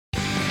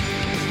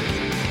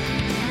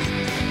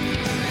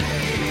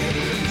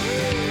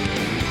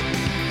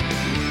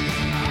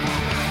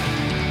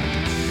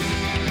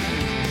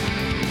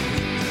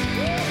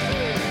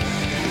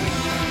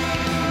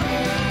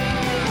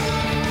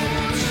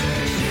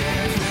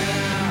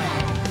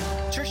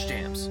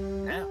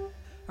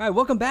All right,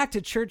 welcome back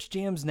to Church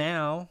Jams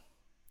Now.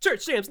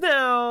 Church Jams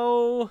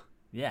Now!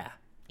 Yeah.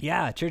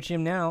 Yeah, Church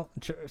Jam Now.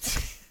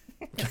 Just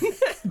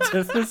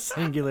the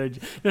singular,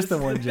 just the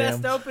one jam.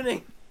 Best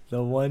opening.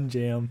 The one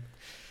jam.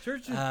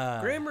 Church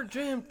Grammar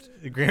Jam.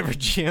 Grammar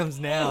Jams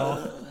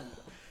Now.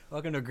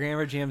 Welcome to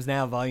Grammar Jams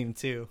Now, Volume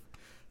 2.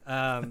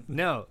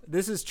 No,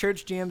 this is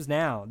Church Jams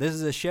Now. This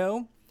is a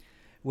show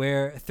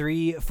where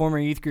three former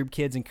youth group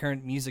kids and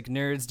current music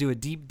nerds do a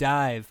deep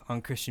dive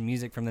on Christian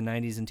music from the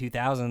 90s and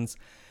 2000s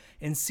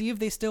and see if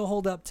they still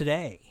hold up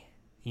today.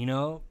 You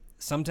know,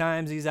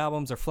 sometimes these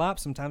albums are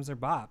flops, sometimes they're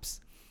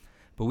bops,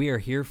 but we are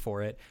here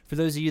for it. For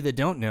those of you that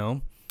don't know,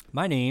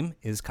 my name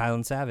is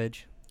Kylan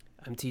Savage.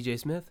 I'm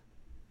TJ Smith.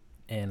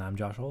 And I'm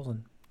Josh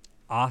Olsen.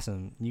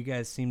 Awesome. You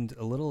guys seemed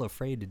a little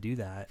afraid to do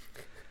that,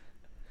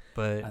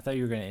 but I thought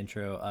you were going to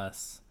intro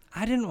us.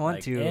 I didn't want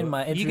Like, to.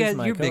 and You guys,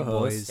 my you're big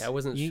co-host. boys. Yeah, I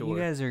wasn't you, sure.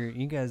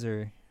 You guys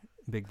are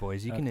big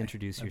boys. You can Okay,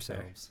 introduce that's fair.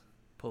 yourselves.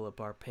 Pull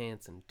up our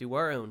pants and do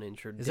our own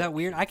intro. Is that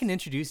weird? I can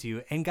introduce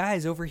you. And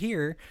guys, over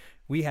here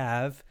we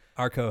have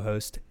our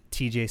co-host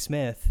TJ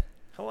Smith,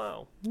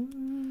 Hello.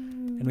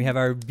 and we have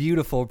our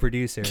beautiful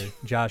producer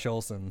Josh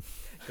Olsen.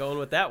 Going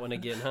with that one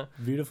again, huh?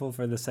 Beautiful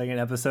for the second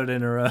episode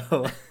in a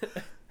row.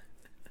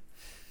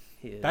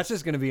 He is. That's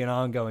just going to be an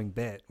ongoing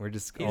bit. We're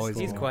just always.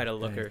 He's quite a Hey,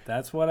 looker.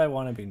 that's what I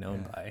want to be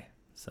known Yeah. by.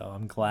 So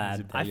I'm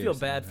glad. that I you're feel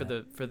saying bad for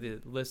that.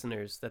 the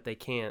listeners that they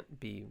can't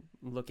be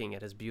looking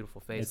at his beautiful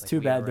face. It's like too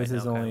we are bad this right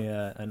is now, only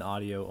Kyle. an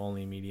audio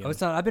only medium. Oh,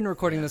 it's not. I've been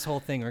recording this whole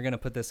thing. We're going to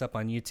put this up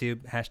on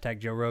YouTube. #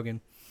 Joe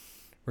Rogan.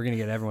 We're going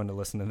to get everyone to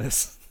listen to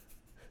this.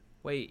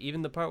 Wait,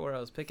 even the part where I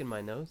was picking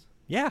my nose?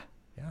 Yeah.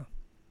 Yeah.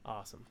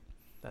 Awesome.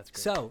 That's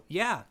great. So,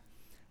 yeah.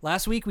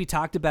 Last week we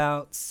talked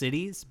about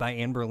Cities by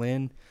Anne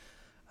Boleyn.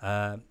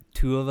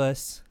 Two of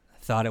us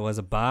thought it was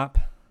a bop.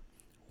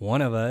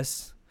 One of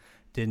us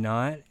did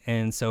not.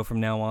 And so from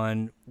now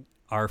on,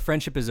 our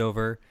friendship is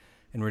over,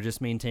 and we're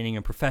just maintaining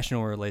a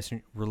professional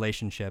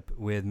relationship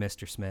with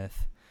Mr.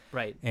 Smith.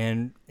 Right.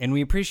 And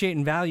we appreciate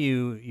and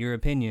value your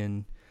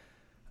opinion.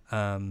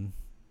 I'm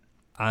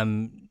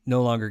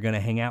no longer going to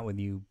hang out with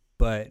you,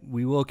 but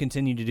we will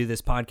continue to do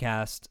this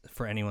podcast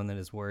for anyone that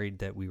is worried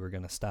that we were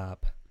going to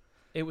stop.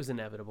 It was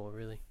inevitable,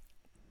 really.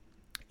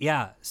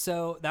 Yeah,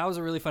 so that was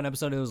a really fun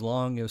episode. It was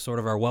long. It was sort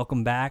of our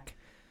welcome back.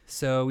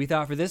 So we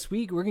thought for this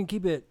week, we're going to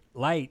keep it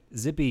light,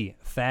 zippy,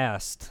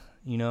 fast,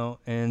 you know.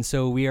 And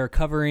so we are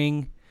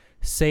covering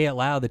Say It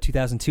Loud, the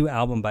 2002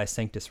 album by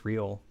Sanctus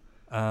Real.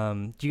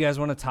 Do you guys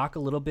want to talk a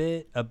little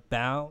bit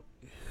about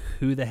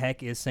who the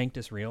heck is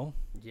Sanctus Real?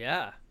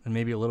 Yeah. And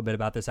maybe a little bit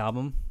about this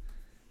album?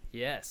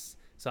 Yes.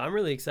 So I'm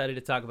really excited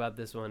to talk about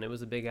this one. It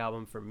was a big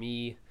album for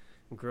me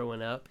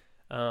growing up.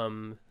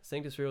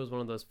 Sanctus Real is one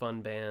of those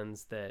fun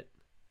bands that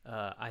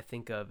I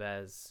think of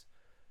as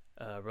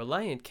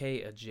Relient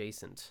K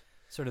adjacent.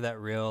 Sort of that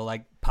real,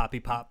 like, poppy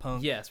pop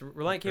punk? Yes,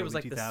 Relient K was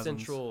early like 2000s. the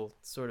central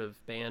sort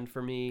of band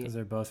for me. Because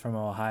they're both from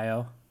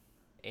Ohio.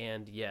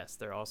 And yes,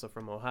 they're also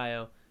from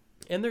Ohio.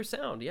 And their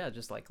sound, yeah,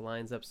 just like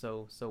lines up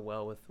so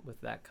well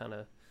with that kind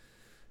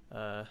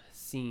of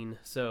scene.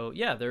 So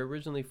yeah, they're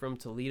originally from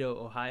Toledo,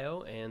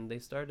 Ohio, and they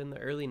started in the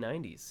early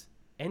 90s.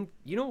 And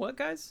you know what,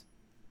 guys?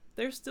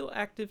 They're still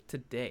active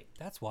today.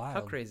 That's wild.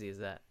 How crazy is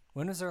that?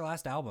 When was their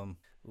last album?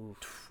 Oof,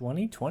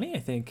 2020, I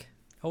think.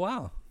 Oh,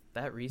 wow.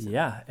 that recent.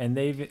 Yeah, and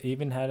they've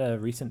even had a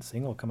recent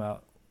single come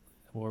out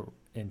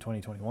in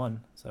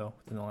 2021, so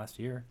within the last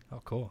year.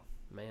 Oh, cool.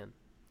 Man.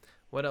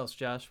 What else,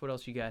 Josh? What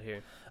else you got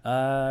here?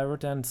 I wrote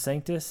down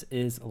Sanctus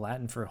is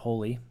Latin for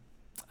holy,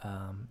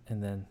 and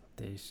then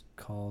they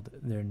called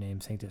their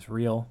name Sanctus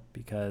Real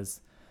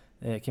because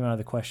it came out of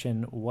the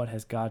question, what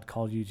has God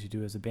called you to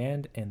do as a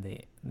band?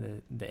 And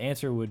the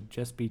answer would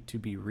just be to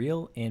be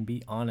real and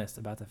be honest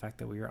about the fact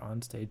that we are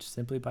on stage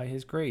simply by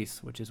his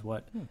grace, which is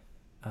what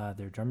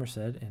their drummer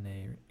said in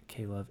a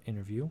K-Love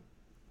interview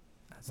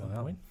at some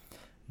Wow. point.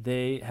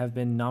 They have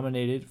been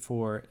nominated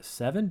for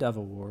 7 Dove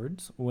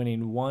Awards,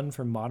 winning 1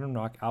 for Modern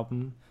Rock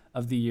Album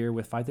of the Year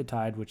with Fight the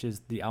Tide, which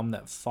is the album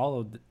that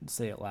followed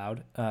Say It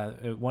Loud.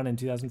 It won in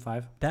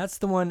 2005, That's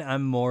the one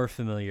I'm more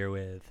familiar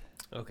with.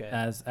 Okay.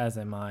 as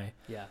am I.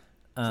 Yeah.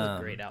 It's a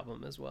great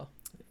album as well.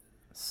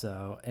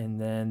 So, and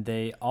then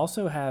they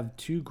also have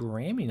 2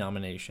 Grammy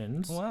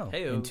nominations Wow.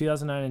 Hey, in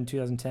 2009 and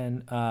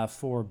 2010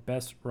 for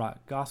Best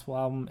Rock Gospel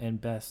Album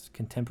and Best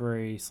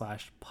Contemporary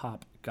 /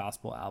 Pop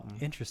Gospel Album.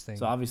 Interesting.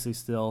 So obviously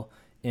still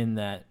in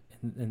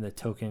the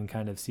token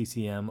kind of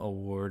CCM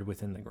award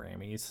within the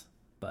Grammys,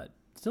 but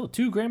still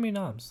 2 Grammy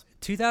noms.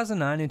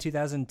 2009 and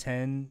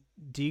 2010,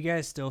 do you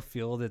guys still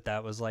feel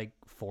that was like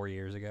 4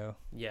 years ago?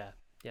 yeah.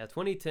 Yeah,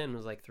 2010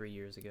 was like 3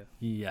 years ago.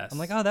 Yes. I'm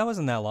like, oh, that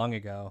wasn't that long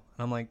ago.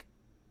 And I'm like,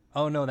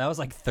 oh, no, that was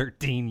like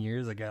 13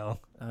 years ago.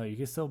 Oh, you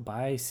can still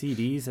buy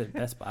CDs at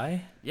Best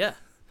Buy? Yeah.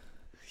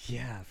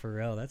 Yeah, for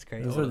real. That's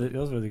crazy. Those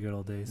were the good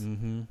old days.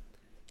 Mm-hmm.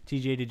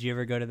 TJ, did you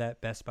ever go to that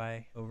Best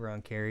Buy over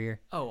on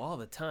Carrier? Oh, all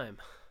the time.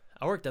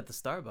 I worked at the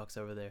Starbucks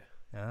over there.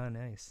 Oh,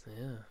 nice.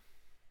 Yeah.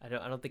 I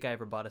don't think I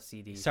ever bought a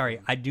CD. Sorry,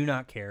 I do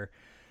not care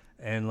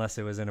unless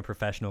it was in a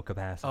professional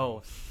capacity.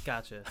 Oh,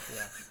 gotcha.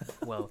 Yeah.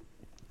 Well,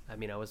 I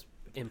mean, I was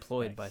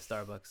employed by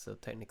Starbucks, so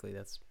technically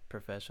that's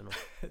professional.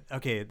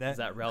 Okay, Is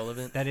that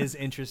relevant? that is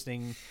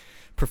interesting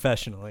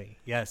professionally.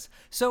 Yes.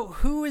 So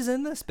who is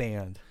in this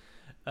band?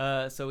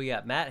 So we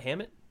got Matt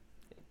Hammett.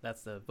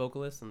 That's the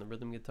vocalist and the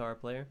rhythm guitar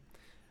player.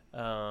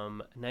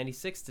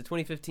 96 to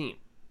 2015.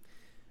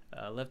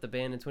 Left the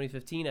band in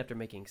 2015 after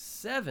making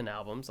 7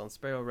 albums on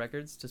Sparrow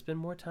Records to spend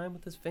more time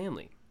with his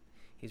family.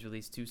 He's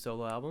released 2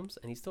 solo albums,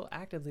 and he's still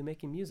actively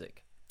making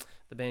music.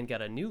 The band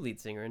got a new lead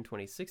singer in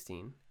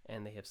 2016,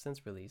 and they have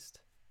since released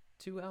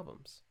 2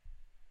 albums.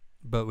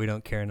 But we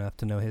don't care enough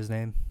to know his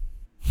name.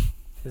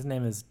 His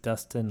name is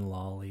Dustin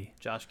Lawley.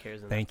 Josh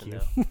cares enough Thank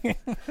to you.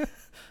 know.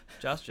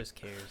 Josh just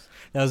cares.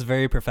 That was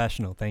very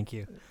professional. Thank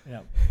you.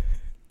 Yeah.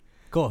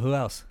 Cool. Who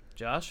else?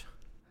 Josh?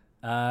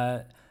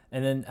 And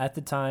then at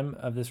the time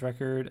of this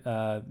record,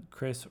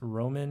 Chris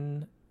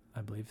Roman, I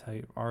believe is how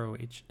you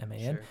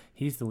Rohman. Sure.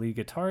 He's the lead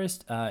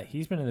guitarist.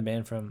 He's been in the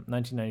band from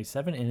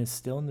 1997 and is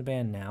still in the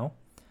band now.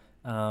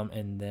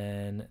 And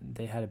then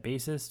they had a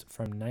bassist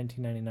from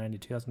 1999 to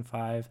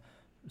 2005.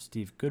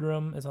 Steve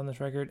Goodrum is on this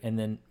record, and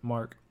then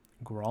Mark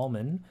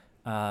Grallman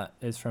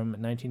is from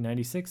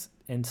 1996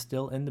 and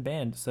still in the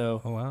band.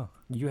 So Oh wow.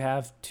 you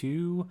have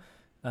 2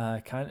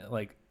 kind of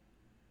like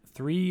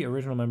 3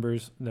 original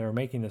members that are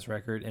making this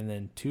record, and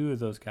then 2 of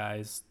those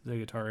guys, the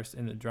guitarist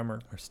and the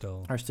drummer, Are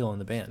still. are still in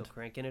the band. Still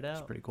cranking it It's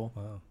out. pretty cool.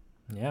 Wow.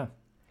 Yeah.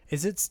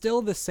 Is it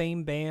still the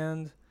same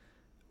band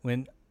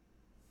when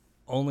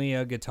only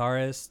a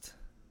guitarist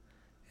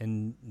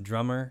and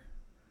drummer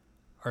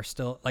are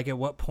still, like, at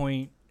what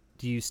point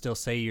do you still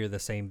say you're the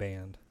same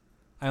band?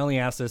 I only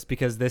ask this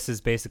because this is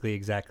basically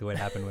exactly what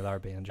happened with our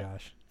band,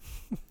 Josh.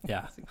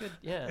 Yeah.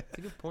 It's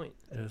a good point.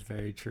 It is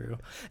very true.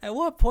 At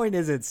what point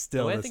is it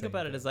still The way I the think same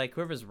about it band? is like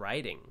whoever's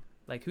writing,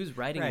 like who's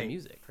writing the Right.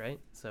 music, right?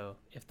 So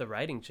if the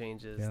writing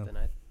changes, Yeah. then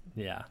I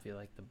Yeah. feel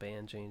like the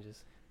band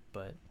changes.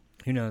 But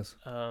Who knows?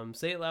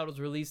 Say It Loud was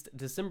released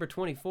December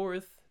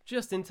 24th,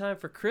 just in time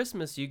for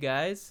Christmas, you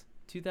guys.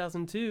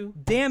 2002.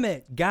 Damn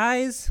it,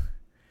 guys.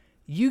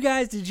 You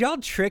guys, did y'all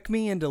trick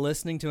me into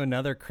listening to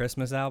another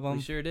Christmas album?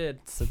 We sure did,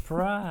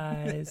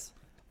 Surprise.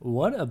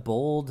 What a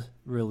bold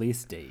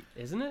release date.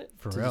 isn't it?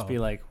 For to real. just be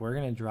like, we're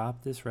going to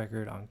drop this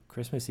record on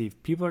Christmas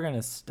Eve. People are going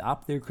to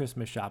stop their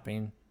Christmas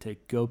shopping to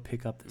go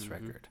pick up this Mhm.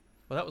 record.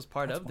 Well, that was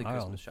part That's of the wild.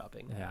 Christmas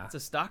shopping. Yeah. It's a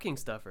stocking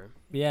stuffer.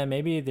 Yeah,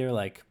 maybe they're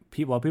like,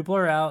 while people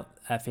are out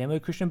at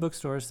family Christian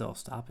bookstores, they'll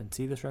stop and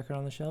see this record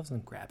on the shelves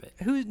and grab it.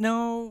 Who?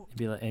 No. And,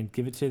 be like, and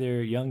give it to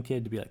their young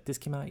kid to be like, this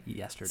came out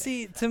yesterday.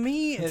 See, to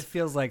me, it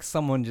feels like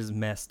someone just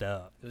messed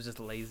up. It was just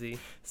lazy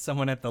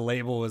Someone at the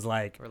label was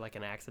like, or like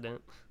an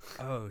accident.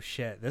 oh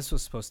shit, this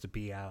was supposed to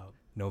be out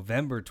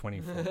November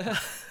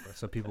 24th,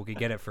 so people could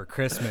get it for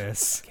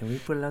Christmas. Can we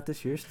put it out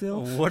this year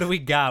still? What do we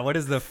got? What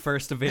is the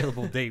first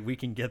available date we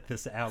can get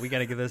this out? We got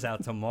to get this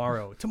out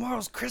tomorrow.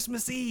 Tomorrow's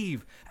Christmas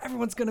Eve.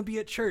 Everyone's going to be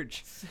at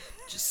church.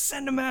 Just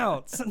send them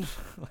out.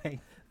 Like,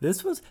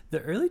 This was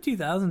the early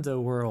 2000s, though,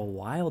 were a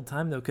wild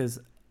time, though, because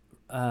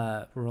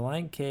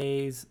Reliant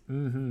K's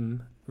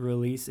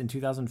released in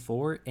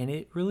 2004, and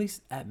it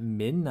released at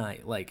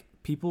midnight. Like,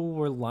 people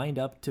were lined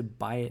up to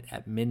buy it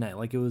at midnight,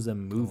 like it was a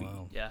movie.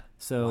 wow. Yeah.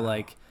 So, Wow.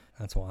 like,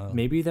 That's wild.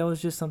 maybe that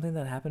was just something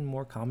that happened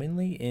more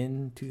commonly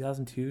in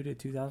 2002 to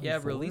 2004. Yeah,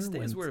 release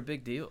days when- were a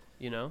big deal,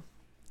 you know?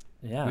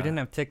 Yeah. We didn't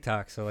have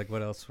TikTok, so like,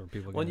 what else were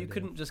people Well, going to you do?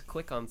 couldn't just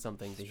click on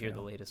something to hear the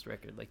true. latest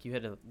record. Like, you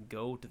had to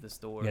go to the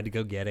store. You had to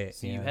go get it.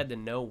 So yeah. you had to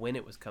know when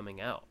it was coming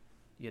out.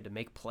 You had to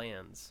make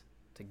plans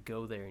to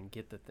go there and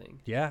get the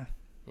thing. Yeah,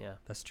 Yeah.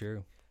 that's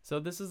true. So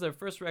this is their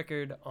first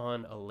record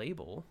on a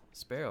label,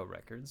 Sparrow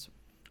Records.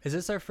 Is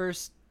this our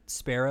first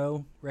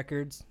Sparrow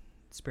record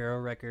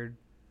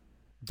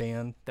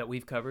band? That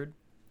we've covered.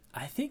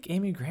 I think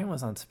Amy Grant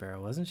was on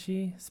Sparrow, wasn't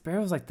she?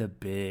 Sparrow was like the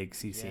big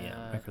CCM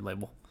Yeah. record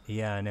label.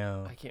 Yeah, I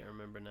know. I can't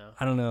remember now.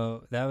 I don't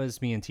know. That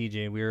was me and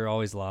TJ. We were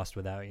always lost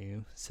without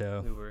you,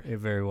 so We were. it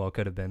very well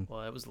could have been.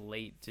 Well, it was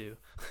late too.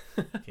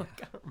 Yeah.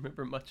 Like, I don't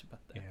remember much about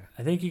that. Yeah.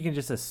 I think you can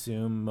just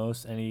assume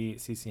most any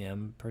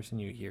CCM person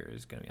you hear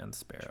is going to be on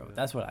Sparrow. True.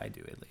 That's what I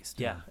do, at least.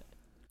 Yeah.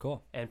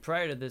 Cool. And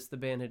prior to this, the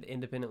band had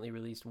independently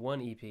released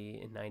 1 EP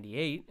in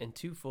 98 and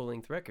 2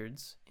 full-length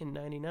records in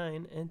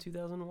 99 and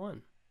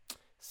 2001.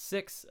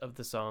 6 of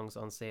the songs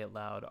on Say It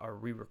Loud are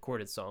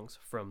re-recorded songs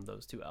from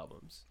those 2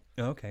 albums.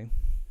 Okay.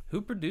 Who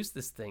produced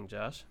this thing,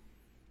 Josh?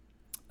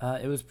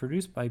 It was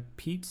produced by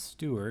Pete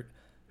Stewart,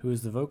 who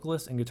is the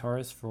vocalist and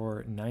guitarist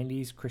for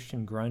 90s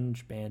Christian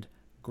grunge band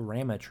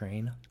Grandma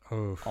Train.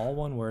 Oof. All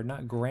one word,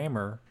 not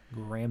grammar,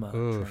 Grandma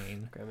Oof.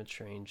 Train. Grandma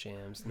Train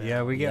jams. Now.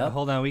 Yeah, we get. Yep.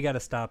 Hold on, we got to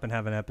stop and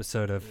have an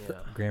episode of Yeah.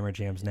 Grammar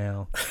Jams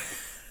now.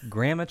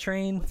 Grandma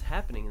Train? What's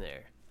happening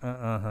there?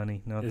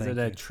 Honey, no, Is thank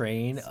it a you.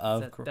 train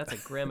of... That's a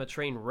Grandma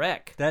Train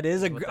wreck. That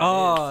is a. What That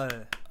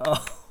that oh,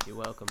 Oh, You're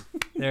welcome.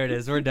 there it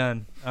is. We're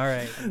done. All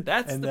right.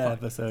 That's end the the part.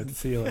 episode.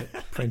 Seal it.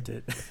 Print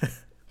it.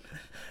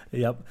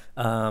 Yep.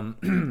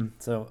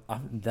 So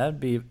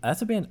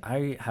that's a band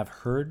I have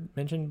heard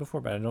mentioned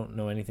before, but I don't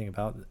know anything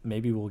about.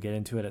 Maybe we'll get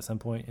into it at some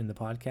point in the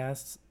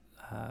podcast.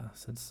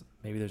 since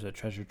maybe there's a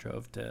treasure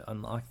trove to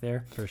unlock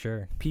there. For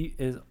sure. Pete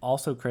is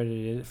also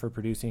credited for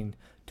producing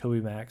Toby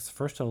Mac's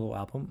first solo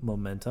album,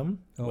 Momentum,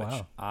 Oh, which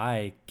wow.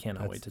 I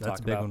cannot wait to That's talk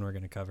a big about. one we're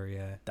going to cover,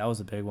 yeah. That was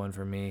a big one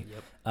for me.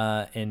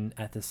 Yep. And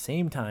at the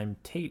same time,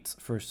 Tate's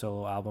first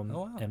solo album,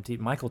 Oh, wow. MT,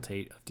 Michael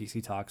Tate of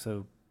DC Talk.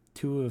 So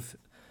two of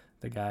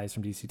the guys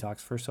from DC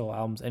Talk's first solo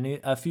albums, and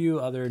a few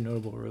other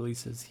notable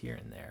releases here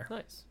and there.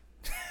 Nice.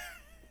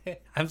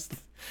 I'm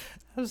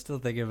still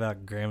thinking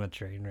about Grandma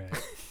Trainwreck.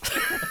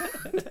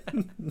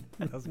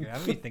 That was great.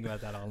 I'm going to think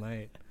about that all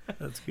night.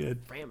 That's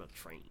good. Grandma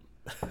Train.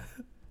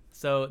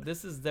 So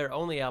this is their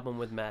only album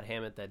with Matt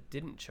Hammett that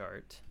didn't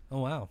chart.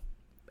 Oh, wow.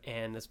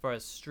 And as far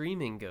as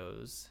streaming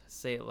goes,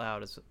 Say It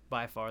Loud is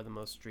by far the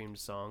most streamed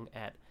song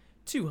at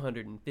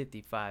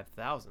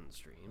 255,000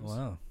 streams.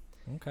 Wow.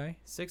 Okay.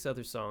 6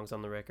 other songs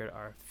on the record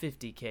are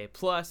 50K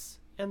plus,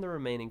 and the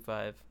remaining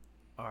 5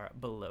 are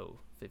below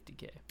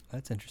 50K.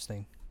 That's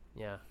interesting.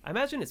 Yeah. I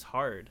imagine it's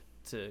hard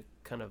to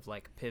kind of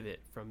like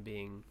pivot from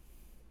being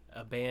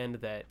a band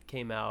that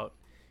came out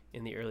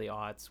in the early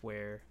aughts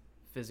where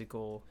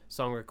physical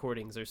song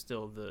recordings are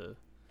still the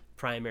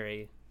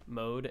primary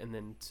mode, and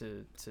then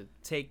to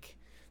take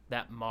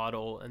that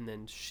model and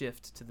then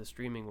shift to the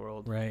streaming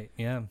world. Right,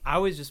 yeah. I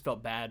always just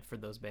felt bad for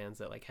those bands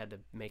that like had to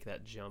make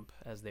that jump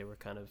as they were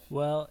kind of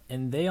Well,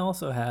 and they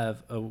also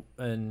have they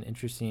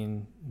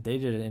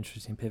did an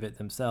interesting pivot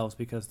themselves,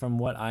 because from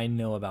what I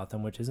know about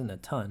them, which isn't a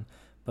ton,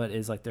 but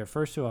is like their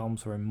first 2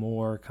 albums were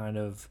more kind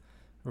of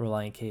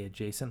Relient K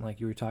adjacent, like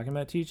you were talking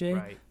about, TJ.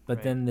 right. But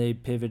right. then they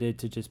pivoted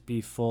to just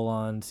be full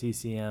on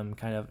CCM,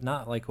 kind of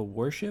not like a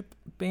worship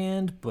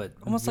band, but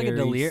Almost like a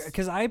delirious,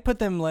 because I put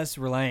them less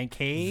Reliant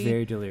K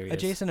very delirious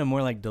adjacent and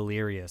more like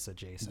delirious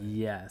adjacent.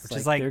 Yes, Which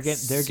is like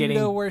they're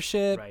getting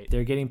worship. right.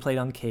 they're getting played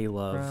on K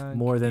Love Rock,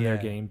 more than they're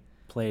yeah. getting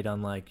played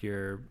on like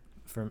your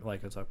from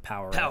like it's like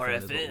Power Power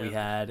is what we FM.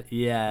 had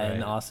in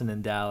Right. Austin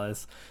and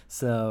Dallas.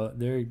 So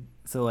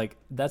like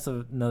that's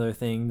another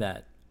thing,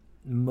 that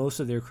most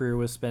of their career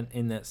was spent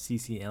in that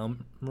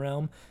CCM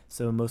realm.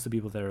 So most of the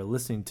people that are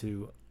listening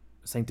to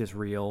Sanctus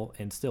Real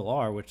and still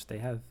are, which they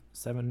have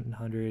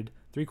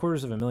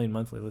 750,000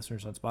 monthly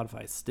listeners on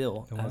Spotify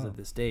still Oh, as wow. of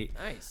this date.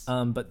 Nice.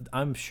 But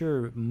I'm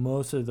sure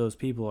most of those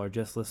people are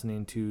just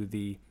listening to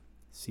the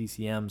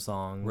CCM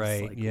songs,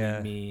 Right, like yeah.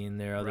 Lead Me and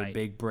their other Right.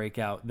 big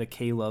breakout, the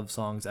K-Love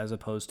songs, as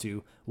opposed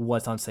to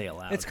what's on Say It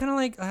Loud. It's kind of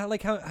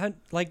like how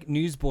like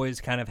Newsboys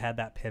kind of had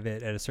that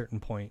pivot at a certain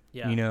point.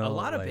 yeah. You know, a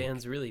lot of like-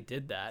 bands really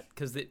did that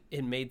because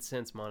it made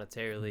sense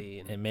monetarily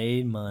and It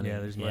made money.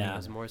 Yeah, there's money it in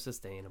was more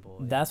sustainable.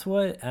 That's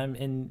what I'm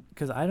in,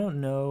 because I don't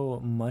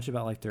know much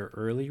about like their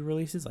early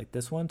releases like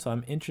this one, so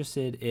I'm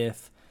interested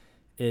if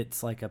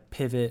it's like a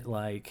pivot,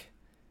 like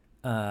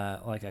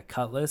a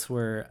Cutlass,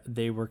 where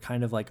they were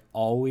kind of like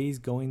always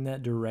going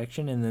that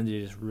direction and then they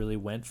just really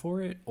went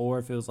for it, or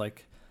if it was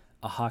like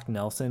a Hawk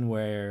Nelson,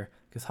 where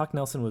because Hawk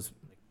Nelson was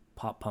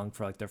pop punk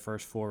for like their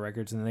first 4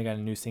 records, and then they got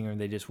a new singer and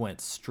they just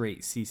went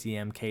straight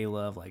CCM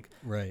K-Love, like,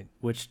 Right.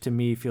 which to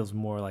me feels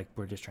more like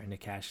we're just trying to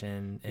cash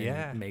in and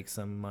Yeah. make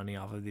some money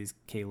off of these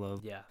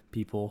K-Love Yeah.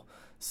 people.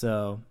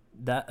 So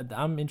that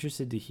I'm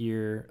interested to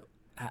hear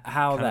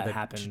how Kind of that the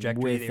happened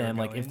trajectory with they were them.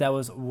 Like going. if that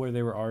was where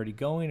they were already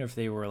going, or if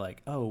they were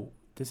like, oh,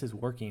 this is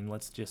working,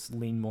 let's just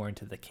lean more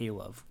into the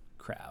K-Love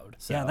crowd.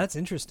 So, Yeah, that's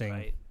interesting.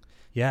 Right.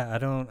 Yeah, I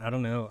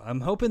don't know.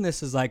 I'm hoping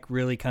this is like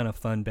really kind of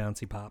fun,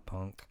 bouncy pop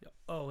punk.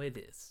 Oh, it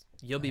is.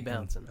 You'll be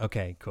bouncing.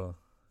 Okay, cool.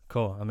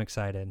 I'm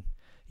excited.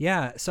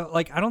 Yeah, so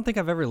like I don't think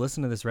I've ever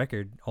listened to this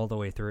record all the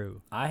way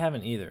through. I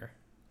haven't either.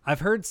 I've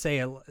heard Say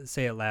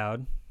It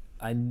Loud.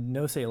 I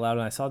know Say It Loud,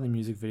 and I saw the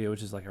music video,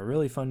 which is like a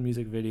really fun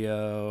music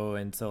video,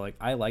 and so like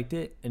I liked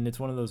it, and it's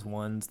one of those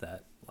ones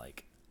that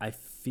like I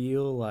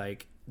feel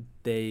like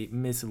they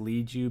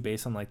mislead you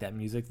based on like that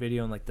music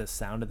video and like the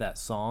sound of that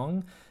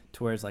song,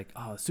 to where it's like,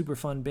 oh, super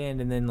fun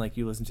band, and then like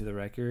you listen to the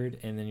record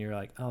and then you're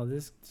like, oh,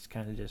 this is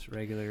kind of just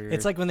regular.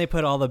 It's like when they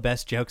put all the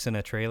best jokes in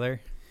a trailer.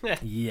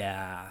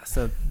 Yeah,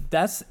 so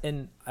that's,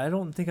 and I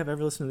don't think I've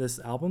ever listened to this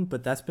album,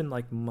 but that's been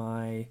like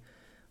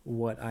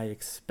what I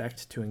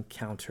expect to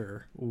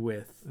encounter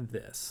with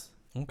this.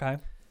 Okay.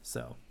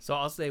 So So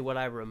I'll say what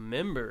I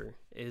remember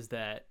is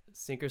that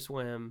Sink or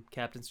Swim,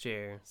 Captain's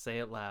Chair, Say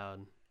It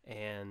Loud,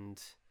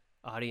 and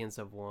Audience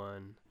of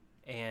One,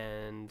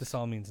 and This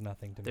all means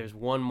nothing to me. there's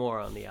one more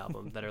on the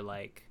album that are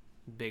like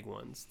big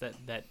ones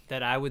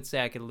that I would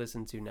say I could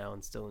listen to now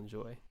and still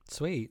enjoy.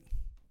 Sweet.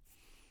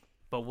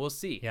 But we'll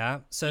see. Yeah.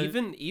 So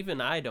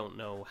even I don't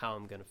know how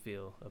I'm gonna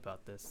feel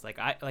about this.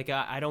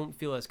 I don't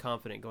feel as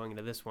confident going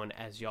into this one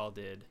as y'all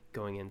did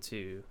going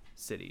into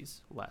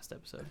Cities last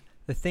episode.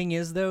 the thing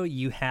is, though,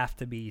 you have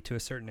to be to a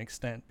certain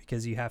extent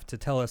because you have to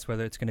tell us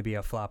whether it's going to be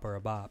a flop or a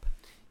bop.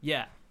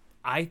 Yeah,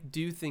 I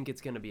do think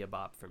it's gonna be a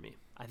bop for me.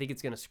 I think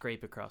it's gonna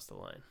scrape across the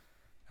line.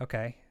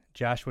 Okay.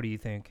 Josh, what do you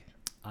think?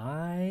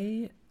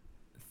 I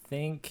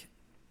think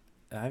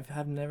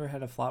I've never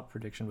had a flop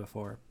prediction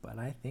before, but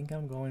I think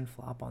I'm going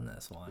flop on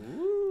this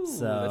one. Ooh,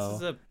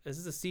 So this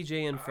is a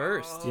CJN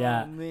first.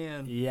 Yeah. Oh,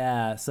 man.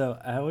 yeah, so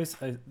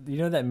you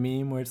know that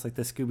meme where it's like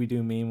the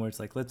Scooby-Doo meme where it's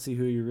like, let's see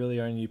who you really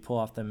are, and you pull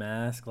off the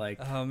mask. Like,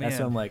 Oh, that's what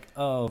man. I'm like,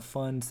 oh,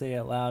 fun, say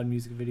it loud,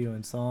 music video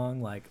and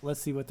song. Like, let's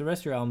see what the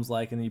rest of your album's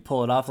like, and then you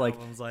pull it off like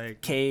Everyone's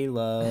like,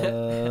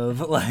 K-Love.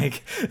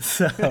 Like,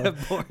 so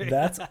Boy.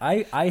 that's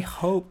I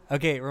hope.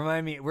 okay,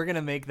 remind me. We're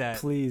gonna make that.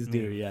 Please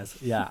do, meme. yes.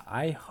 Yeah,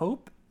 I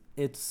hope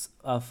it's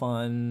a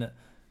fun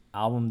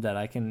album that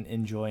I can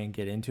enjoy and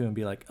get into and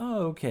be like,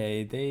 oh,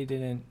 okay, they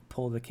didn't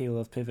pull the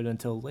K-Love pivot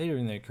until later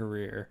in their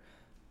career,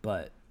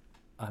 but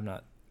I'm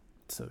not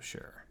so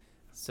sure.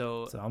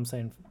 So So I'm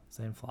saying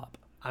flop.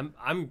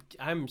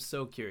 I'm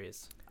so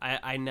curious.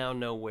 I now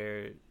know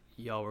where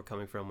y'all were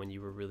coming from when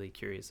you were really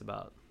curious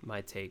about my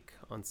take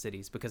on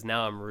cities, because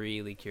now I'm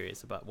really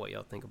curious about what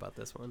y'all think about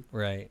this one,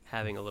 Right.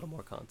 having a little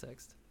more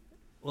context.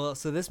 Well,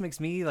 so this makes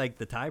me like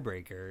the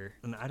tiebreaker,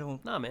 and I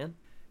don't. Nah, man.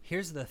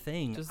 Here's the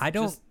thing. Just, I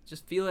don't.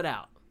 just feel it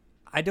out.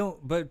 I don't.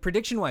 But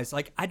prediction wise,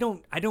 like I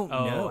don't Oh,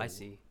 know. I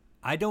see.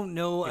 I don't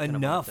know You're kind of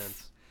on the enough.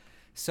 fence.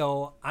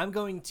 So I'm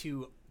going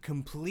to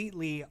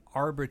completely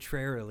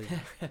arbitrarily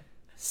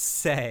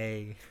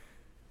say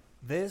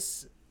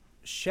this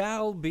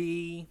shall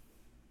be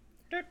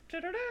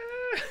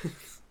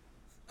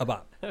a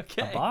bop.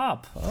 Okay. A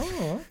bop.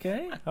 Oh,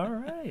 okay. All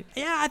right.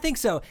 Yeah, I think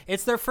so.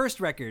 It's their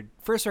first record.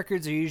 First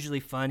records are usually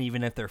fun,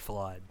 even if they're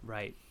flawed.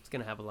 Right. It's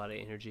gonna have a lot of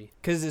energy.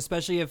 Because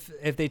especially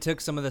if they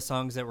took some of the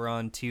songs that were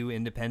on 2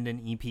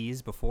 independent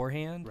EPs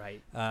beforehand,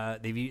 Right.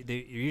 they're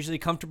usually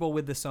comfortable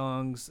with the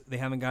songs. They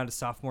haven't got a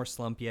sophomore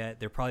slump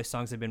yet. They're probably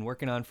songs they've been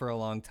working on for a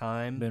long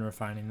time. Been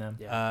refining them.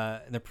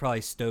 Yeah. And they're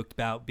probably stoked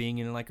about being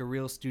in like a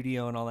real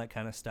studio and all that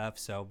kind of stuff.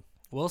 So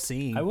we'll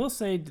see. I will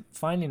say,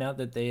 finding out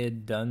that they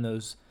had done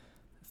those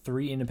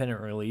 3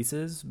 independent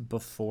releases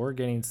before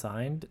getting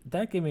signed,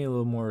 that gave me a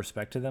little more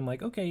respect to them.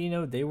 Like, okay, you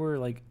know, they were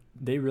like,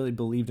 they really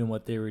believed in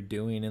what they were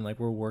doing and like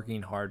were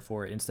working hard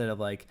for it, instead of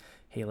like,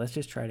 hey, let's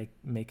just try to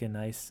make a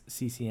nice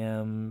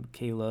CCM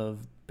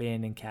K-Love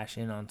band and cash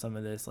in on some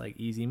of this like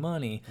easy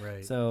money.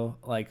 Right. So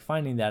like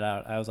finding that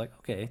out, I was like,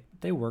 okay,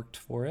 they worked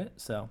for it.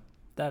 So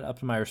that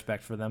upped my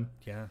respect for them.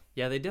 Yeah.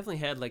 Yeah, they definitely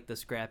had like the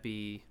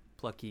scrappy,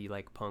 plucky,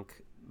 like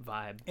punk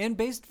vibe. And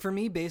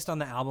based on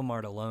the album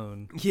art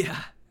alone, Yeah.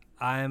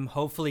 I'm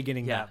hopefully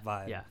getting Yeah. that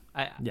vibe.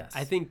 Yeah. Yes.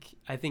 I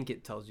think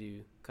it tells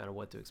you kind of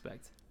what to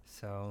expect.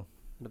 So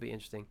It'll be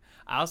interesting.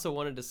 I also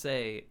wanted to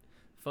say,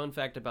 fun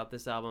fact about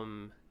this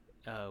album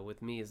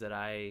with me is that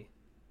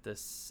the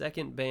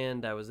second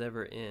band I was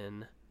ever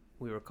in,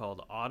 we were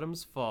called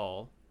Autumn's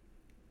Fall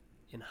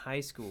in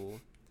high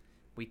school.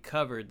 We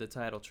covered the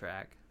title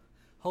track.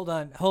 hold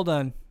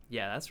on.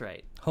 Yeah, that's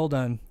right. Hold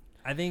on.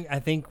 I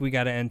think we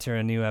got to enter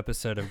a new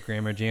episode of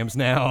Grammar Jams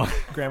now.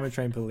 Grammar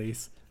Train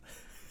Police.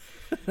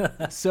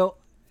 So,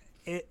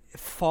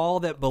 fall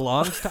that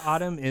belongs to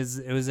autumn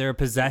was there a It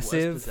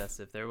possessive? was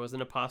possessive. There was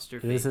an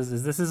apostrophe. This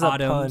is a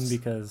pun Autumns.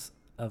 because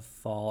of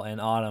fall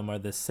and autumn are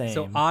the same.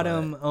 So but-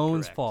 autumn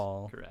owns Correct,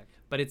 fall. Correct.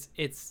 But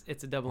it's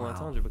a double Wow.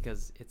 entendre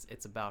because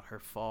it's about her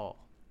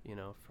fall,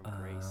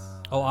 from grace.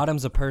 Oh,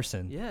 autumn's a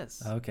person.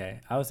 Yes. Okay,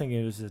 I was thinking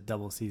it was just a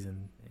double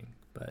season thing,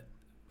 but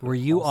Were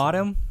you also-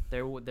 autumn?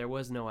 There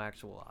was no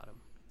actual autumn.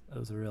 it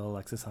was a real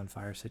Alexis on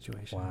Fire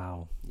situation.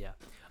 Wow. Yeah.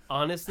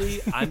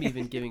 Honestly, I'm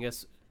giving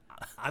us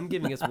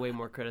way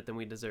more credit than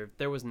we deserve.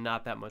 There was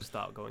not that much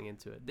thought going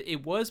into it.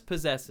 It was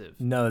possessive.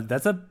 No,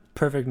 that's a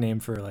perfect name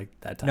for like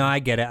that time. No, I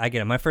get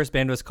it. My first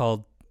band was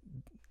called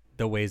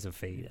The Ways of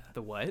Fate. Yeah.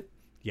 The what?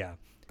 Yeah.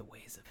 The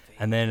ways of fate.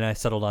 And then I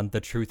settled on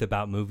The Truth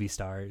About Movie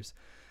Stars,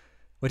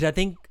 which I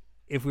think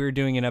if we were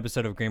doing an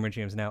episode of Grammar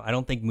Jams now, I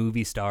don't think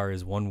movie star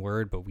is one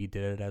word, but we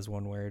did it as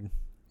one word.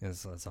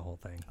 It's a whole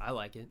thing. I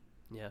like it.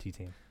 Yeah.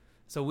 T-Team.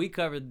 So we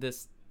covered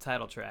this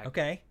title track.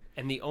 Okay.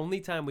 And the only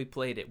time we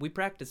played it, we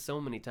practiced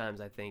so many times,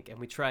 I think, and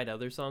we tried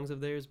other songs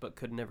of theirs, but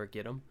could never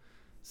get them.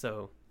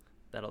 So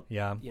that'll,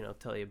 Yeah.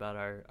 tell you about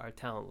our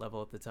talent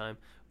level at the time.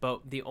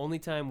 But the only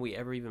time we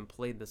ever even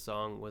played the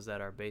song was at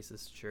our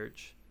bassist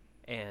church.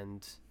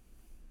 And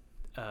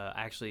I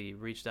actually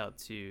reached out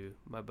to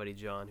my buddy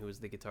John, who was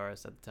the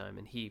guitarist at the time,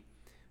 and he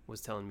was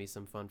telling me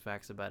some fun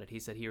facts about it. He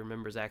said he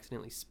remembers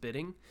accidentally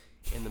spitting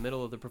in the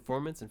middle of the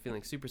performance and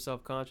feeling super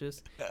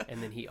self-conscious.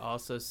 And then he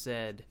also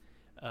said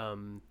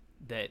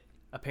that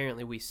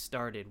apparently we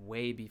started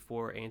way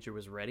before Andrew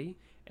was ready,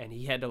 and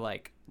he had to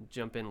like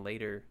jump in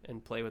later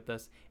and play with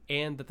us,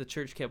 and that the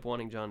church kept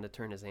wanting John to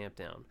turn his amp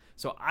down.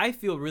 So I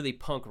feel really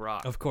punk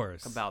rock Of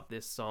course. about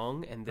this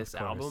song and this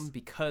course. album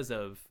because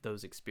of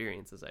those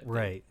experiences, I think.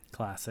 Right.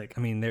 Classic. I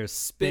mean, there's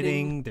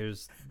spitting,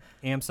 there's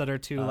amps that are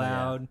too Oh, yeah,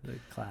 loud. the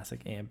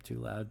classic amp too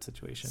loud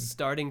situation.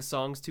 Starting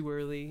songs too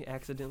early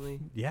accidentally.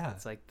 Yeah.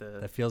 It's like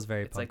That feels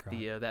very it's punk like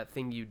the that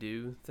thing you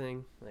do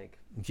thing. Like,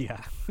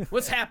 Yeah.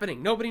 what's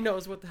happening? Nobody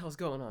knows what the hell's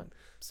going on.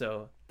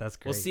 So That's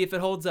great. we'll see if it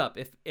holds up.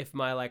 If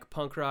my like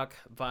punk rock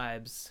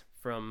vibes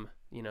from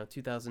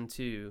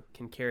 2002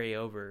 can carry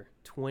over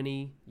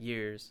 20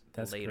 years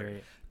That's later.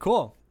 great.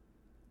 Cool.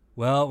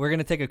 Well, we're going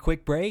to take a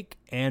quick break,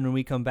 and when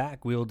we come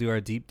back, we will do our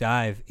deep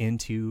dive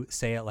into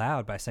Say It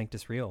Loud by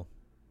Sanctus Real.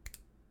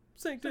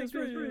 Sanctus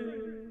Real.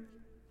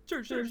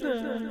 Church Jams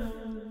Now.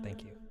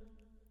 Thank you.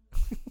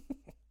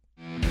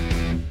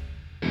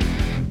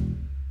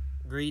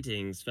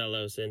 Greetings,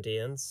 fellow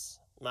sentients.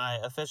 My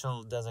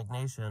official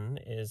designation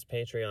is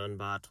Patreon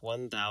Bot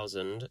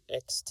 1000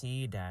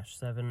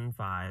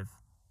 XT-75,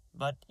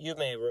 but you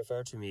may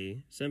refer to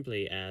me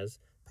simply as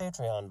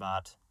Patreon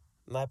Bot.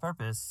 My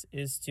purpose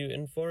is to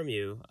inform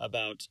you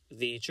about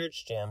the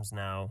Church Jams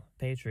Now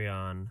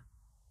Patreon.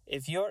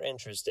 If you're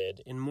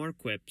interested in more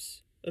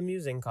quips,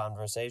 amusing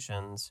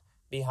conversations,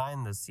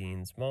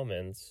 behind-the-scenes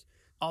moments,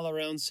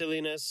 all-around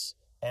silliness,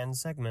 and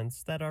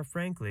segments that are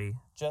frankly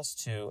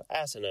just too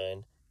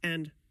asinine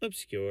and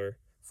obscure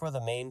for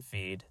the main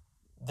feed,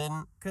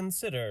 then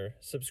consider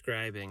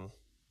subscribing.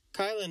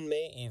 Kylan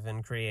may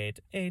even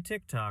create a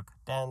TikTok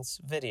dance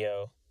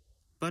video.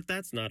 But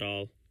that's not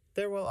all.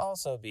 There will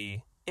also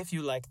be If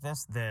You Like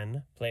This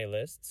Then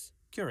playlists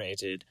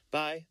curated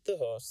by the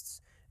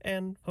hosts,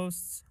 and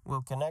hosts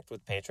will connect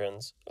with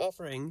patrons,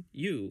 offering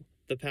you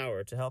the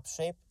power to help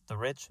shape the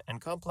rich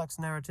and complex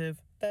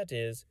narrative that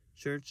is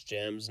Church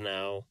Jams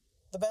Now.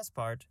 The best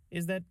part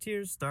is that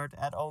tiers start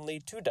at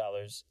only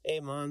 $2 a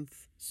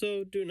month,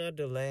 so do not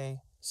delay.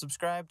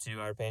 Subscribe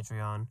to our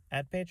Patreon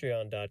at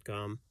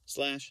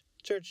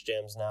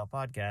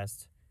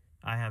patreon.com/ChurchJamsNowPodcast.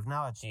 I have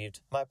now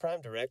achieved my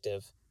prime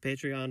directive,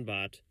 Patreon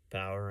Bot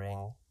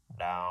powering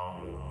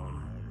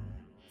down.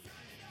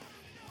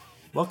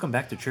 Welcome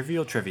back to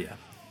Trivial Trivia.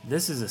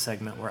 This is a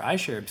segment where I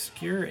share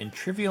obscure and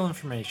trivial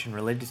information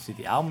related to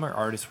the album or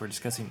artist we're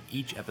discussing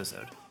each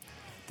episode.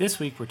 This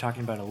week we're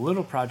talking about a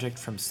little project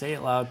from Say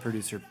It Loud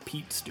producer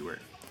Pete Stewart.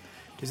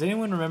 Does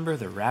anyone remember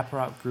the rap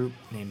rock group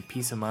named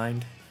Peace of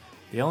Mind?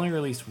 They only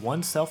released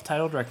one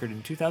self-titled record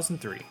in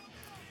 2003. It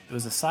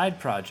was a side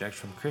project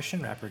from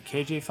Christian rapper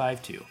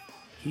KJ52.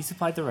 He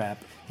supplied the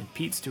rap and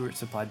Pete Stewart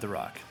supplied the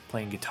rock,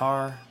 playing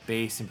guitar,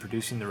 bass, and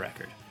producing the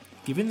record.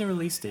 Given the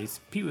release dates,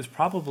 Pete was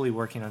probably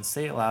working on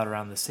Say It Loud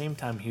around the same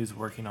time he was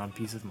working on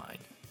Peace of Mind.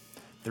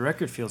 The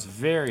record feels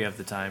very of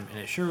the time, and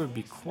it sure would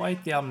be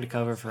quite the album to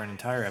cover for an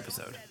entire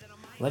episode.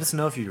 Let us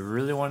know if you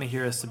really want to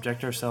hear us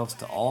subject ourselves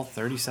to all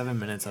 37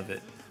 minutes of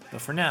it.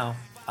 But for now,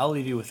 I'll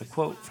leave you with a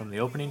quote from the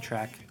opening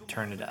track,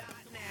 Turn It Up.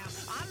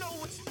 I know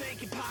what you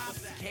thinking, Pops.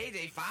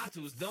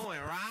 KJ52's doing,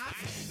 right?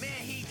 Man,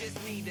 he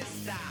just need to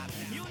stop.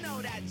 You know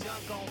that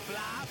junk gon'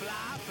 fly,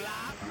 fly,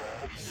 fly.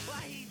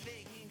 Why he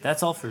think he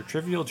That's all for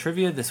Trivial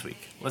Trivia this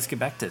week. Let's get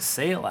back to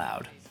Say It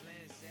Loud.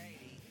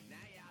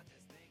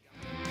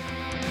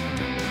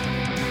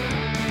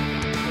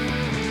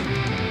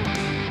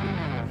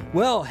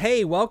 Well,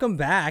 hey, welcome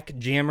back,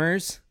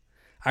 jammers.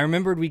 I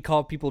remembered we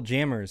called people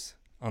jammers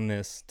on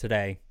this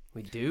today.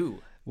 We do.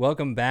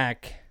 Welcome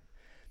back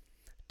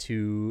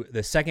to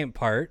the second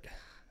part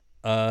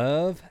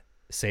of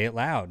Say It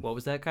Loud. What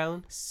was that,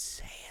 Kylan?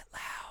 Say it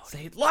loud.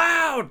 Say it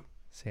loud.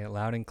 Say it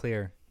loud and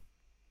clear.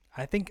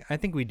 I think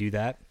we do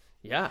that.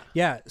 Yeah.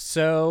 Yeah,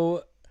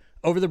 so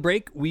over the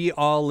break, we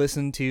all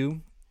listened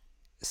to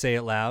Say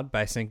It Loud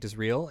by Sanctus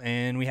Real,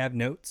 and we have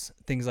notes,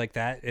 things like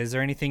that. Is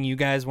there anything you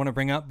guys want to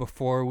bring up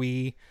before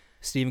we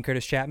Stephen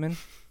Curtis Chapman?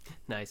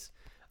 Nice.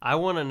 I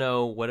want to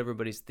know what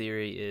everybody's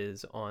theory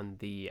is on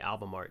the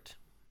album art.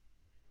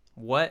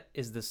 What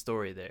is the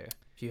story there?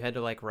 If you had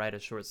to write a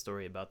short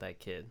story about that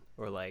kid,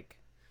 or a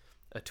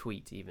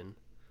tweet even,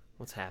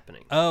 what's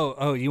happening?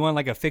 Oh, you want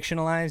a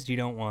fictionalized? You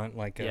don't want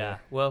a... Yeah,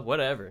 well,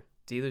 whatever.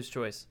 Dealer's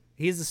choice.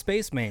 He's a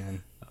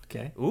spaceman.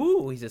 Okay.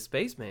 Ooh, he's a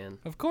spaceman.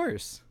 Of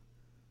course.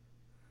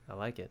 I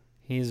like it.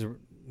 He's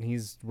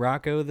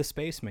Rocco the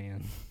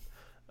spaceman.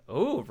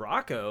 Oh,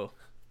 Rocco.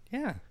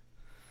 Yeah.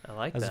 I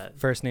like That's that. the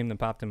first name that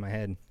popped in my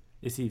head.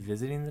 Is he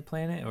visiting the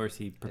planet or is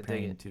he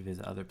preparing it. to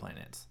visit other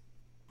planets?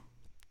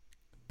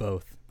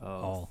 Both. Oh.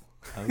 All.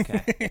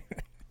 Okay.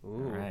 Ooh. All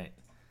right.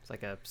 It's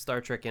like a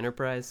Star Trek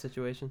Enterprise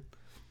situation.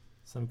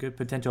 Some good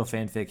potential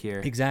fanfic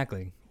here.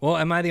 Exactly. Well,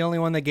 am I the only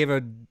one that gave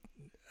a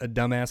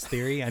dumbass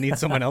theory? I need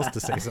someone else to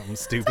say something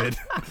stupid.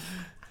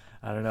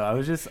 I don't know.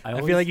 I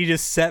feel like you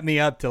just set me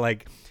up to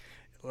like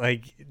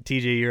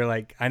TJ, you're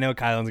like, I know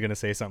Kylan's going to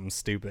say something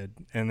stupid,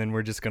 and then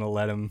we're just going to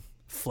let him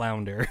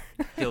flounder.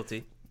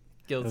 Guilty.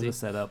 It was a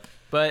setup.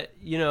 But,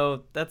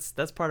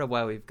 that's part of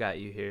why we've got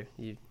you here.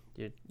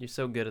 You're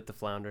so good at the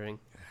floundering.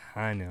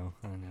 I know.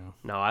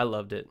 No, I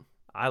loved it.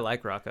 I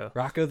like Rocco.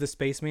 Rocco the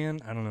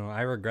spaceman? I don't know.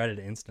 I regretted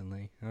it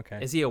instantly. Okay.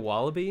 Is he a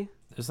wallaby?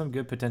 There's some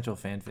good potential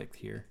fanfic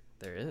here.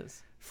 There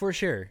is. For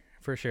sure.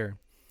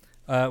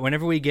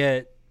 Whenever we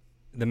get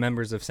the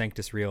members of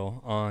Sanctus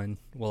Real on,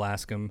 we'll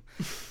ask them.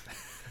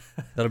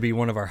 That'll be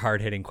one of our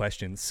hard-hitting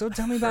questions. So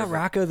tell me about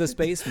Rocco the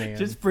spaceman.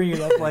 Just bring it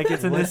up like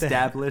it's an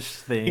established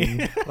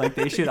thing. Like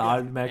they should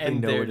automatically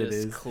And know they're what it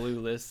just is.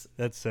 clueless.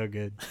 That's so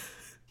good.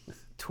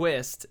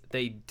 Twist,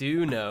 they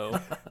do know,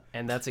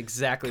 and that's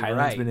exactly Kylan's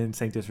right. been in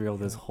Sanctus Real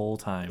this whole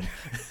time.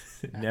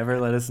 Never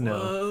let us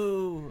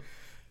know.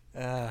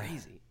 Whoa.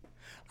 Crazy.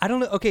 I don't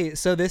know. Okay,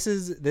 so this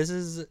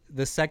is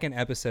the second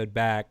episode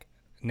back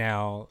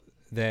now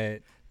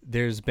that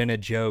there's been a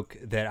joke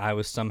that I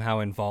was somehow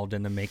involved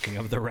in the making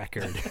of the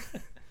record.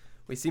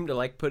 We seem to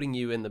like putting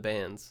you in the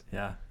bands.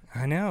 Yeah.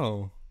 I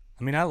know.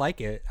 I mean, I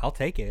like it. I'll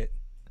take it.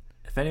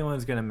 If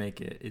anyone's gonna make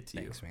it, it's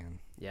you. Thanks, man.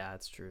 Yeah,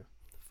 it's true.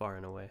 Far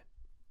and away.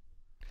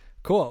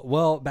 Cool.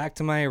 Well, back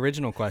to my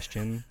original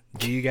question.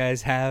 Do you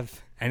guys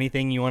have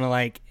anything you want to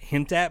like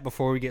hint at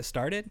before we get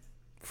started?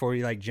 Before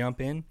we like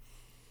jump in?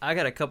 I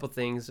got a couple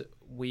things.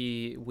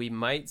 We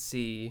might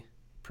see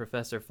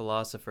Professor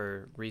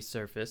Philosopher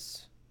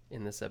resurface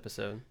in this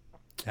episode.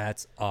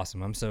 That's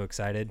awesome. I'm so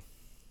excited.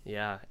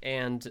 Yeah,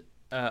 and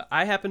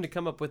I happen to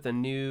come up with a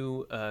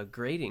new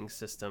grading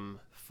system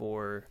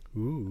for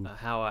Ooh.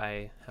 how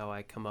I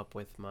come up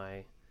with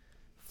my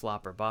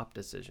flop or bop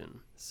decision.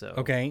 So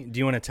Okay. Do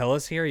you want to tell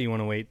us here, or you want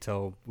to wait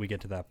till we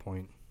get to that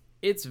point?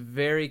 it's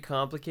very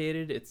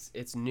complicated. It's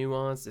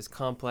nuanced. It's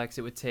complex.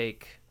 It would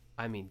take,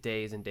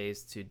 days and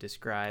days to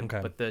describe. Okay.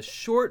 But the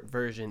short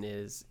version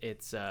is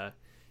it's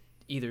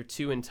either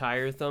 2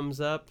 entire thumbs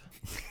up,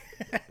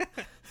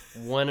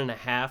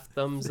 1.5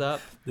 thumbs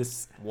up,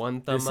 This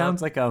 1 thumb this up,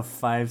 sounds like a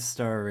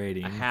 5-star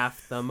rating. a half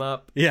thumb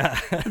up, Yeah.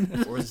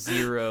 or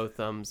 0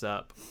 thumbs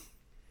up.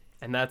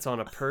 And that's on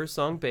a per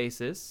song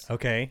basis.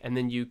 Okay. And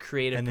then you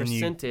create a And then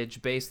you-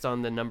 percentage based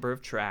on the number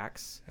of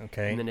tracks.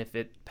 Okay. And then if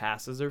it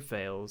passes or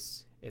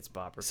fails, it's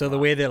bop or So the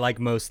flop. way that like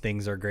most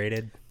things are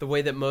graded. The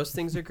way that most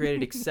things are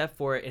graded, except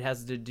for it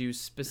has to do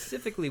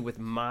specifically with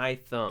my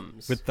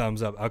thumbs. With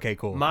thumbs up. Okay,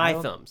 cool. my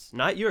don't- thumbs,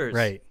 not yours.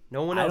 Right.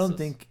 No one I else. don't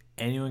think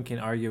anyone can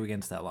argue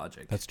against that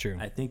logic. That's true.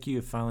 I think you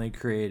have finally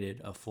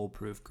created a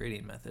foolproof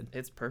grading method.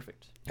 it's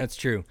perfect. That's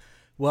true.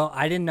 Well,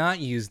 I did not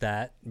use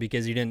that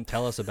because you didn't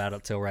tell us about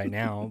it till right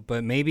now,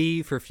 but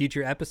maybe for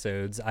future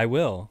episodes I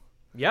will.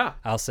 Yeah,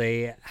 I'll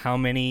say how Feel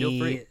many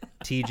free.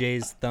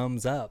 TJ's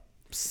thumbs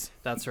ups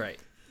that's right.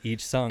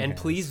 each song And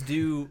has. please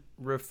do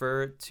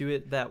refer to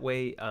it that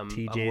way. I'm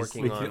TJ's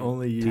working We on can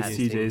only use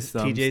testing. TJ's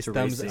thumbs TJ's to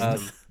thumbs rate up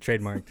things.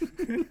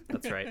 trademarked.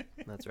 That's right.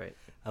 That's right.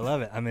 I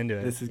love it. I'm into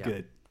it. This is Yeah.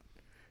 good.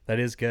 That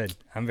is good.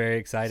 I'm very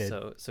excited.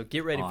 So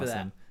get ready for that.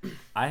 Awesome.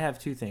 I have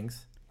 2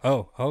 things.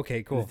 Oh, okay,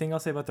 The cool. thing I'll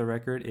say about the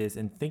record is,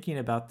 in thinking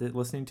about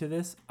listening to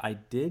this, I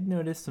did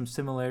notice some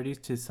similarities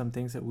to some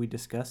things that we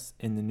discussed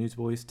in the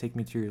Newsboys Take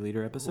Me to Your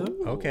Leader episode,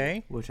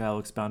 Okay. which I'll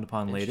expound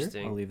upon later.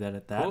 Interesting. I'll leave that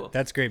at that. Cool.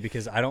 That's great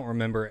because I don't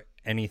remember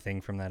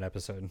anything from that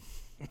episode.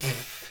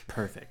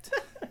 Perfect.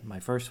 My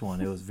first one.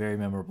 It was very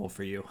memorable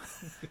for you.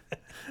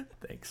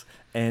 Thanks.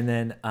 And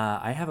then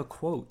I have a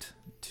quote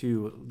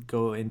to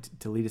go into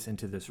to lead us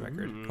into this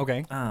record.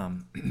 Okay.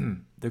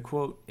 The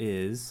quote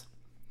is,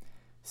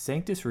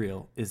 "Sanctus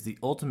Real is the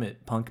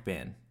ultimate punk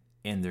band,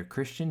 and they're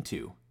Christian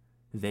too.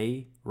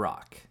 They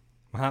rock."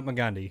 Mahatma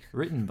Gandhi.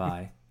 Written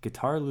by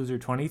Guitar Loser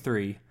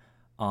 23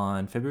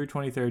 on February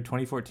 23rd,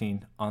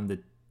 2014 on the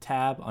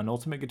tab on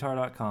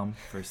ultimateguitar.com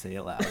for Say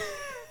It Loud.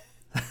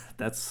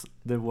 That's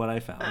what I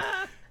found.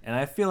 And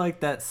I feel like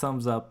that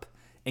sums up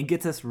and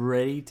gets us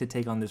ready to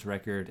take on this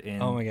record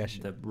in Oh my gosh.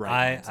 the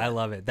right I mindset.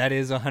 love it. That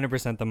is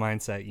 100% the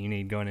mindset you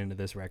need going into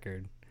this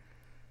record.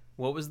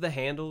 What was the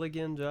handle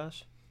again,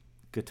 Josh?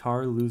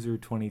 Guitar Loser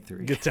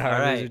 23. Guitar All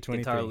right, Loser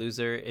 23. Guitar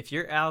Loser. If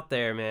you're out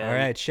there, man, All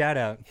right, shout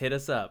out. hit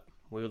us up.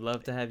 We would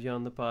love to have you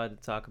on the pod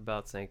to talk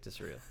about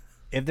Sanctus Real.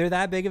 If they're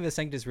that big of a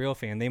Sanctus Real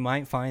fan, they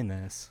might find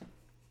this.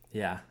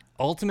 Yeah.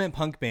 Ultimate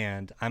punk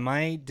band. I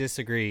might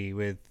disagree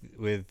with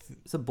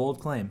It's a bold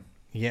claim.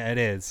 yeah, it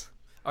is.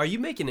 Are you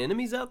making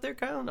enemies out there,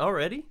 Kyle,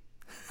 already?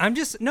 I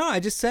just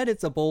said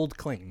it's a bold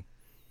claim.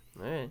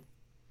 All right.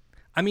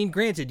 I mean,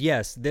 granted,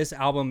 yes, this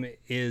album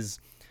is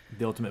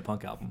The ultimate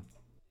punk album.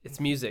 It's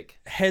music.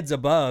 heads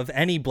above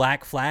any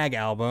Black Flag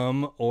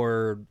album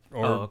or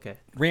Okay.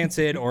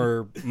 Rancid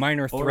or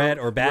Minor Threat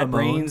or Bad Ramones.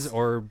 Brains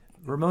or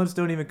Ramones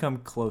don't even come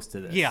close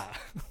to this. yeah.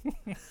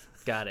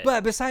 Got it.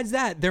 But besides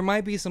that, there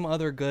might be some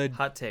other good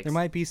Hot takes. There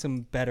might be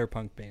some better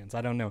punk bands. I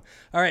don't know.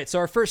 All right, so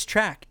our first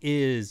track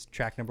is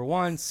track number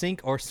 1,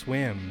 Sink or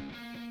Swim.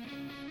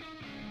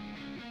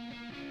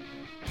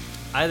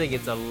 I think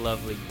it's a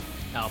lovely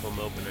album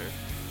opener,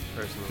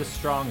 personally. It's a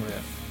strong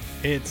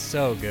riff. It's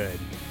so good.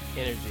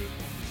 Energy.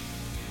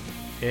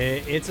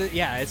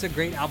 It's a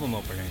great album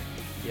opener.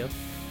 Yep.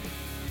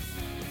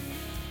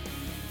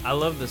 I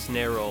love the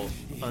snare roll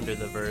under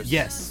the verse.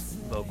 Yes.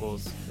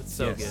 Vocals. It's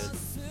so Yes. good.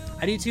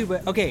 I do too,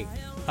 but okay.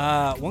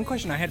 One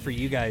question I had for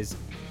you guys.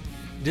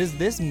 Does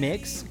this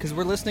mix, because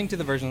we're listening to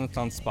the version that's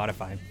on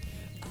Spotify,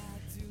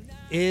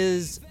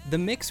 is the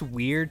mix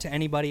weird to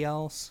anybody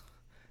else?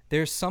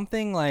 There's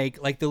something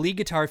like the lead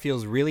guitar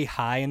feels really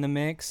high in the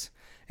mix,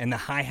 and the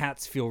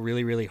hi-hats feel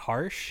really, really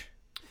harsh,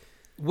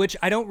 which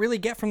I don't really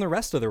get from the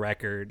rest of the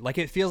record. Like,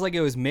 it feels like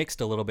it was mixed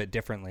a little bit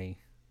differently.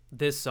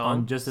 This song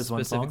On just this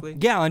one song? specifically?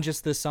 Yeah, on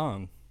just this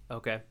song.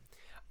 Okay.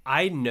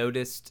 I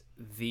noticed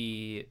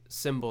the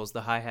cymbals,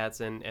 the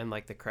hi-hats and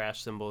like the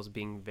crash cymbals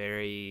being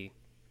very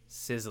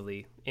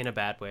sizzly in a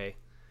bad way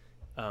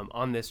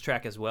on this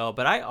track as well.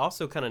 But I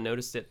also kind of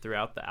noticed it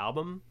throughout the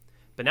album.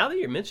 But now that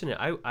you mention it,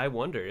 I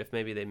wonder if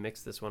maybe they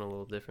mixed this one a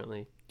little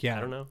differently. Yeah. I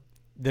don't know.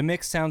 The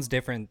mix sounds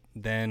different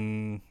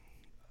than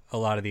a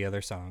lot of the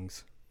other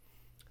songs.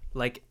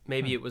 Like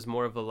maybe it was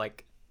more of a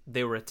like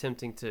they were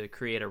attempting to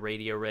create a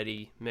radio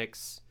ready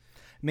mix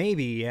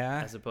Maybe,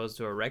 yeah. as opposed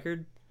to a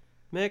record.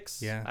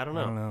 mix. Yeah, I don't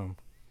know. I don't know.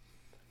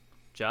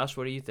 Josh,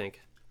 what do you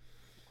think?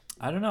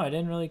 I don't know. I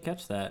didn't really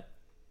catch that.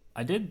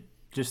 I did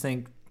just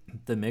think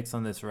the mix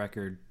on this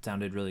record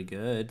sounded really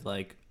good.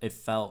 Like it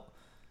felt,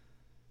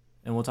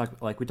 and we talked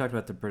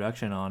about the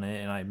production on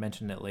it, and I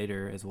mentioned it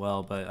later as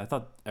well. But I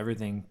thought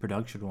everything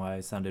production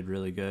wise sounded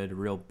really good.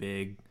 Real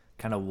big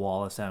kind of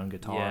wall of sound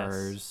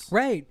guitars.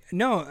 Right.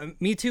 No,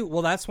 me too.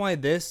 Well, that's why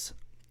this,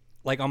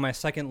 like on my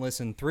second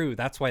listen through,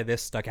 that's why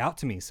this stuck out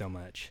to me so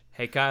much.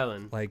 Hey,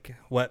 Kylan. Like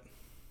what?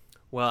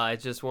 Well, I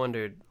just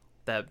wondered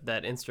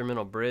that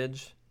instrumental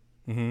bridge.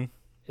 Mm-hmm.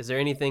 Is there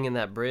anything in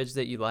that bridge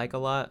that you like a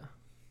lot?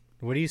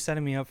 What are you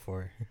setting me up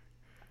for?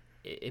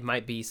 It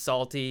might be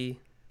salty.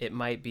 It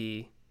might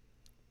be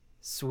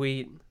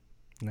sweet.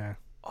 Nah.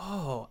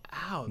 Oh,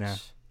 ouch. No.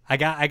 I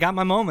got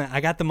my moment.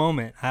 I got the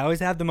moment. I always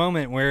have the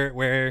moment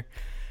where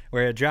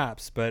it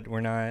drops, but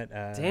we're not.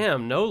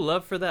 Damn, no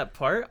love for that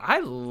part. I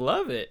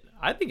love it.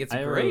 I think it's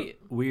I great.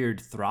 wrote weird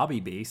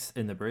throbby bass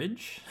in the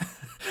bridge.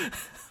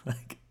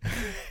 Like,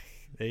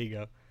 there you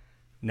go.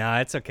 Nah,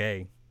 it's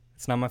okay.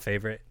 It's not my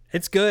favorite.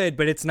 It's good,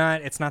 but it's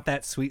not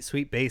that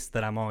sweet bass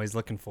that I'm always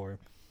looking for.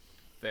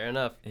 Fair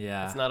enough.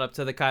 Yeah. It's not up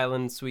to the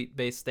Kylan sweet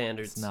bass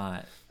standards. it's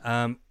not.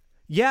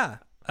 Yeah.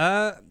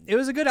 It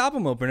was a good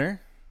album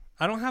opener.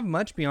 I don't have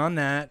much beyond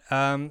that.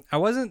 I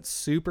wasn't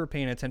super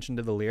paying attention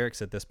to the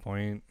lyrics at this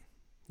point.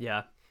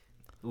 Yeah.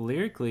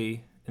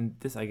 Lyrically, and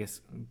this I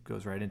guess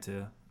goes right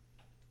into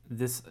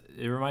this.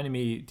 It reminded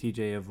me,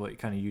 TJ, of what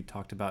kind of you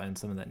talked about in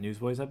some of that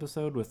Newsboys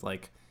episode with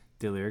like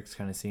the lyrics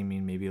kind of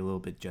seeming maybe a little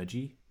bit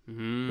judgy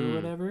or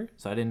whatever.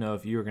 So I didn't know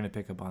if you were going to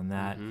pick up on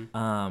that.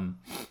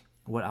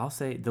 What I'll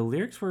say, the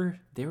lyrics were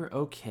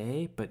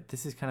okay, but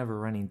this is kind of a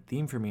running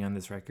theme for me on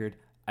this record.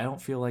 I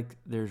don't feel like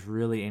there's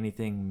really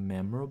anything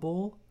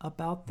memorable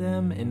about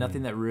them and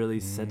nothing that really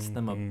sets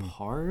them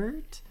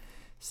apart.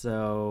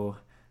 So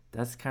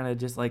that's kind of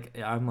just like,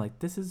 I'm like,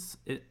 this is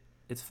it.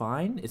 It's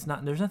fine. It's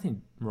not, there's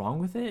nothing wrong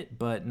with it,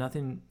 but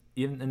nothing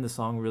even in the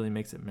song really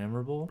makes it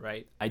memorable.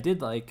 Right. I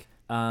did like,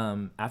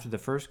 after the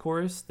first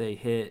chorus, they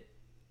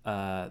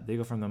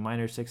go from the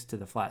minor 6 to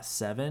the flat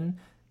 7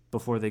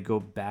 before they go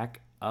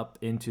back up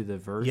into the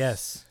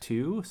verse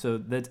 2. So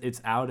that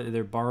it's out,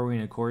 they're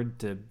borrowing a chord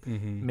to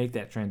make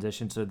that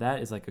transition. So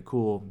that is like a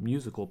cool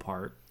musical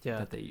part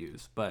that they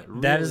use. But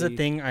really, That is a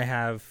thing I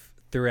have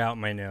throughout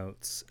my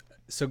notes.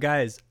 So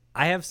guys,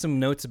 I have some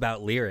notes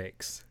about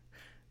lyrics,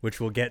 which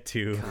we'll get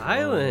to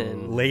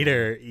Kylan.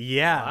 later.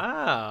 Yeah.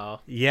 Wow.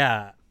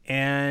 Yeah.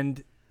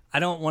 And I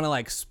don't want to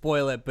like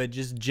spoil it, but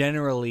just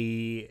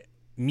generally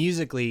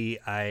musically,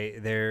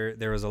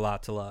 there was a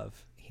lot to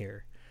love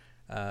here.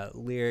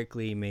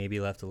 Lyrically, maybe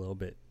left a little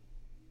bit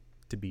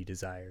to be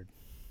desired.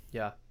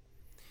 Yeah.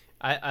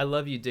 I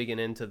love you digging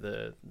into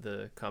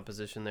the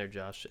composition there,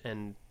 Josh,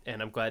 and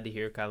I'm glad to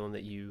hear, Kylan,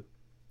 that you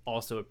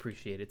also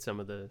appreciated some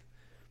of the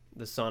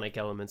sonic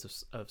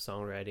elements of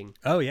songwriting.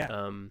 Oh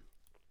yeah.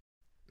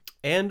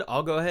 And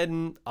I'll go ahead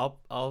and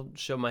I'll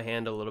show my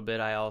hand a little bit.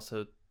 I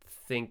also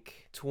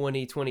think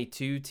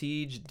 2022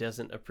 Tej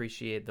doesn't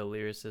appreciate the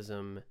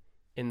lyricism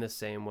in the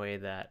same way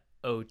that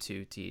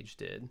 02 Tej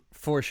did.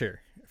 For sure.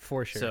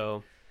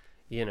 So,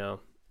 you know,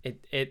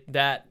 it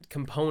that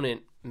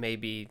component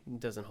maybe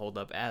doesn't hold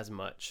up as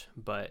much,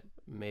 but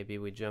maybe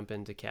we jump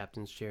into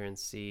Captain's Chair and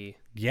see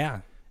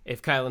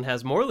if Kylan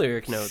has more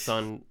lyric notes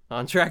on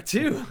track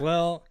 2.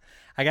 Well,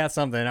 I got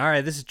something. All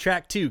right, this is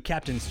track 2,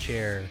 Captain's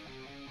Chair.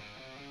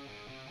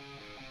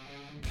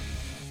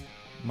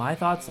 my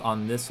thoughts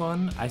on this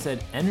one, I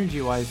said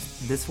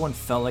energy-wise, this one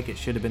felt like it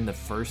should have been the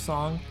first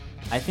song.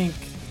 I think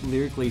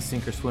lyrically,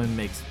 Sink or Swim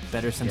makes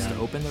better sense to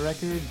open the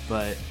record,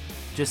 but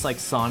just like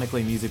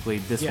sonically, musically,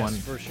 this one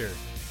for sure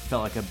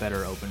felt like a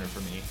better opener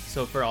for me.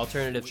 So for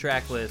alternative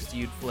track list,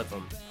 you'd flip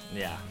them.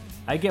 Yeah.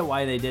 I get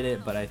why they did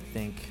it, but I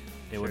think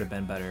it would have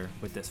been better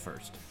with this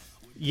first.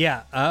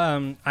 Yeah,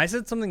 I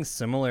said something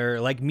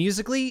similar. Like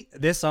musically,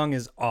 this song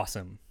is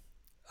awesome.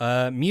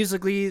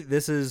 Musically,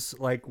 this is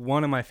like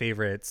one of my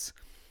favorites.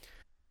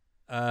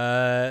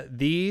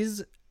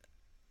 These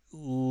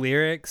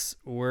lyrics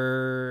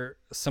were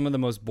some of the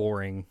most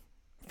boring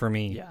for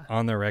me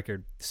on the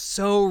record.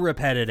 So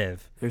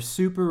repetitive. They're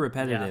super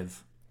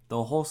repetitive.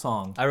 The whole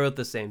song. I wrote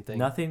the same thing.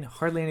 Nothing,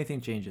 hardly anything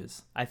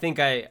changes. I think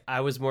I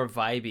was more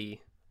vibey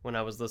when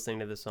I was listening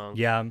to the song.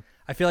 Yeah,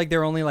 I feel like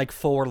they're only like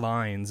 4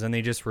 lines and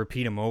they just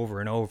repeat them over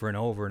and over and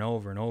over and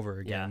over and over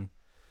again.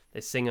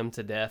 They sing them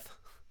to death.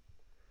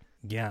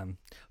 Yeah,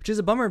 which is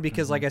a bummer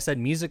because like I said,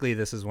 musically,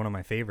 this is one of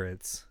my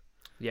favorites.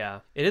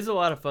 Yeah, it is a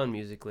lot of fun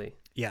musically.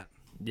 Yeah.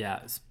 Yeah.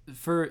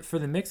 For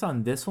the mix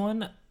on this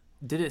one,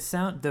 did it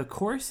sound, the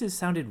choruses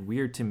sounded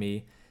weird to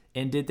me.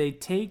 And did they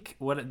take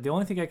the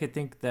only thing I could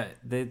think that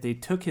they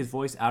took his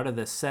voice out of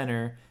the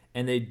center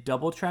and they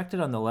double tracked it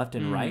on the left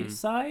and right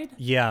side?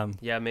 Yeah.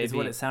 Yeah, maybe. Is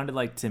what it sounded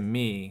like to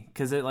me.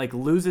 Because it like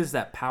loses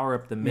that power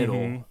up the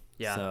middle.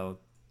 Yeah. So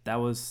that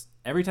was,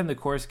 every time the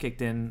chorus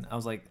kicked in, I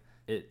was like,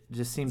 it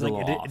just seems a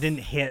little off. It didn't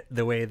hit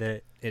the way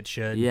that it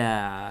should.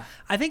 Yeah.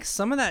 I think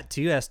some of that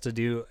too has to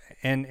do,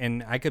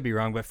 and I could be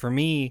wrong, but for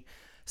me,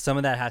 some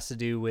of that has to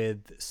do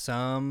with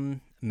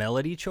some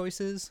melody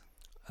choices.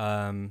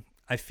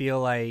 I feel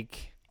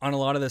like on a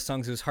lot of the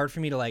songs, it was hard for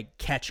me to like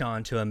catch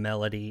on to a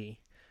melody,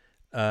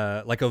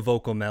 like a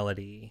vocal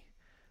melody.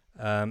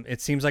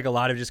 It seems like a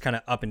lot of just kind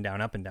of up and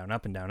down, up and down,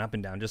 up and down, up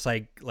and down, just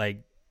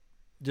like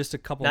just a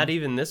couple. Not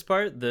even this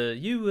part. The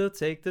 "you will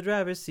take the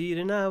driver's seat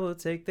and I will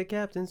take the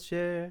captain's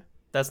chair."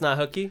 That's not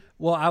hooky.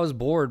 Well, I was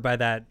bored by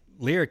that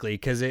lyrically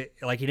because it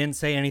like he didn't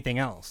say anything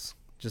else,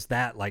 just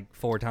that like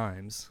 4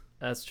 times.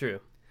 That's true.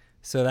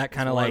 So that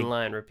kind of One like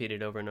line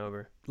repeated over and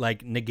over.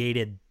 like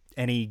negated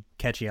any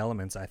catchy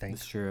elements, I think.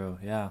 It's true.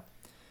 Yeah.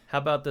 How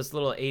about this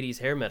little 80s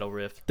hair metal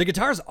riff? The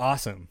guitar's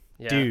awesome,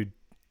 Yeah. dude.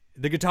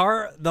 The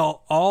guitar,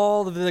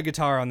 all of the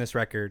guitar on this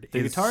record The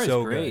is guitar is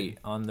so great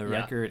good. on the Yeah.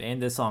 record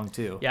and this song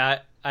too. Yeah,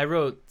 I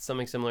wrote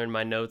something similar in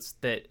my notes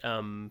that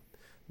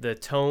the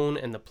tone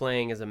and the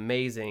playing is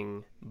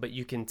amazing, but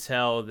you can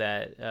tell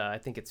that I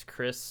think it's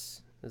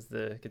Chris is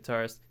the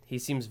guitarist. He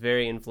seems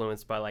very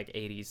influenced by like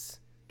 80s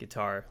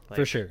guitar. Like,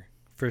 For sure.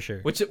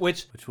 Which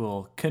Which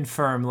we'll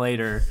confirm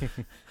later.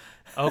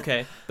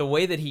 okay, the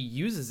way that he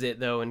uses it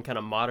though and kind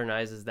of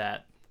modernizes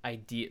that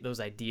those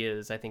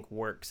ideas, I think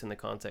works in the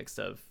context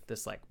of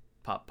this like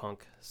pop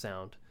punk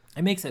sound.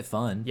 It makes it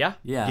fun. Yeah.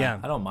 Yeah.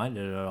 I don't mind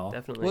it at all.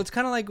 Definitely. Well, it's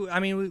kind of like, I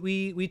mean,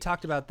 we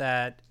talked about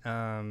that.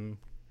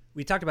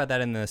 We talked about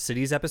that in the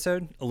Cities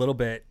episode a little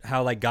bit.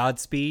 How like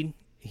Godspeed,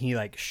 he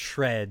like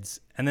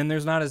shreds, and then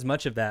there's not as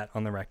much of that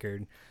on the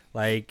record.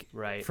 Like,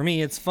 Right. For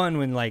me, it's fun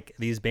when like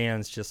these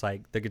bands just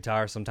like the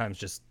guitar sometimes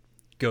just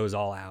goes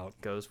all out.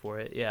 Goes for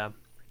it. Yeah,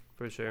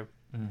 for sure.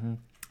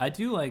 I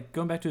do like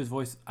going back to his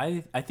voice.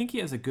 I think he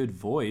has a good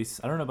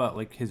voice. I don't know about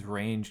like his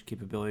range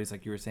capabilities,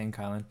 like you were saying,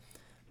 Kylan,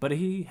 but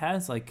he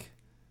has like,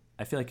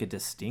 I feel like a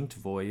distinct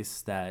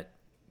voice that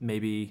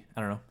maybe,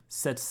 I don't know,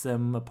 sets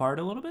them apart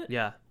a little bit.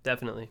 Yeah,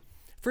 definitely.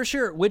 For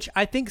sure, which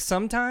I think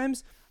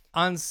sometimes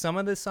on some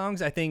of the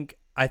songs I think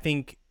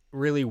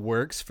really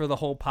works for the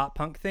whole pop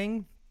punk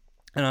thing,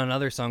 and on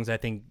other songs I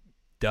think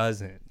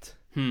doesn't.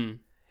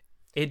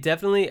 It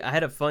definitely, I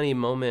had a funny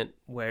moment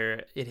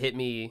where it hit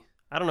me.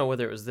 I don't know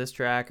whether it was this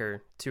track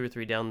or 2 or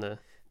 3 down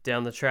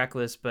the track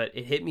list, but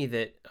it hit me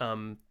that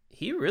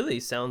he really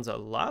sounds a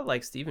lot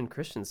like Stephen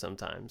Christian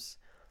sometimes,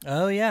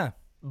 Oh yeah.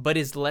 but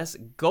is less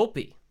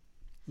gulpy.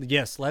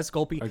 Yes, less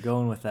gulpy. Are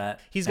going with that.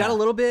 He's got a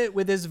little bit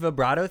with his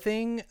vibrato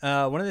thing.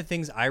 One of the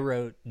things I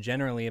wrote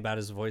generally about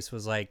his voice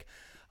was like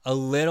a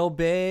little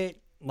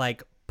bit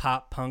like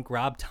pop punk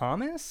Rob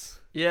Thomas.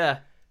 Yeah,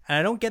 And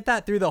I don't get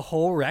that through the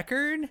whole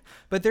record,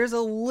 but there's a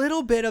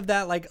little bit of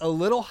that, like a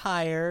little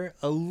higher,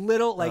 a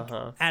little like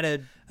at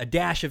a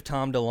dash of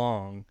Tom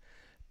DeLonge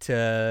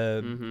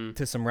to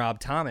some Rob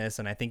Thomas,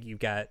 and I think you've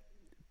got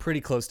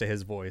pretty close to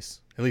his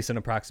voice, at least an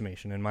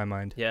approximation in my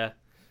mind. yeah.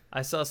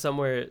 I saw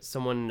somewhere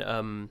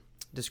someone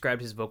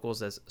described his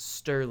vocals as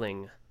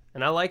sterling,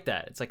 and I like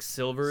that. It's like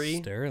silvery,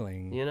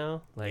 Sterling. you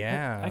know? Like,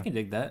 Yeah, I can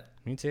dig that.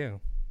 me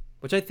too.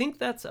 Which I think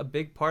that's a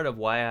big part of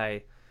why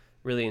I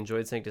really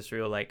enjoyed Sanctus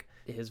Real. Like,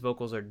 his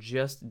vocals are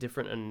just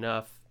different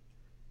enough.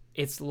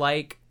 It's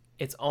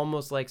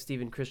almost like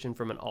Stephen Christian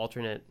from an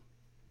alternate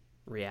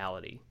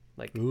reality.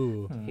 Like,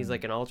 Ooh. he's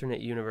like an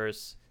alternate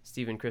universe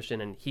Stephen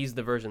Christian, and he's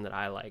the version that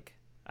I like.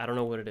 I don't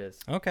know what it is.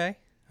 Okay.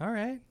 All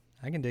right.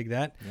 I can dig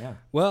that. Yeah.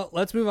 Well,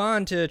 let's move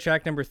on to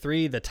track number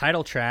 3, the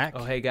title track.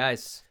 Oh, hey,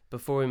 guys.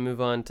 Before we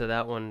move on to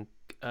that one,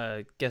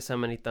 guess how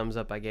many thumbs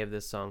up I gave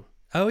this song?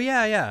 Oh,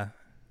 yeah.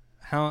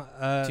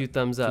 How? 2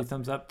 thumbs up. 2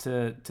 thumbs up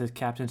to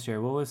Captain's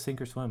Chair. What was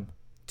Sink or Swim?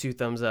 2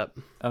 thumbs up.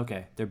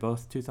 Okay. They're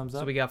both 2 thumbs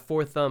up? So we got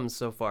 4 thumbs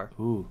so far.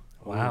 Ooh.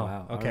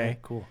 Wow. All Okay.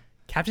 right, cool.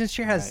 Captain's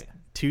Chair has Right.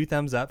 2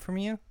 thumbs up from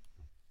you?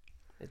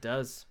 It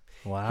does.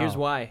 Wow. Here's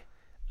why.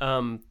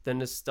 The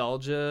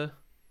nostalgia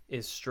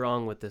is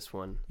strong with this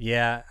one.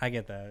 Yeah, I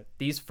get that.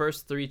 These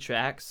first 3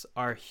 tracks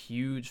are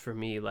huge for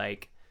me.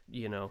 Like,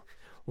 you know,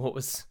 what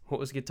was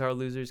Guitar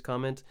Loser's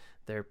comment?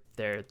 They're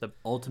the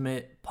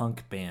Ultimate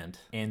punk band,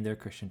 and they're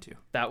Christian too.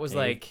 that was They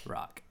like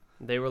rock.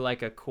 they were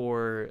like a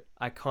core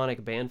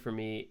iconic band for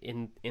me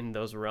in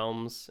those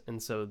realms,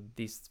 and so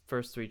these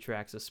first 3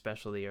 tracks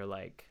especially are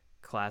like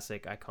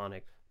classic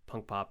iconic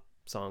punk pop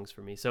songs for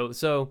me.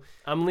 So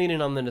I'm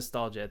leaning on the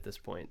nostalgia at this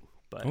point,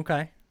 but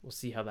Okay. we'll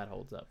see how that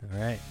holds up. All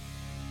right.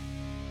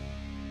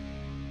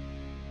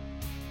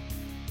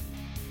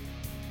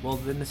 Well,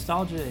 the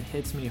nostalgia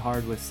hits me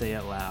hard with Say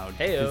It Loud.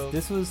 'cause Heyo.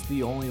 This was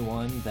the only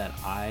one that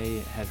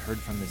I had heard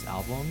from this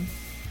album,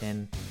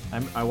 and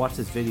I watched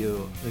this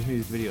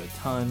music video a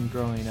ton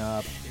growing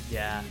up.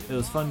 Yeah. It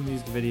was a fun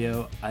music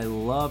video. I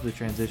love the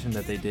transition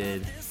that they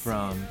did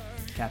from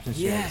Captain's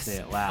Chair to Yes. Say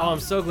It Loud. Oh, I'm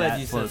so glad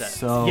you said flows that.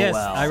 So Yes,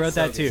 well. I wrote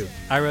that So too.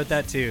 I wrote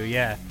that too.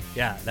 Yeah.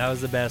 That was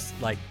the best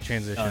like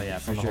transition Oh yeah,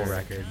 from for the sure. whole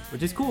record.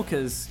 Which is cool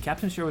because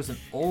Captain's Chair was an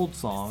old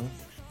song,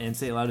 and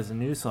Say It Loud is a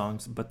new song,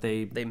 but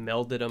they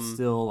Melded them.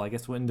 still, I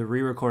guess, when the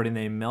re-recording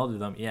they melded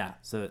them. Yeah,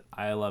 so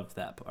I loved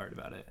that part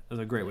about it. It was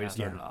a great way to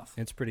start Yeah, it off.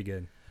 it's pretty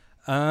good.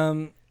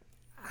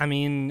 I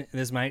mean,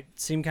 this might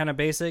seem kind of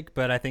basic,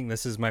 but I think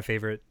this is my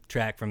favorite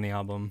track from the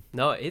album.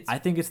 No, it's I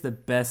think it's the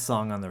best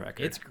song on the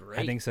record. it's great.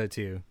 I think so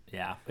too.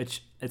 Yeah,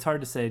 it's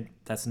hard to say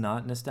that's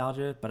not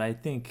nostalgia, but I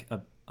think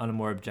on a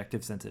more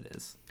objective sense it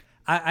is.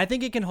 I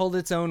think it can hold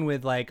its own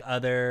with like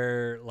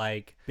other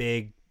like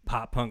big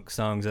pop punk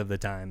songs of the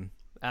time.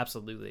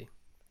 Absolutely.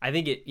 I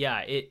think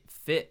it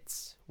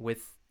fits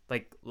with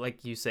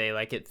like you say,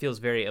 like it feels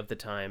very of the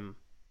time.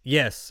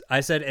 Yes,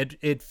 I said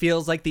it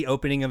feels like the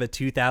opening of a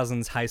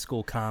 2000s high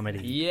school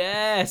comedy.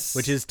 Yes.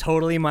 Which is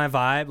totally my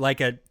vibe,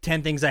 like a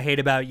 10 Things I Hate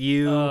About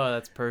You. Oh,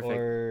 that's perfect.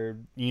 Or,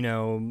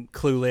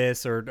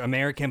 Clueless or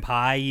American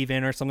Pie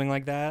even or something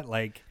like that.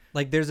 Like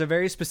there's a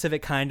very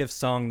specific kind of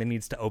song that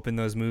needs to open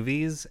those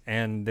movies,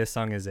 and this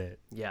song is it.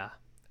 Yeah.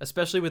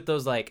 Especially with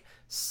those like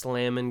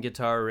slamming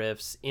guitar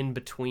riffs in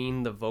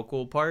between the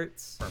vocal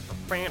parts.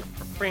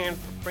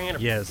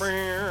 Yes.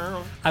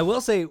 I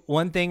will say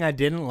one thing I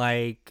didn't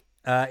like,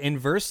 in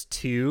verse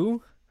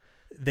 2,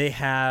 they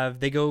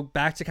go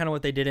back to kind of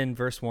what they did in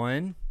verse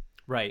 1.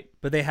 Right.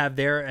 But they have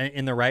there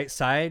in the right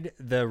side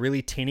the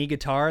really tinny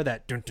guitar,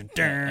 that dun, dun,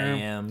 dun,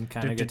 AM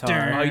kind dun, of dun,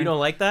 guitar. dun. Oh, you don't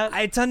like that?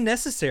 It's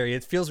unnecessary.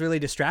 It feels really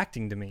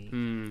distracting to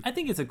me. I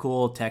think it's a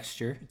cool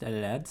texture that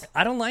it adds.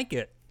 I don't like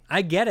it.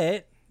 I get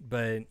it,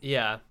 but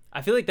Yeah.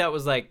 I feel like that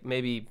was like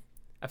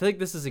I feel like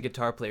this is a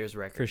guitar player's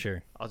record. for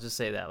sure. I'll just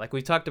say that. Like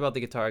we talked about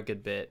the guitar a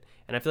good bit,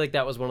 and I feel like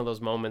that was one of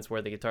those moments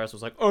where the guitarist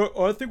was like,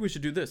 "Oh, I think we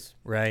should do this."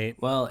 Right.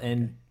 Well,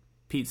 and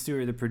Pete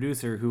Stewart, the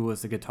producer, who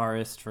was the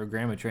guitarist for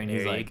Grandma Train,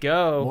 he's There you like,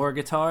 go. more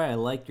guitar. I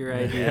like your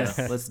idea. Yes.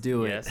 Let's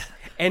do it. Yes.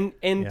 And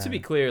Yeah. to be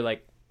clear,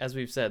 like as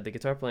we've said, the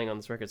guitar playing on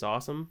this record is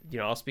awesome.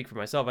 I'll speak for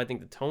myself. I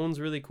think the tone's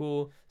really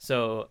cool.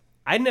 So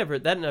that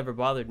never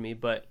bothered me,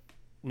 but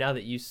now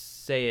that you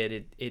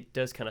say it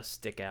does kind of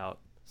stick out.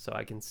 So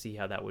I can see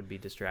how that would be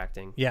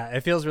distracting. Yeah,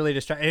 it feels really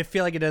distracting. I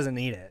feel like it doesn't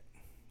need it.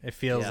 It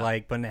feels Yeah.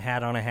 like putting a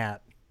hat on a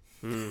hat.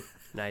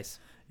 Nice.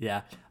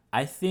 Yeah.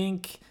 I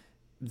think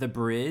the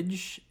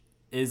bridge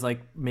is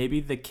like maybe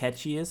the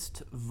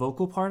catchiest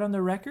vocal part on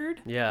the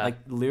record. Yeah. Like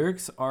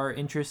lyrics are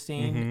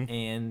interesting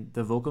and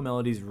the vocal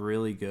melody's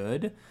really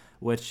good,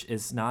 which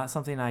is not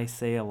something I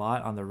say a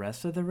lot on the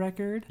rest of the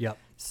record. Yep.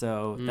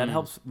 So that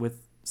helps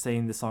with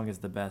saying the song is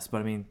the best.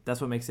 But I mean,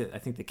 that's what makes it, I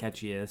think, the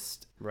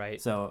catchiest. Right.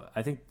 So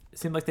I think it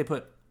seemed like they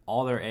put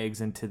all their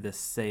eggs into this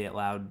Say It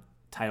Loud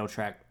title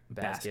track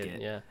basket.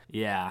 Yeah.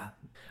 Yeah.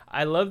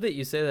 I love that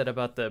you say that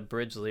about the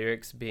bridge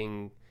lyrics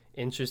being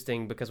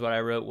interesting, because what I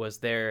wrote was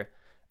they're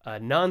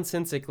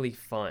nonsensically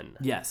fun.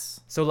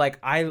 Yes. So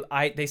like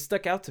they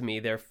stuck out to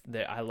me.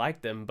 I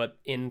like them, but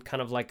in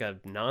kind of like a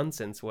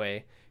nonsense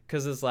way,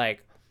 because it's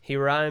like he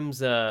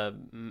rhymes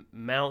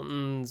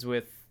mountains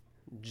with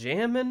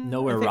jammin',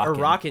 Nowhere I think, rockin'.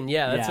 or rockin'.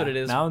 Yeah, that's what it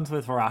is. Mountains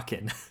with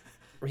rockin'.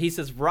 He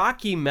says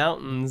Rocky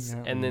Mountains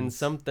and then Mountains.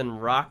 something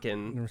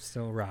rockin', We're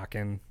still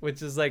rocking.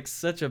 which is like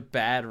such a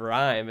bad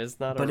rhyme. It's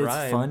not But a it's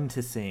rhyme. fun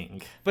to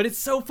sing. But it's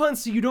so fun,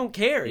 so you don't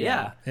care.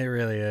 Yeah. It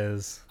really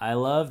is. I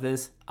love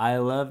this.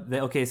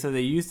 Okay, so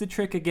they use the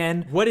trick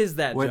again What is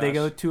that, where they Josh?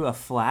 go to a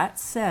flat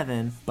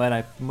 7, but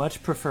I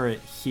much prefer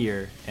it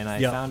here. And I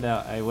Yep. found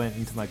out, I went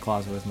into my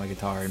closet with my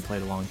guitar and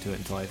played along to it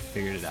until I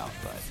figured it out.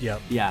 But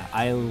Yep. yeah,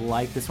 I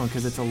like this one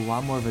because it's a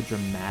lot more of a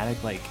dramatic,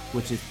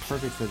 which is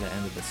perfect for the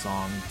end of the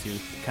song to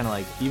kind of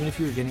like, even if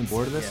you were getting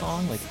bored of the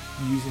song, like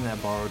using that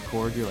borrowed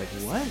chord, you're like,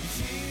 what?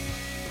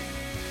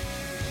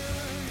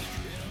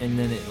 And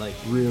then it like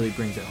really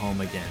brings it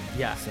home again.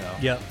 Yeah. So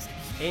Yep.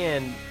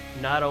 And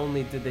not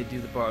only did they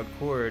do the borrowed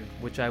chord,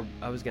 which I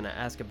was going to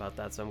ask about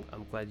that, so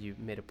I'm glad you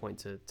made a point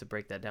to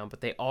break that down, but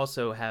they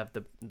also have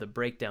the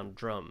breakdown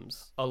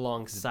drums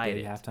alongside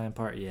big it. halftime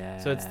part, yeah.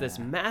 So it's this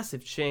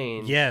massive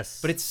change.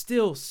 Yes. But it's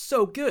still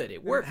so good.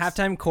 It works.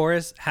 Halftime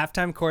chorus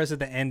at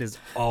the end is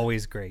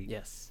always great.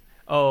 Yes.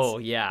 Oh,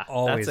 yeah.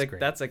 always that's great.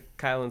 That's a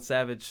Kylan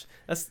Savage.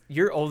 That's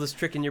your oldest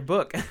trick in your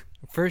book.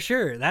 For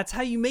sure. That's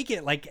how you make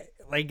it like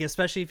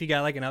especially if you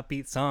got like an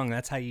upbeat song,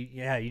 that's how you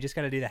just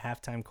got to do the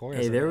halftime chorus.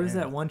 Hey, at there the was end.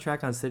 that one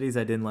track on Cities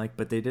I didn't like,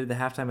 but they did the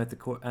halftime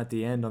at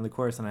the end on the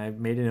chorus, and I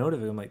made a note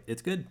of it. I'm like,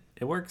 it's good.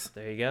 It works.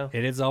 There you go.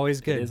 It is always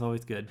good. It is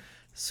always good.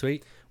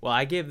 Sweet. Well,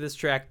 I gave this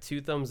track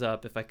 2 thumbs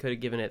up. If I could have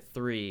given it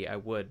 3, I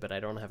would, but I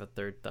don't have a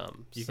third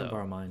thumb. You so can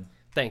borrow mine.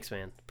 thanks,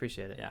 man.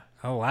 Appreciate it. Yeah.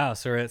 Oh wow,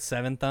 so we're at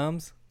 7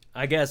 thumbs.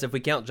 I guess if we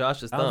count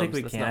Josh's I thumbs, don't think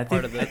we that's can. not I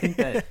part think,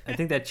 of the. I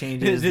think that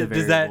changes the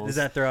does variables.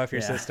 that throw off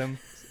your Yeah. system?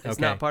 It's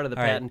Okay. not part of the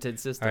All right. patented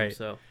system, All right.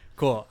 so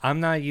Cool.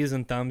 I'm not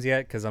using thumbs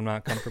yet because I'm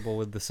not comfortable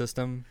with the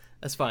system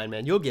that's fine,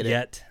 man. You'll get it.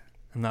 yet.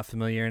 I'm not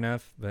familiar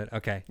enough, but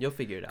okay. You'll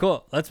figure it out.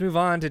 Cool. Let's move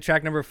on to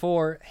track number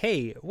 4.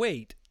 Hey,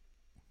 wait.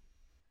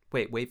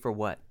 Wait for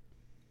what?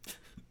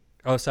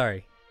 Oh,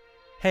 sorry.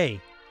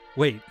 Hey,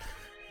 wait.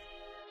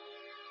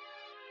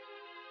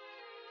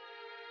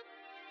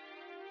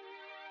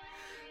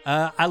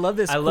 I love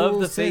this. I love cool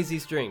the synth.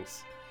 phasey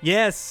strings.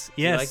 Yes,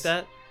 yes. You like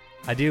that?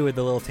 I do, with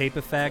the little tape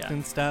effect Yeah.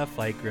 and stuff,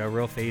 like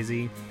real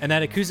phasey. And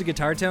that acoustic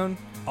guitar tone,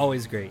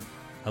 always great.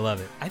 I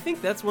love it. I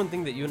think that's one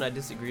thing that you and I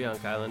disagree on,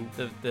 Kylan.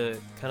 The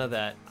kind of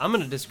that, I'm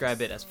going to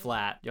describe it as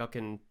flat. Y'all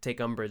can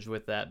take umbrage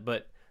with that,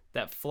 but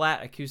that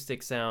flat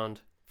acoustic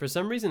sound, for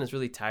some reason, is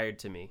really tired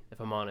to me, if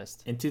I'm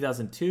honest. In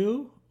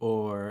 2002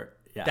 or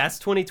yeah. That's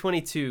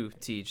 2022,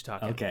 Tej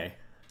talking. Okay.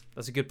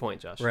 That's a good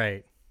point, Josh.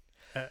 Right.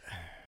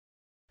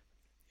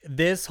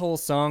 This whole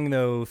song,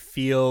 though,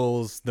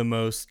 feels the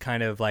most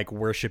kind of like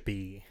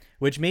worshipy,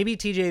 which maybe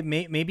TJ,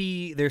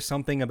 maybe there's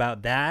something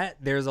about that.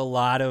 There's a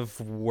lot of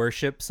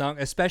worship song,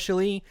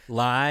 especially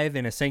live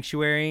in a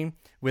sanctuary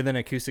with an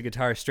acoustic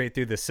guitar straight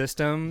through the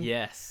system.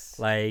 Yes.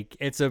 Like,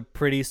 it's a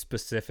pretty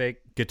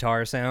specific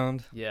guitar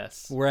sound.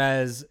 Yes.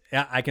 Whereas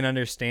I can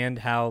understand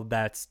how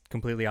that's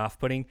completely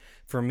off-putting.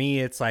 For me,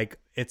 it's like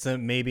it's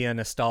maybe a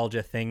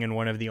nostalgia thing, and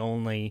one of the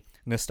only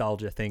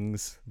nostalgia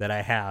things that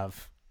I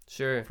have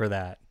Sure. for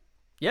that.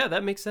 Yeah,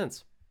 that makes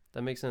sense.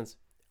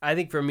 I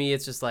think for me,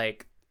 it's just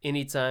like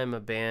anytime a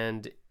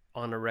band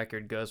on a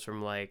record goes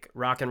from like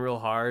rocking real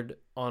hard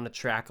on a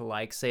track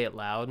like Say It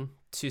Loud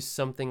to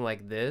something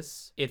like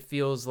this, it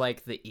feels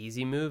like the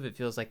easy move. It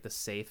feels like the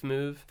safe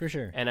move. For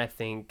sure. And I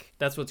think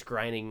that's what's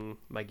grinding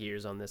my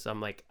gears on this.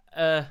 I'm like,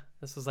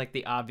 this was like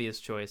the obvious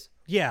choice.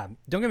 Yeah,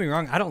 don't get me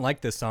wrong. I don't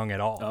like this song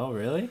at all. Oh,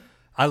 really?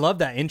 I love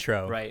that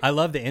intro. Right. I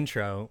love the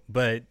intro,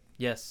 but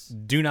Yes.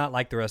 do not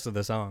like the rest of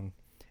the song.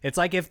 It's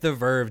like if the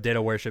Verve did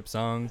a worship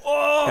song.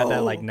 Oh! Got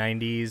that like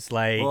 90s,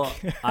 like...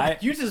 Well,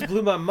 You just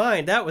blew my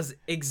mind. That was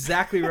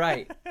exactly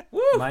right.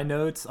 Woo! my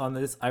notes on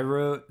this, I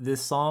wrote,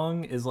 this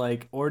song is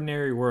like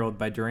Ordinary World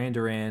by Duran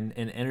Duran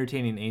and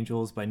Entertaining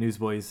Angels by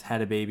Newsboys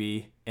had a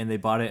baby, and they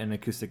bought it an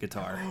acoustic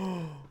guitar.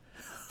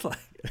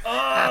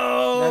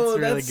 Oh, That's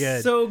really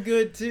good. So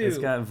good too. It's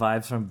got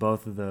vibes from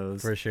both of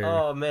those. For sure.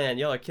 Oh man,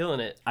 y'all are killing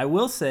it. I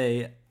will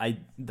say, I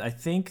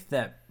think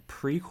that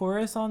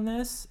pre-chorus on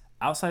this,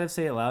 outside of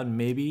Say It Loud,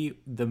 maybe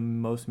the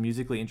most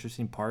musically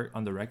interesting part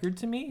on the record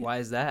to me. Why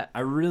is that?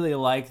 I really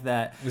like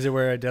that. Is it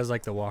where it does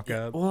like the walk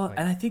up? Well, Like-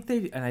 and I think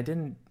and I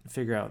didn't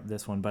figure out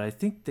this one, but I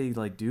think they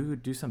like do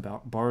some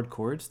borrowed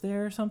chords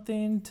there or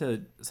something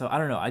so I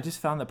don't know. I just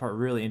found that part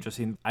really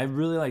interesting. I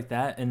really like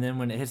that. And then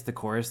when it hits the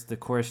chorus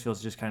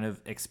feels just kind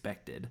of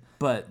expected,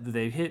 but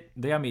they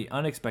got me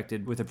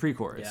unexpected with a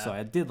pre-chorus. Yeah. So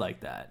I did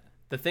like that.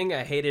 The thing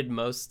I hated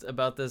most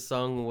about this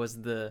song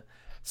was the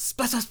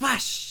splash splash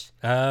splash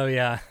Oh,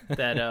 yeah.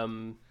 that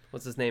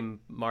what's his name,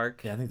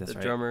 Mark? Yeah, I think that's the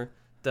right. drummer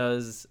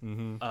does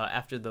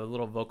after the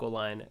little vocal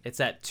line. It's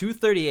at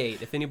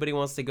 2:38. If anybody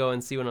wants to go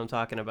and see what I'm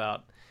talking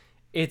about,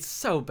 it's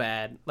so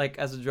bad. Like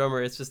as a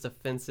drummer, it's just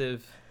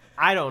offensive.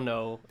 I don't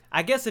know.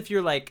 I guess if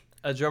you're like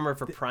a drummer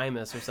for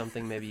Primus or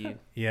something, maybe you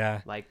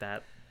Yeah. like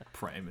that.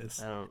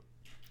 Primus. I don't.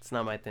 It's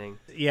not my thing.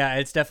 Yeah,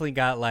 it's definitely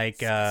got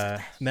like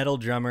metal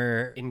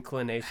drummer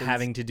Inclinations.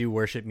 having to do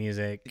worship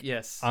music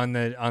Yes. on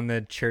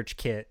the church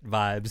kit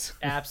vibes.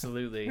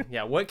 Absolutely.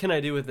 Yeah. What can I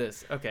do with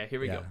this? Okay, here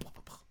we Yeah. go.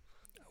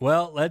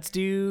 Well, let's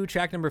do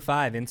track number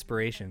 5,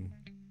 Inspiration.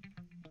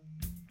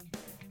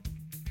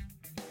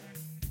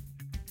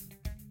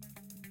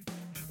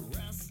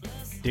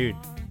 Dude,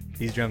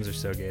 these drums are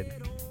so good.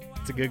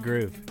 It's a good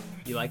groove.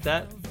 You like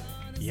that?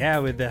 Yeah,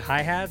 with the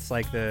hi-hats,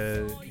 like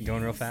the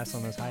going real fast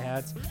on those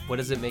hi-hats. What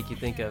does it make you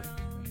think of?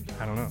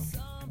 I don't know.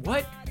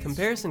 What?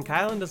 Comparison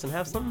Kylan doesn't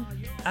have something?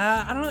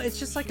 I don't know. It's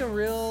just like a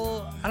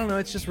real, I don't know.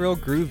 It's just real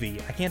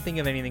groovy. I can't think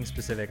of anything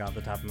specific off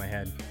the top of my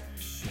head.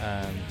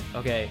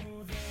 Okay.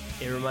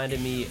 It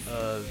reminded me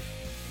of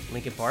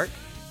Linkin Park.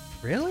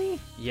 Really?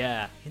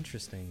 Yeah.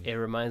 Interesting. It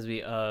reminds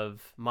me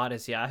of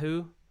Modest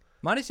Yahoo.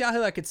 Modest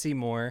Yahoo I could see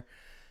more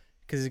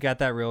because he's got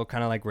that real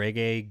kind of like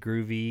reggae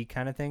groovy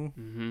kind of thing.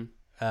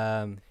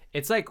 Mm-hmm.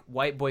 It's like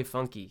White Boy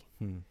Funky.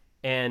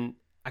 And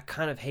I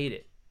kind of hate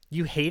it.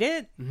 You hate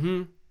it?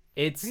 Mm-hmm.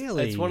 It's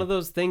Really? one of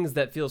those things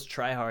that feels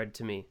try hard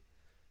to me.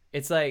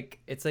 It's like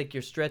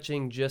you're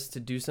stretching just to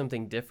do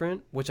something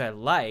different, which I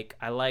like.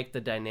 I like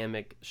the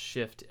dynamic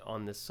shift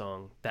on this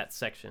song, that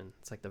section.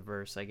 It's like the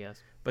verse, I guess.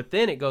 But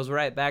then it goes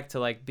right back to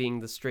like being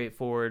the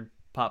straightforward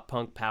pop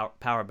punk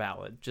power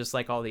ballad, just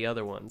like all the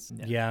other ones.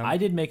 Yeah. I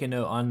did make a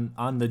note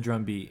on the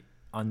drum beat.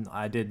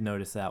 I did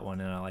notice that one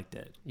and I liked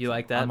it. You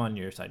like that? I'm on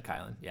your side,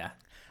 Kylan. Yeah.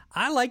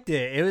 I liked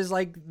it. It was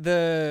like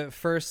the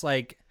first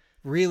like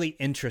really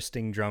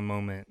interesting drum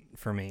moment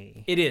for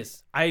me. It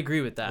is. I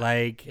agree with that.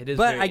 Like, it is.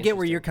 but very I get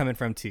where interesting. you're coming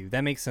from too.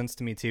 That makes sense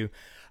to me too.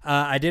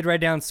 I did write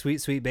down sweet,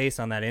 sweet bass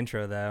on that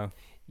intro though.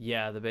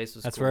 Yeah, the bass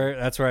was. That's cool.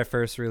 where I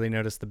first really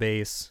noticed the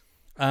bass.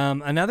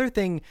 Another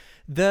thing,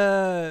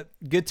 the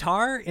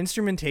guitar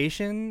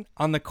instrumentation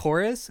on the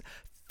chorus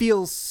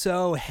feels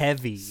so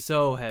heavy.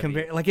 So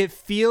heavy. Like it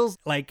feels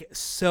like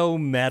so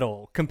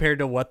metal compared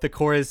to what the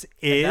chorus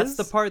is. And that's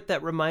the part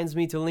that reminds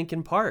me to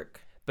Linkin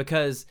Park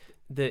because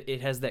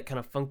it has that kind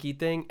of funky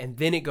thing, and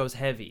then it goes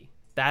heavy.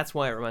 That's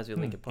why it reminds me of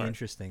Linkin Park.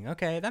 Interesting.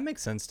 Okay, that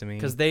makes sense to me.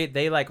 Because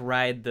they like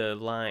ride the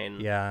line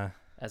Yeah.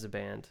 as a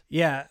band.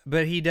 Yeah,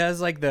 but he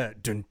does like the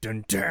dun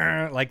dun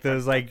dun, like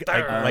those like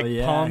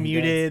yeah, palm he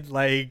muted,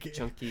 like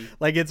Chunky.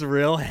 like it's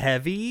real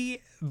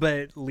heavy,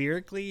 but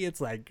lyrically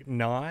it's like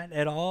not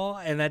at all,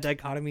 and that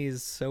dichotomy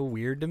is so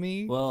weird to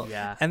me. Well,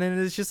 Yeah. And then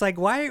it's just like,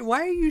 why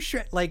are you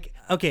like,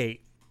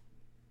 okay,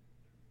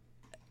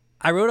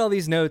 I wrote all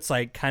these notes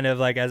like kind of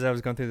like as I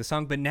was going through the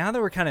song, but now that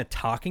we're kind of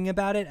talking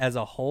about it as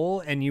a whole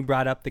and you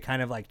brought up the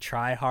kind of like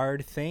try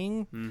hard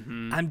thing,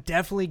 I'm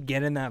definitely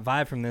getting that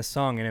vibe from this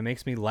song, and it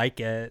makes me like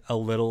it a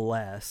little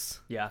less.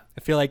 Yeah.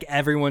 I feel like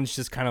everyone's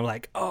just kind of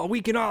like, oh,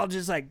 we can all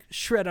just like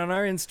shred on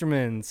our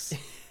instruments.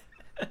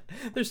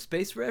 There's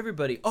space for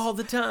everybody all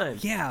the time.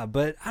 Yeah,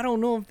 but I don't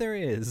know if there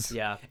is.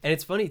 Yeah. And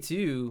it's funny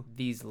too,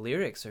 these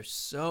lyrics are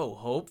so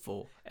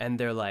hopeful and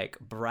they're like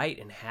bright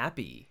and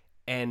happy.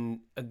 And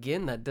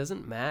again, that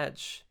doesn't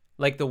match.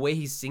 Like the way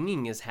he's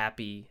singing is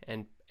happy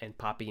and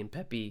poppy and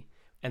peppy,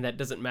 and that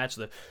doesn't match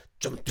the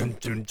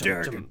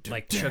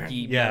like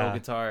Chucky metal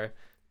guitar.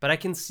 But I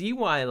can see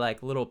why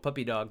like little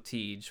puppy dog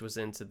Tej was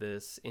into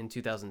this in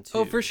 2002.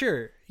 Oh, for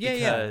sure. Yeah.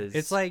 Because-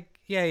 It's like,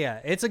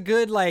 yeah. It's a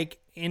good like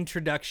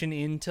introduction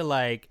into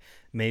like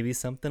maybe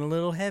something a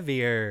little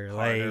heavier,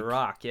 Harder like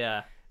rock,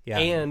 yeah.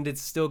 And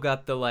it's still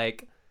got the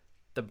like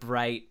the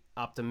bright,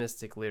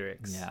 optimistic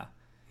lyrics. Yeah.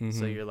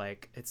 So you're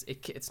like,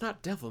 it's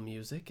not devil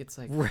music. It's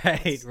like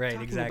Right, it's right,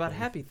 talking exactly. about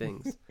happy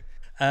things.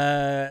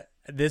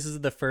 This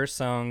is the first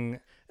song,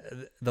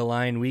 the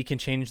line, "We can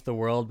change the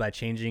world by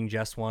changing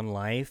just one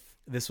life."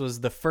 This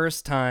was the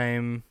first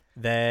time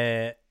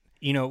that,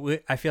 you know,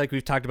 I feel like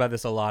we've talked about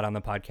this a lot on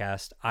the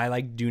podcast. I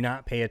like do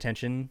not pay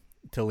attention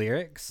to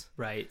lyrics.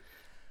 Right.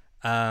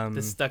 Um,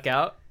 This stuck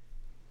out.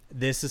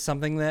 this is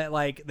something that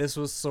like, this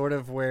was sort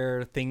of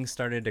where things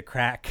started to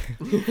crack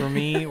for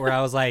me, where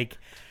I was like,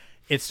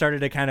 it started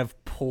to kind of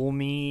pull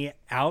me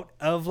out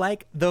of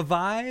like the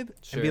vibe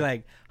and be Sure.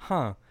 like,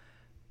 huh,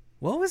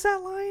 what was that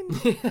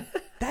line?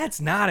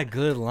 That's not a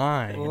good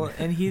line. Well,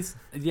 and this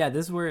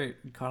is where it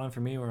caught on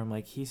for me, where I'm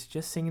like, he's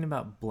just singing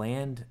about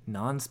bland,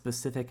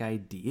 non-specific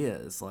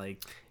ideas,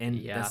 like, and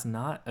Yeah. that's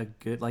not a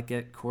good, like,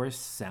 it chorus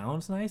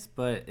sounds nice,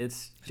 but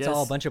it's just It's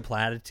all a bunch of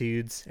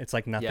platitudes. It's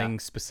like nothing Yeah.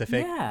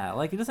 specific. yeah,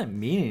 like it doesn't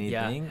mean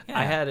Yeah. anything.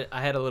 I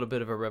had a little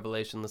bit of a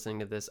revelation listening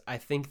to this. I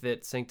think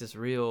that Sanctus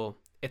Real,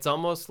 it's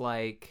almost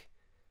like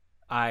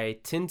I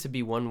tend to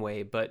be one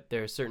way, but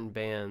there are certain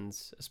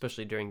bands,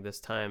 especially during this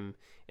time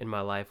in my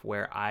life,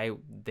 where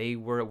they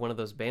were one of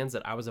those bands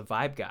that I was a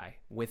vibe guy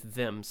with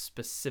them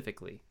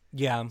specifically.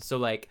 Yeah. So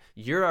like,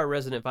 you're our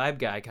resident vibe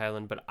guy,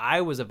 Kylan, but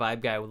I was a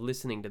vibe guy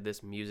listening to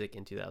this music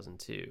in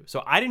 2002.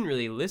 So I didn't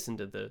really listen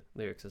to the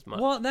lyrics as much.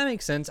 Well, that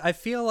makes sense. I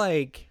feel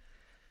like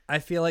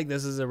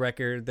this is a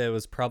record that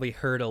was probably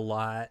heard a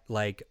lot,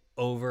 like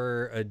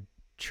over a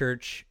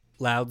church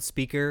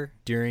loudspeaker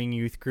during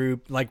youth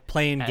group, like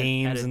playing At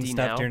games a and D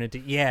stuff now? during it.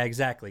 Yeah,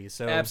 exactly.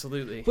 So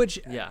Absolutely. which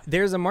Yeah.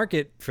 there's a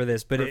market for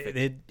this, but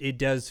Perfect. it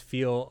does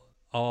feel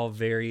all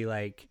very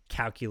like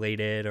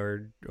calculated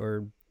or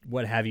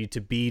what have you,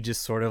 to be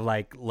just sort of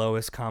like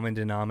lowest common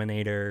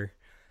denominator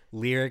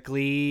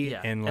lyrically,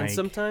 Yeah. and like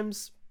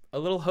sometimes a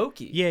little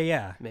hokey.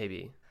 yeah.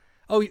 Maybe.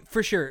 Oh,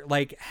 for sure.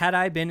 Like, had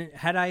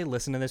I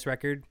listened to this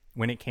record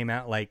when it came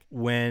out, like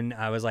when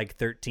I was like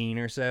 13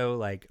 or so,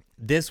 like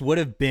this would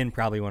have been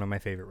probably one of my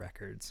favorite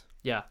records.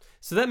 Yeah.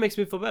 So that makes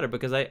me feel better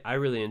because I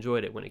really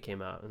enjoyed it when it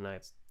came out, and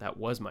that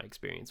was my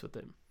experience with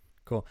it.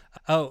 Cool.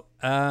 Oh,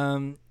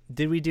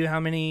 did we do how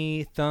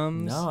many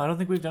thumbs? No, I don't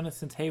think we've done it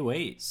since Hey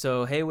Wait.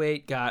 So Hey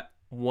Wait got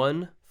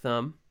 1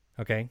 thumb,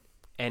 Okay.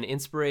 and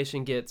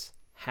Inspiration gets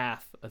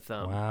half a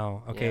thumb.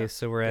 Wow. Okay, yeah,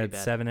 so we're pretty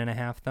at bad.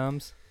 7.5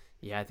 thumbs.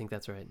 Yeah, I think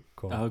that's right.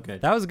 Cool. Oh,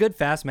 good. That was good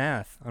fast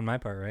math on my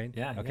part, right?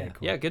 Yeah, Okay, yeah.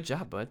 cool. Yeah, good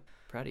job, bud.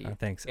 Proud of you.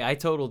 Thanks. Yeah, I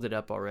totaled it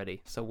up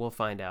already, so we'll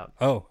find out.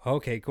 Oh,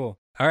 okay, cool.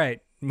 All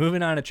right,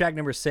 moving on to track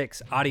number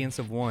 6, Audience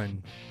of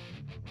One.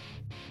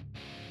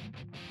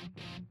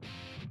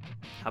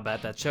 How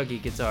about that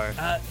chuggy guitar?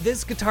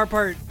 This guitar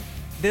part,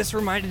 this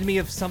reminded me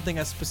of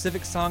a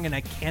specific song, and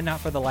I cannot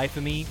for the life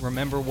of me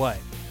remember what.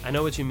 I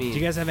know what you mean. Do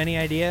you guys have any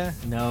idea?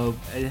 No,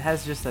 it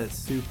has just that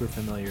super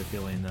familiar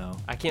feeling, though.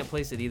 I can't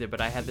place it either, but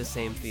I had the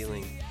same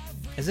feeling.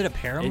 Is it a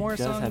Paramore it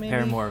does song? have maybe?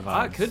 Paramore vibes.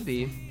 Ah, it could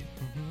be.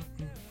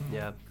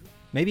 Yeah.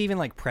 Maybe even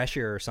like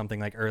Pressure or something,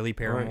 like early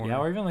Paramore.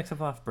 Or even like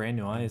something off Brand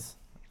New Eyes.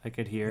 I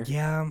could hear.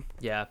 Yeah.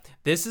 Yeah.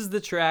 This is the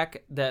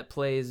track that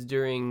plays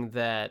during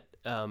that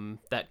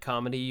that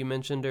comedy you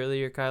mentioned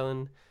earlier,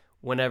 Kylan.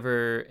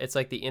 Whenever it's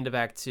like the end of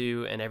Act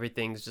 2 and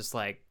everything's just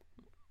like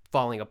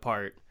falling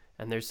apart,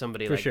 and there's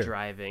somebody For like sure.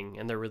 driving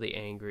and they're really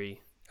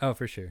angry. Oh,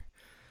 for sure.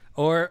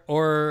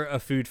 Or a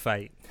food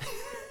fight.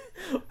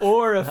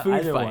 Or a food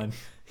Either fight. one.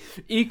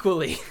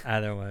 Equally.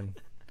 Either one.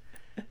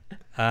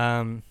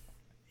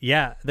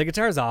 Yeah, the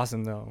guitar is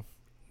awesome though.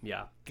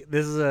 Yeah.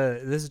 This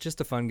is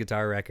just a fun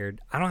guitar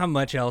record. I don't have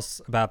much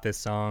else about this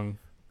song.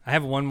 I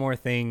have one more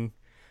thing,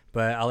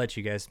 but I'll let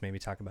you guys maybe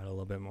talk about it a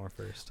little bit more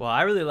first. Well,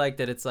 I really like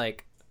that it's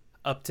like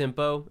up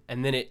tempo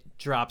and then it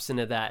drops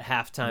into that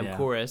halftime Yeah.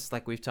 chorus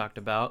like we've talked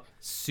about.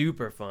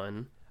 Super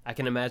fun. I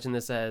can imagine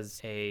this as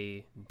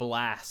a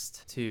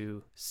blast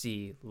to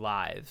see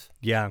live.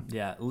 Yeah.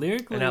 Yeah,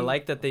 lyrically. And I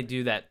like that they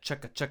do that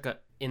chukka chukka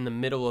in the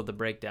middle of the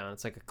breakdown.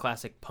 It's like a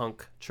classic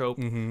punk trope.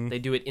 Mm-hmm. They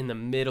do it in the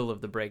middle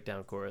of the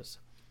breakdown chorus.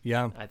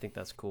 Yeah. I think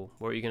that's cool.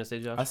 What were you gonna say,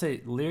 Josh? I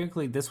say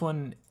lyrically, this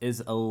one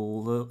is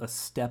a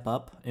step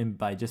up in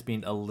by just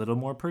being a little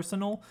more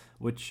personal,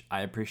 which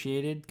I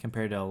appreciated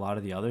compared to a lot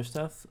of the other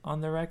stuff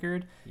on the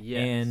record. Yes.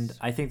 And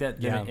I think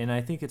that, Yeah. and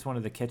I think it's one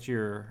of the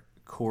catchier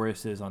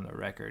choruses on the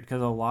record,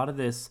 because a lot of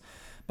this,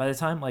 by the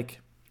time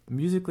like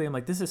musically, I'm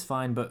like, this is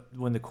fine, but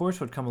when the chorus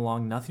would come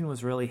along, nothing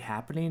was really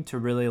happening to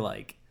really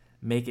like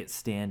make it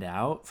stand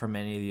out from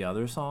any of the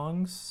other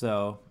songs.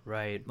 So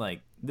Right.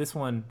 like this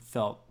one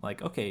felt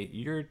like, okay,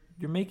 you're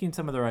making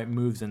some of the right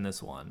moves in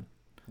this one.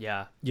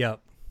 Yeah.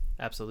 Yep.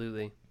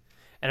 Absolutely.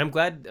 And I'm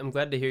glad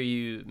to hear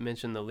you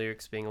mention the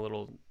lyrics being a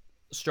little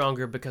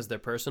stronger because they're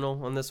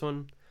personal on this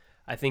one.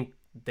 I think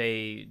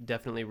they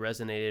definitely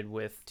resonated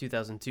with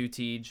 2002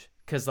 Tej,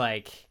 because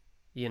like,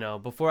 you know,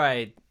 before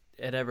I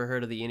had ever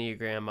heard of the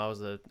Enneagram, I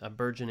was a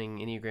burgeoning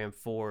Enneagram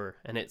 4,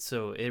 and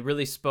it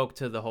really spoke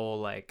to the whole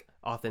like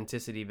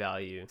authenticity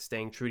value,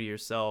 staying true to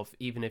yourself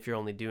even if you're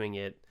only doing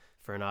it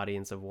for an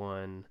audience of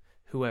one,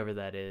 whoever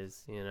that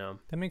is, you know.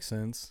 That makes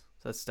sense.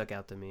 So that stuck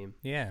out to me.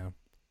 Yeah.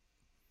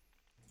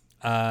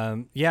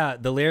 Yeah,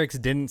 the lyrics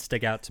didn't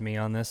stick out to me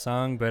on this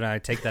song, but I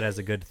take that as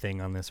a good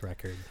thing on this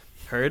record.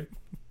 Heard.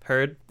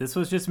 This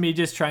was just me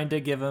just trying to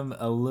give him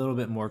a little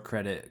bit more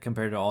credit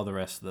compared to all the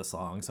rest of the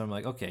songs. So I'm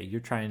like, okay, you're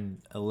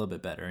trying a little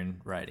bit better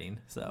in writing.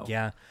 So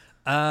Yeah.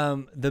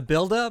 The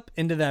build up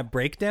into that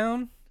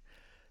breakdown,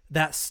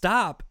 that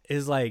stop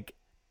is like,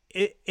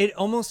 it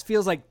almost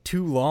feels like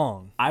too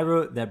long. I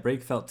wrote that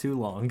break felt too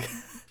long.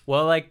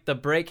 Well, like the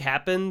break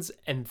happens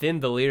and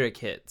then the lyric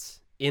hits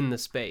in the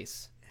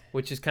space,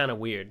 which is kind of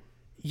weird.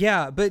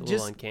 Yeah, A but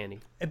little uncanny.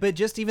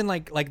 just even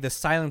like the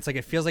silence, like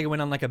it feels like it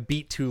went on like a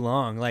beat too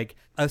long, like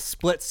a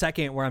split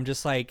second where I'm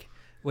just like,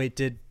 wait,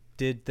 did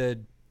the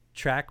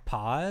track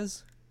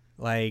pause?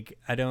 Like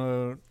I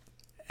don't,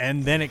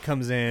 and then it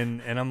comes in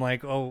and I'm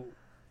like, oh,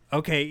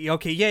 okay,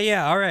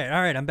 yeah, all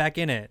right, I'm back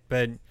in it.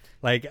 But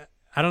like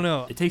I don't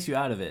know, It takes you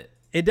out of it.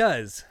 it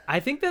does. I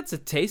think that's a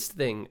taste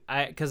thing.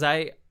 Because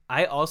I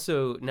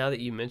also, now that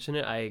you mention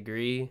it, I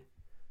agree.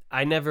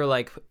 I never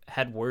like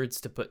had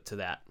words to put to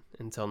that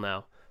until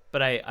now,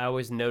 but I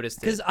always noticed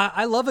it. Because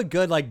I love a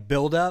good like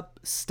build up,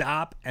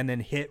 stop, and then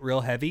hit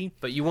real heavy.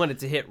 But you want it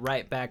to hit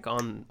right back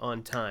on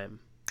time.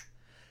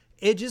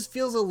 It just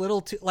feels a little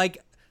too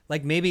like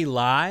maybe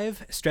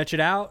live, stretch it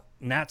out,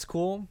 and that's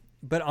cool.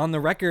 But on the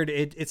record,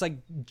 it's like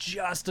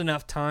just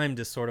enough time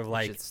to sort of Should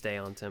like stay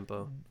on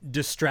tempo.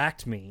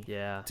 distract me.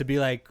 Yeah. To be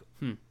like,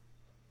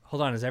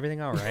 hold on, is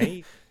everything all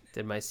right?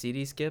 Did my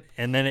CD skip?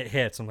 And then it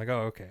hits. I'm like,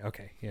 oh,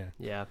 okay, yeah.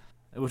 Yeah.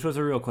 Which was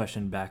a real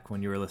question back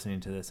when you were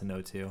listening to this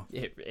in 02.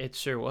 It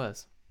sure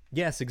was.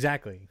 Yes,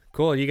 exactly.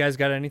 Cool. You guys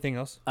got anything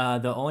else?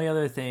 The only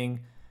other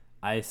thing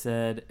I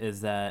said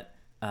is that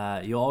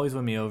you'll always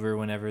win me over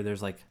whenever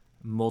there's like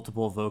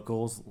multiple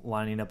vocals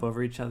lining up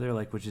over each other,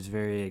 like, which is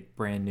very like,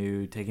 brand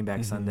new, Taking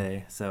Back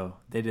Sunday. So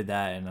they did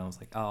that, and I was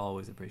like, I'll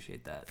always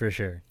appreciate that. For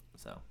sure.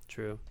 So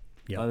True.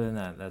 Yep. other than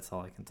that, that's all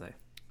I can say.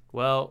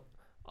 Well,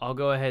 I'll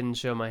go ahead and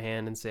show my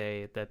hand and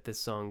say that this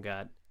song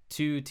got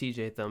 2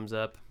 TJ thumbs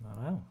up. Oh,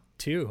 wow.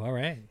 2. All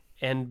right.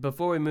 And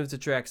before we move to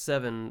track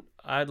 7,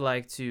 I'd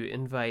like to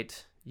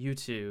invite you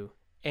two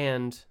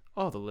and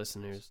all the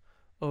listeners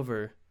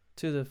over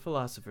to the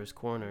Philosopher's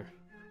Corner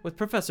with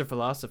Professor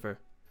Philosopher.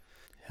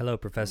 Hello,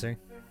 Professor.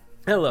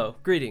 Hello,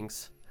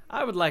 greetings.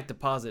 I would like to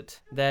posit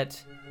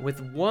that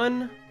with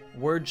one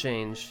word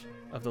change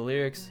of the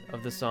lyrics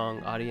of the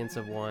song Audience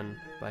of One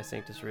by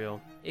Sanctus Real,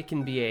 it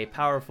can be a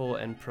powerful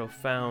and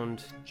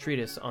profound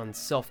treatise on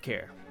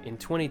self-care. In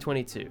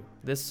 2022,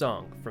 this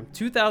song from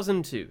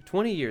 2002,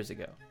 20 years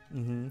ago,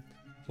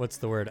 What's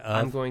the word of?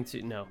 I'm going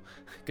to, no,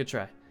 good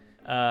try.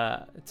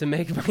 To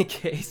make my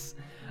case,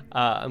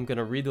 I'm going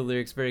to read the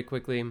lyrics very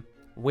quickly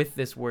with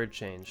this word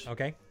change.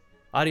 Okay.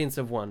 Audience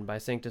of One by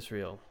Sanctus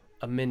Real,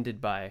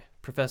 amended by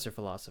Professor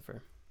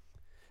Philosopher.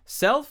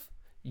 Self,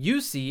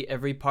 you see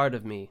every part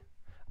of me.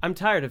 I'm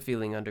tired of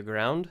feeling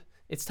underground.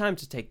 It's time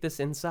to take this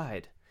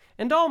inside.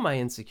 And all my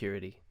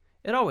insecurity.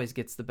 It always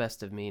gets the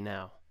best of me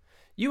now.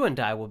 You and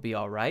I will be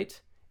all right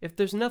if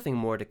there's nothing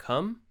more to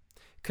come.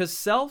 'Cause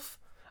self,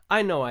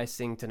 I know I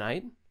sing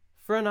tonight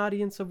for an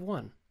audience of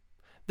one.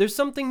 There's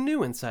something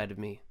new inside of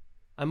me.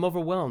 I'm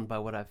overwhelmed by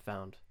what I've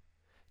found.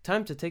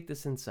 Time to take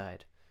this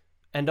inside.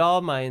 And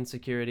all my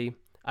insecurity,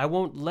 I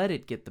won't let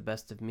it get the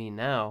best of me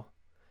now.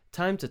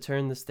 Time to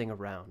turn this thing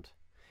around.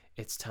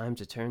 It's time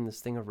to turn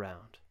this thing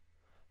around.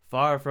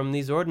 Far from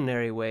these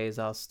ordinary ways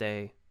I'll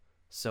stay.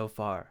 So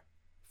far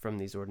from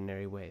these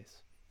ordinary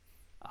ways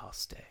I'll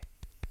stay.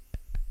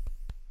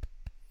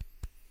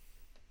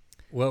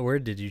 What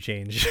word did you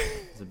change?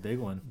 It's a big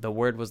one. The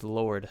word was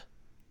Lord.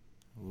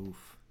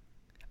 Oof.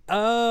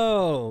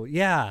 Oh,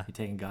 yeah. You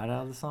taking God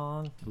out of the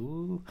song?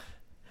 Ooh.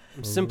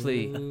 I'm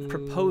simply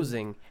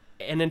proposing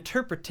an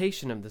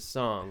interpretation of the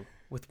song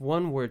with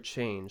one word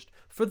changed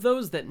for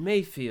those that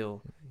may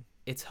feel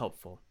it's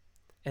helpful.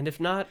 And if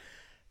not,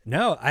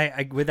 No,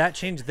 I with that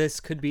change, this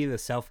could be the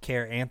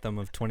self-care anthem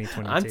of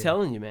 2022. I'm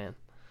telling you, man.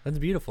 That's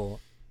beautiful.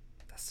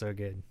 That's so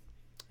good.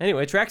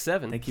 Anyway, track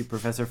 7. Thank you,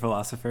 Professor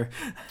Philosopher.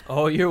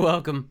 Oh, you're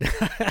welcome.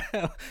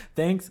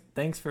 Thanks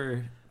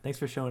for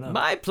showing up.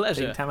 My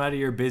pleasure. Take time out of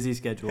your busy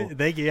schedule.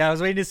 Thank you. Yeah, I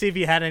was waiting to see if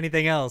you had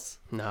anything else.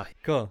 No.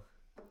 Cool.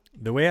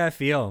 The Way I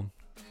Feel.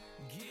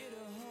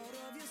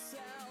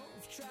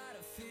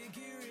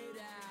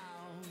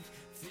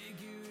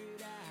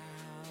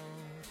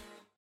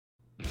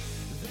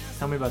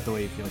 Tell me about The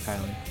Way You Feel,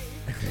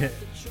 Kylan.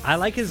 I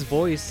like his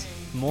voice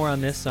more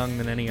on this song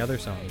than any other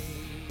song.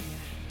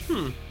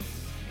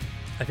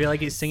 I feel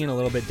like he's singing a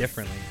little bit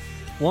differently.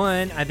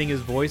 One, I think his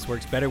voice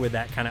works better with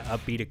that kind of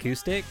upbeat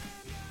acoustic.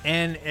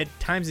 And at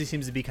times he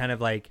seems to be kind of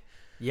like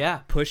Yeah.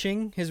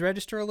 pushing his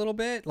register a little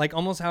bit. Like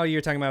almost how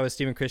you're talking about with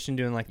Stephen Christian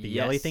doing like the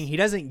yelly Yes. thing. He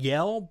doesn't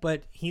yell,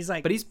 but he's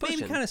like But he's maybe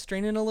pushing. kind of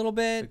straining a little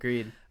bit.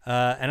 Agreed.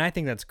 And I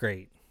think that's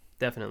great.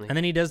 Definitely. And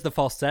then he does the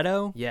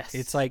falsetto. Yes.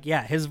 It's like,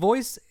 yeah, his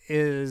voice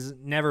is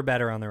never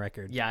better on the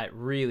record. Yeah, it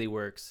really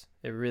works.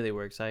 It really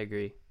works. I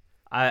agree.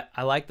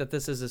 I like that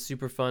this is a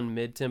super fun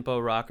mid-tempo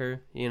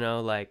rocker, you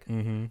know, like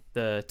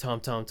the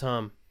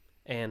tom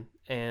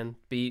and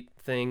beat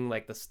thing,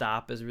 like the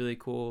stop is really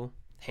cool.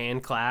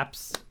 Hand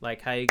claps, like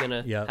how you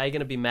gonna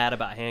be mad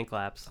about hand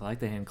claps? I like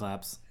the hand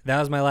claps. That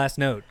was my last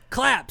note.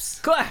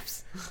 Claps.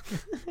 Claps.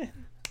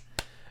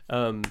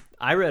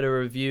 I read a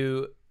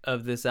review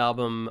of this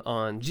album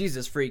on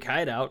Jesus Freak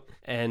Hideout,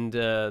 and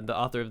the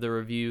author of the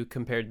review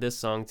compared this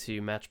song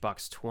to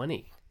Matchbox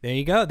 20. There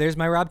you go. There's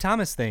my Rob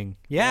Thomas thing.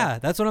 Yeah,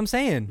 that's what I'm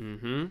saying.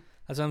 Mm-hmm.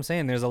 That's what I'm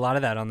saying. There's a lot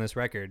of that on this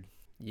record.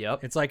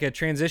 Yep. It's like a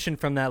transition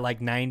from that like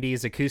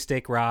 90s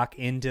acoustic rock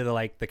into the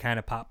like the kind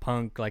of pop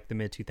punk like the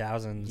mid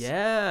 2000s.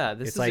 Yeah,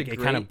 this It's is like a it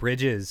great, kind of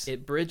bridges.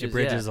 It bridges. It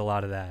bridges yeah. a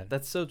lot of that.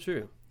 That's so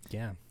true.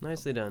 Yeah.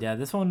 Nicely done. Yeah,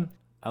 this one,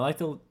 I like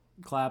the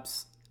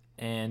claps,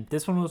 and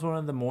this one was one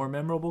of the more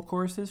memorable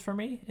choruses for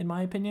me, in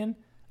my opinion.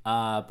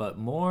 But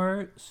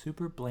more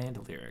super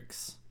bland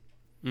lyrics.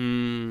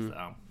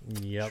 So.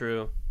 Yep.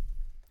 True.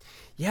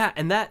 Yeah,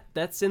 and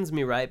that sends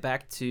me right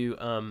back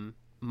to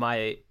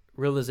my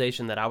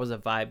realization that I was a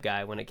vibe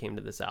guy when it came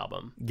to this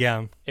album.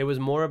 Yeah. It was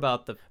more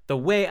about the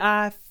way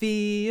I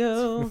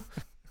feel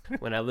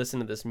when I listen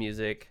to this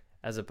music,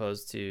 as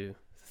opposed to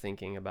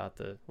thinking about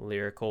the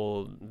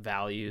lyrical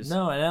values.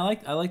 No, and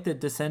I like the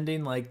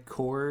descending like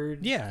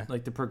chord, Yeah.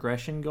 like the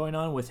progression going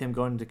on with him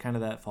going to kind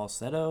of that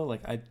falsetto.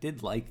 Like I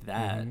did like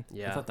that.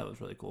 Yeah. I thought that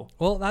was really cool.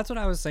 Well, that's what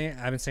I was saying.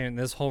 I've been saying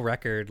this whole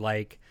record,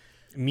 like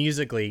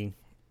musically,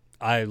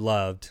 I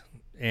loved,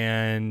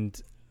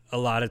 and a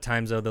lot of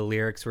times though the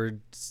lyrics were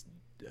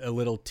a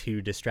little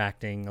too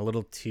distracting, a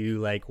little too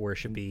like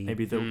worshipy.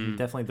 Maybe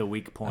definitely the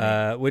weak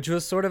point. Which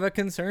was sort of a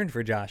concern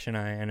for Josh and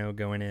I know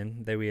going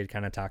in, that we had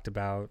kind of talked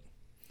about.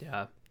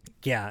 Yeah.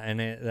 Yeah,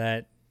 and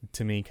that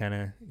to me kind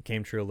of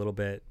came true a little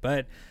bit.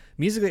 But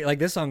musically, like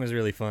this song was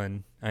really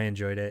fun. I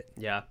enjoyed it.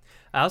 Yeah.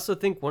 I also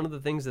think one of the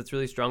things that's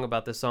really strong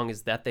about this song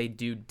is that they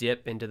do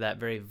dip into that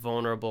very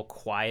vulnerable,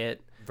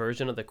 quiet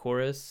version of the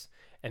chorus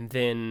and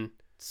then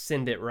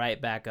send it right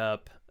back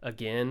up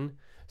again.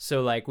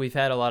 So like we've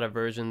had a lot of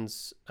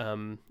versions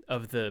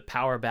of the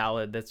power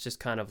ballad that's just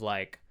kind of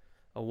like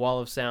a wall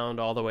of sound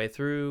all the way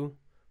through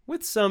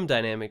with some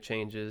dynamic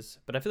changes.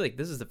 But I feel like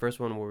this is the first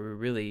one where we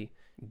really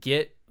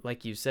get,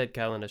 like you said,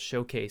 Kylan, a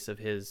showcase of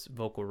his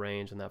vocal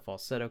range and that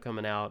falsetto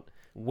coming out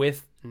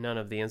with none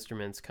of the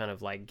instruments kind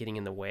of like getting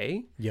in the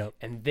way. Yep.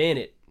 And then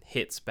it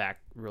hits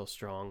back real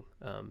strong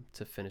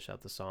to finish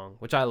out the song,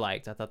 which I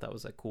liked. I thought that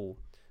was a cool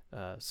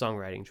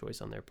songwriting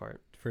choice on their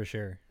part. For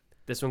sure.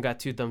 This one got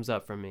 2 thumbs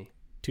up from me.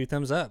 2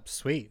 thumbs up.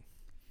 Sweet.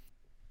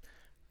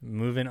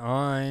 Moving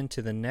on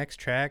to the next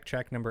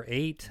track number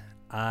 8,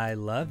 I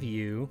Love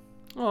You.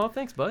 Oh,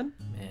 thanks, bud.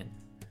 Man.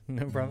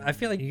 No problem. I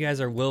feel like you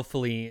guys are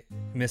willfully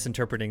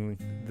misinterpreting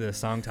the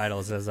song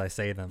titles as I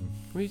say them.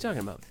 What are you talking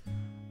about?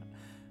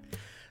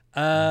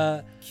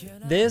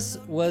 This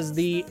was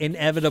the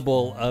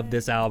inevitable of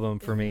this album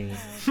for me.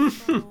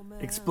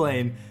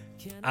 Explain.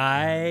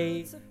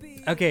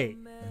 Okay,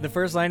 the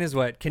first line is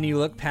what? Can you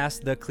look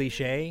past the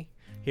cliche?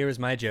 Here was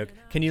my joke.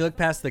 Can you look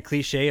past the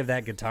cliche of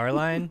that guitar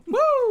line?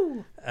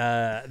 Woo!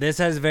 This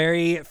has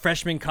very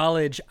freshman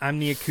college, I'm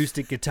the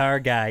acoustic guitar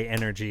guy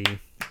energy.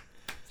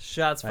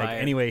 Shots Like,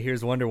 fired. anyway,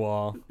 here's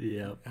Wonderwall.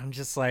 Yeah. I'm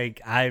just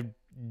like, I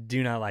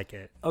do not like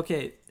it.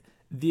 Okay,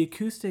 the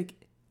acoustic,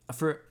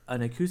 for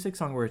an acoustic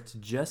song where it's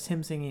just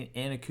him singing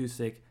and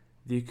acoustic,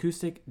 the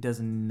acoustic does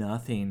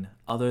nothing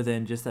other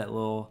than just that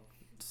little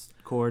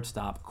chord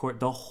stop.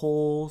 The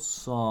whole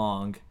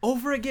song,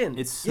 Over again.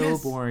 it's so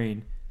Yes.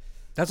 boring.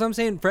 That's what I'm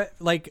saying.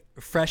 Like,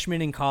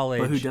 freshman in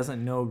college. But who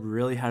doesn't know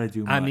really how to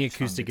do much I'm the on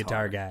acoustic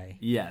guitar guy.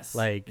 Yes.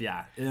 Like-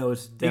 yeah, it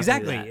was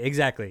definitely that.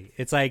 Exactly.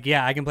 It's like,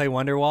 yeah, I can play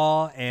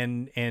Wonderwall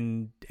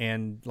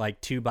and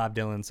like 2 Bob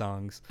Dylan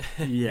songs.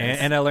 Yes.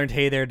 And I learned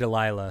Hey There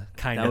Delilah,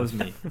 kind that of. was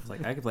me. I was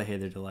like, I could play Hey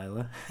There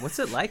Delilah. What's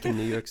it like in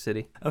New York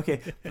City?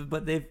 Okay,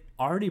 but they've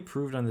already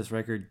proved on this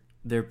record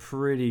they're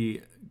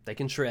pretty They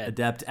can shred.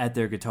 adept at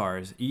their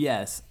guitars.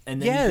 Yes.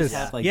 And then you Yes, just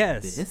have like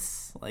yes.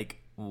 this?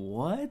 Like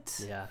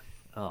what? Yeah.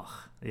 Ugh.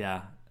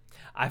 Yeah.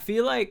 I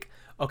feel like,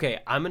 okay,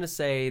 I'm going to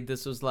say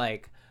this was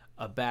like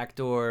a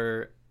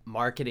backdoor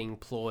marketing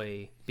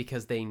ploy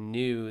because they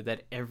knew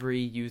that every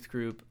youth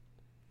group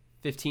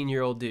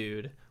 15-year-old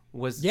dude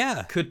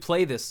could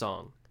play this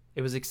song.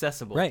 It was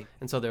accessible. Right.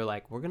 And so they're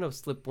like, we're going to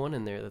slip one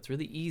in there that's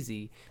really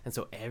easy. And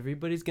so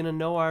everybody's going to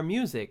know our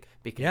music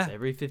because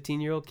every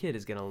 15-year-old kid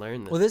is going to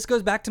learn this. Well, this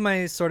goes back to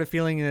my sort of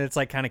feeling that it's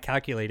like kind of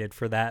calculated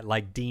for that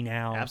like D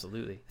now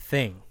Absolutely.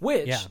 thing.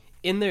 Which,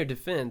 in their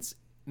defense,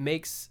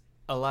 makes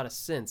a lot of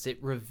sense. It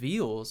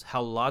reveals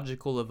how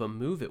logical of a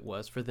move it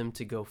was for them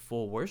to go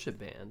full worship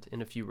band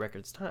in a few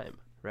records' time,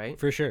 right?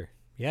 For sure.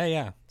 Yeah,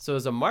 yeah. So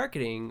as a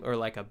marketing or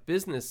like a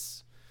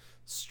business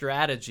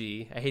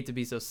strategy, I hate to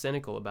be so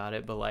cynical about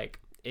it, but like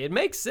it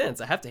makes sense.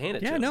 I have to hand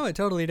it to Yeah, them. no, it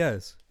totally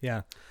does.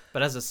 Yeah.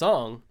 But as a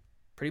song,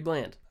 pretty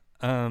bland.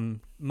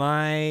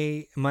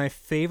 My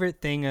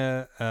favorite thing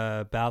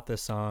about the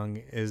song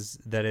is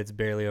that it's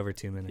barely over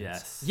 2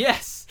 minutes.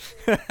 Yes.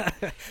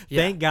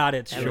 Thank God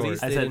it's At short.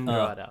 least I they said, didn't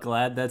draw it out.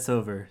 glad that's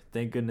over.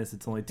 Thank goodness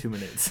it's only 2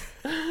 minutes.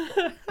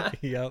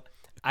 Yep.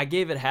 I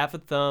gave it half a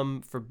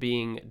thumb for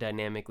being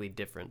dynamically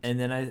different. And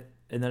then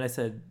I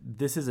said,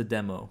 this is a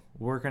demo.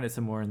 Work on it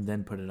some more and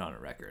then put it on a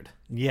record.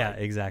 Yeah,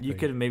 exactly. You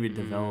could have maybe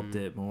developed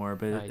it more,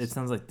 but Nice. it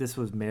sounds like this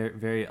was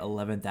very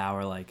 11th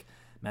hour. Like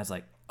Matt's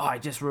like, oh, I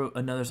just wrote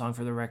another song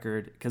for the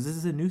record because this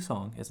is a new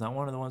song. It's not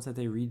one of the ones that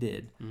they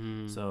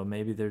redid. So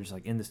maybe they're just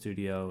like in the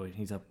studio and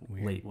he's up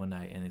late one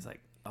night and he's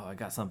like, oh, I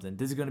got something.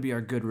 This is going to be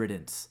our good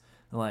riddance.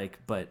 Like,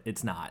 but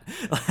it's not.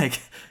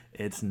 Like,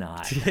 it's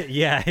not.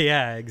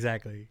 yeah,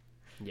 exactly.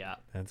 Yeah.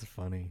 That's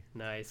funny.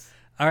 Nice.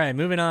 All right,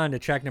 moving on to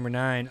track number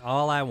 9,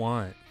 All I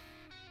Want.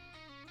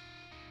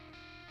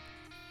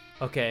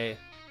 Okay.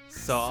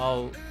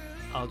 So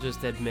I'll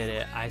just admit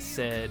it. I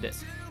said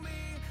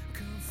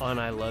on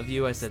I Love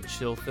You, I said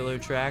chill filler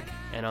track,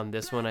 and on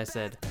this one I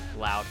said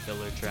loud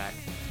filler track.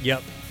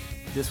 Yep.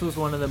 This was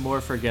one of the more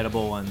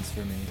forgettable ones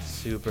for me.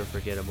 Super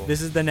forgettable.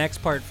 This is the next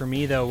part for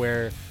me though,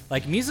 where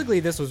like musically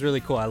this was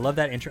really cool. I love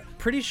that intro.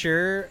 Pretty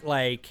sure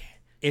like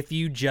if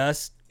you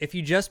just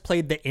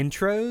played the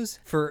intros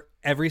for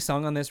every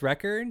song on this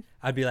record,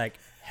 I'd be like,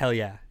 hell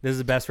yeah, this is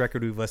the best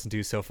record we've listened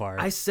to so far.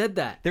 I said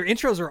that. Their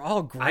intros are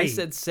all great. I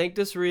said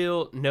Sanctus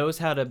Real knows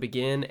how to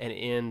begin and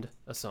end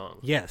a song.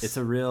 yes. It's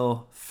a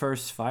real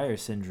first fire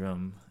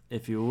syndrome,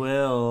 if you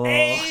will.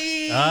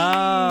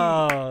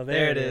 Oh,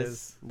 There it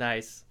is.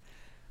 Nice.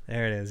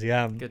 There it is.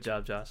 Yeah. Good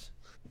job, Josh.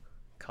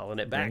 Calling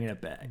it back. Bringing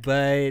it back.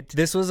 But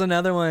this was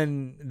another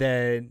one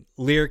that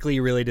lyrically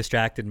really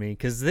distracted me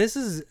because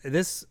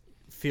this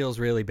feels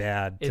really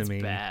bad to It's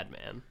me. bad,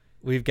 man.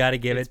 We've got to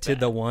give It's it to bad.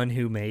 the one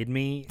who made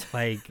me.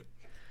 Like,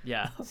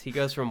 Yeah. He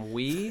goes from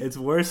we It's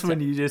worse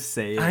when you just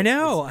say it. I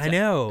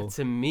know.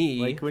 to me.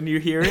 Like when you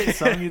hear it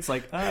sung, it's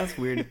like, oh, that's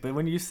weird. But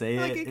when you say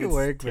Like, it, it could it's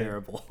work, but-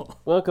 terrible.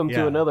 Welcome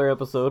Yeah. to another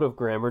episode of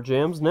Grammar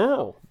Jams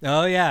Now.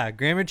 Oh yeah,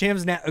 Grammar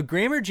Jams now.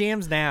 Grammar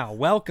Jams now.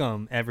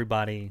 Welcome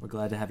everybody. We're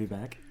glad to have you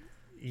back.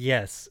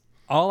 Yes.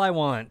 All I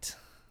want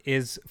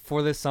is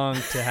for this song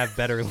to have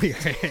better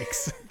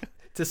lyrics.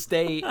 To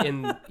stay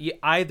in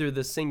either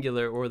the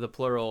singular or the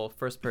plural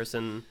first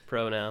person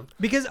pronoun.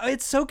 Because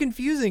it's so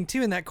confusing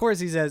too. In that chorus,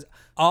 he says,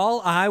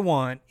 "All I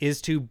want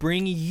is to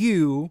bring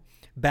you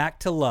back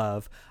to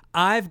love.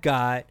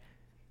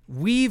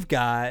 We've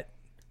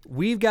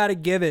got to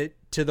give it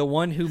to the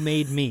one who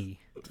made me."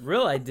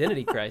 Real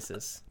identity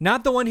crisis.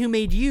 Not the one who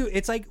made you.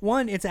 It's like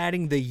it's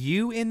adding the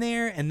you in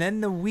there and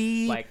then the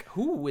we. Like,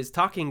 who is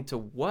talking to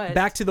what?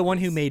 Back to the one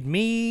who made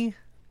me.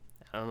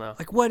 I don't know.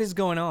 Like, what is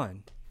going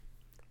on?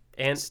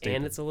 And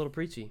stupid. it's a little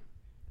preachy.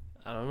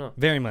 I don't know.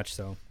 Very much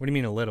so. What do you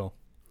mean a little?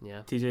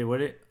 Yeah. TJ,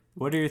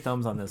 what are your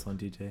thumbs on this one,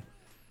 TJ?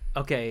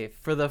 Okay,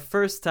 for the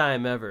first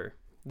time ever,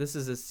 this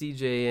is a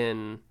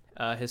CJN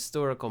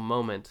historical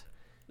moment.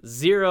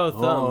 0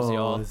 thumbs,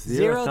 y'all.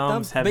 Zero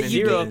thumbs. have But been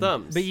you Zero given.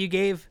 thumbs. But you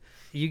gave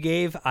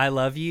I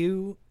Love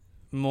You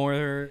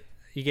more.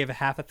 You gave a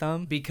half a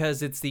thumb.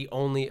 Because it's the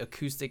only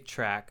acoustic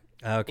track,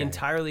 Okay.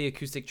 entirely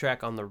acoustic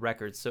track on the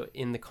record. So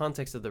in the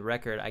context of the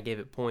record, I gave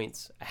it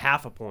points, a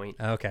half a point,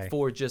 Okay.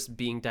 for just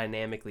being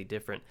dynamically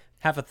different.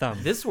 Half a thumb.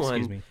 This Excuse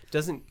one me.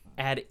 doesn't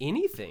add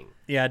anything.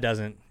 Yeah, it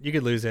doesn't. You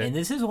could lose it. And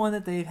this is one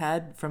that they've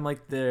had from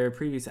like their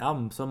previous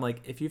album. So I'm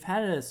like, if you've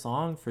had a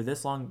song for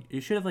this long,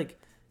 you should have like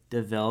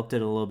developed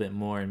it a little bit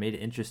more and made it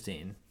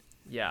interesting.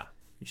 Yeah.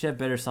 You should have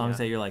better songs Yeah.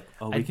 that you're like,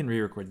 oh, we can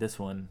re-record this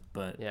one,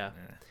 but Yeah.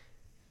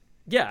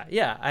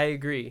 Yeah, I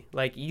agree.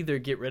 Like either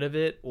get rid of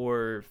it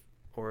or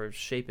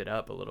shape it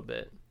up a little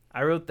bit.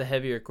 I wrote the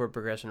heavier chord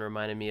progression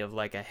reminded me of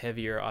like a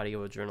heavier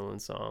Audio Adrenaline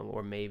song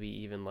or maybe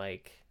even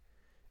like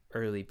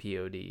early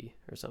POD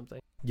or something,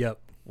 Yep.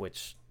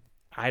 which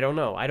I don't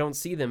know. I don't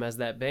see them as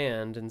that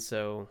band, and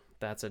so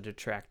that's a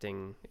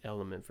detracting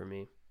element for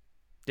me.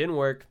 Didn't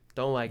work.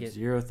 Don't like it.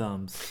 0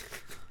 thumbs.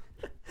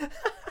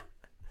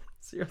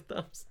 0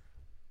 thumbs.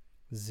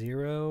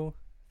 0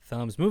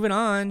 thumbs. Moving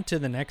on to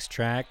the next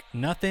track,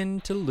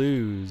 Nothing to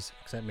Lose.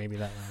 Except maybe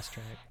that last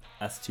track.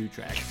 That's 2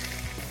 tracks.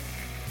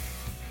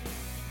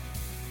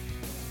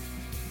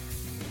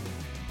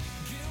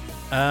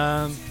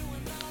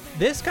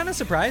 This kind of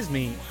surprised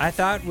me. I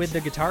thought with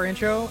the guitar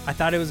intro, I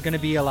thought it was going to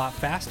be a lot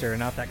faster,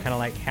 not that kind of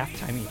like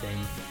half-timey thing.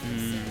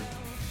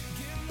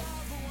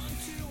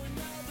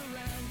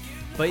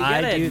 But you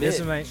gotta admit, this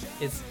is my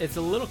it's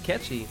a little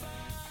catchy.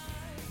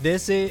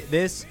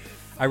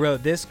 I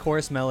wrote this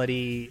chorus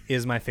melody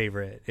is my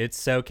favorite. It's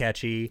so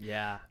catchy.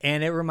 Yeah.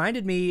 And it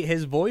reminded me,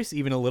 his voice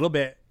even a little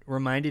bit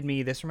reminded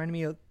me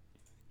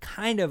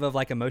kind of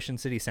like a Motion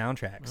City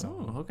soundtrack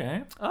song. Oh,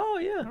 okay. Oh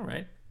yeah. All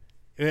right.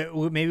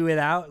 Maybe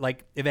without,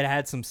 like, if it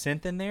had some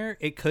synth in there,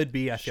 it could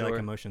be, I feel like, Sure.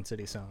 a Motion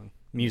City song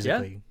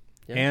musically.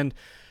 Yeah. And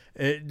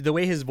the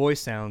way his voice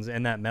sounds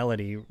and that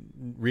melody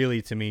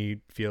really, to me,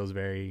 feels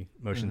very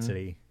Motion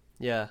City.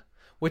 Yeah.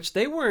 Which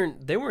they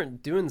weren't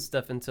doing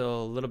stuff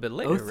until a little bit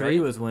later, 03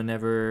 right? was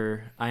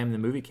whenever I Am the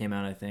Movie came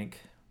out, I think.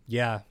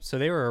 Yeah, so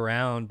they were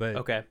around, but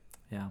Okay.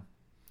 Yeah.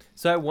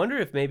 So I wonder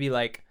if maybe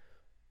like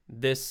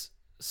this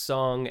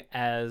song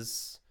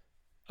as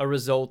a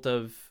result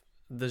of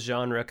the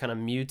genre kind of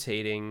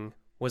mutating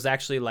was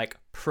actually like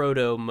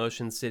proto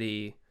Motion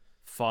City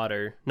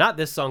fodder. Not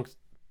this song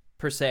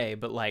per se,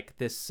 but like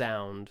this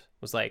sound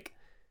was like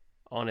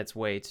on its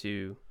way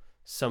to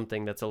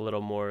something that's a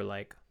little more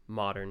like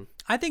modern.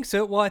 I think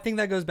so. Well, I think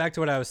that goes back to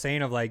what I was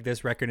saying of like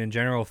this record in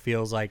general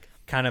feels like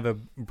kind of a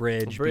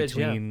bridge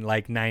between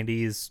like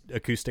 90s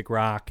acoustic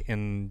rock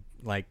and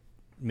like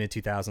mid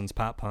 2000s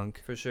pop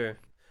punk. For sure.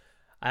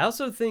 I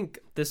also think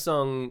this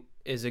song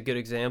is a good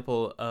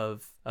example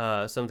of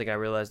something I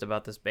realized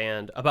about this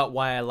band, about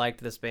why I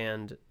liked this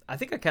band. I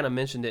think I kind of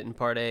mentioned it in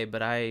part A,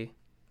 but I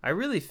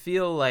really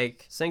feel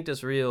like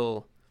Sanctus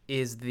Real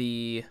is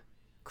the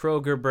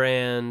Kroger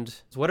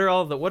brand. What are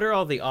all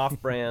the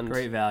off-brand?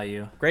 Great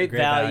value. Great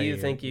value.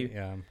 Thank you.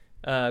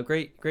 Yeah.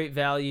 Great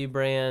value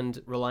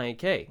brand Reliant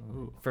K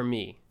for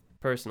me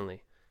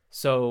personally.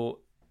 So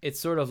it's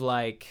sort of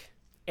like,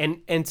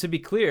 and to be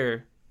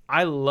clear,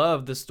 I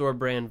love the store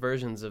brand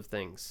versions of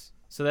things.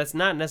 So that's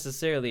not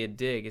necessarily a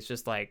dig. It's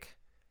just like,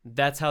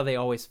 that's how they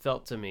always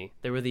felt to me.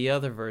 They were the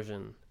other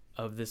version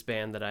of this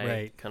band that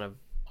I kind of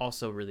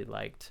also really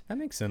liked. That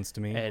makes sense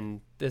to me.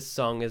 And this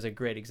song is a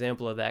great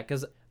example of that.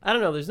 Because, I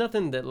don't know, there's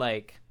nothing that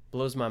like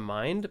blows my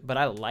mind, but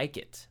I like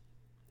it.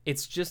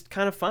 It's just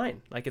kind of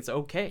fine. Like, it's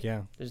okay.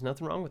 Yeah. There's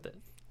nothing wrong with it.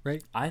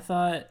 Right. I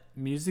thought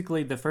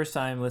musically, the first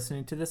time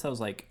listening to this, I was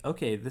like,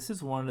 okay, this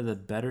is one of the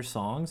better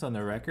songs on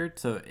the record.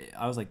 So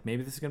I was like,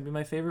 maybe this is going to be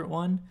my favorite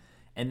one.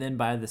 And then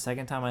by the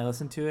second time I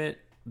listened to it,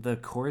 the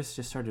chorus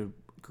just started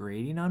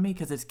grating on me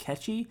because it's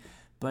catchy,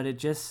 but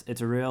it's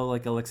a real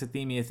like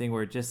alexithymia thing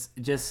where it just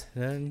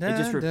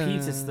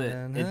repeats.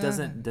 It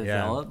doesn't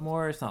develop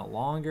more. It's not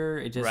longer.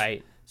 It just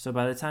Right. So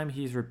by the time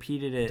he's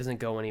repeated it, It doesn't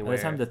go by anywhere.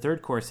 the time the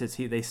third chorus hits,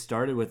 they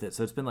started with it.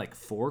 So it's been like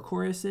 4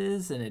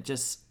 choruses, and it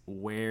just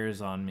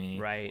wears on me.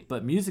 Right.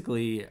 But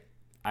musically,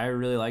 I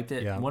really liked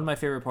it. Yeah. One of my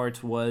favorite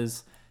parts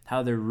was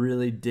how they're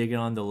really digging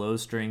on the low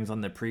strings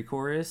on the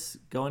pre-chorus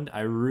going.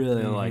 I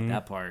really like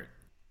that part.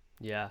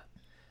 Yeah.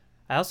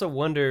 I also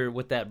wonder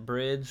with that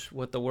bridge,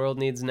 what the world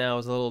needs now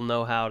is a little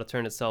know-how to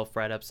turn itself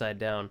right upside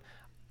down.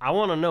 I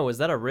want to know, is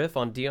that a riff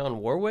on Dionne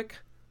Warwick?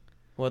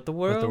 What the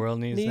world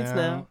needs now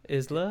now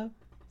is love,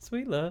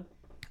 sweet love.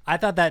 I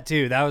thought that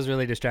too. That was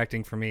really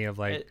distracting for me of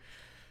like,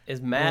 Is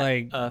Matt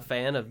like- a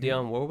fan of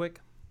Dionne Warwick?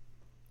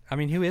 I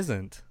mean, who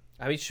isn't?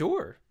 I mean,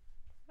 sure.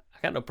 I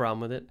got no problem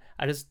with it.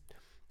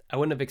 I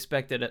wouldn't have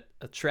expected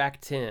a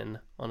track 10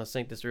 on a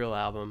Sanctus Real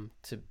album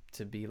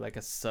to be like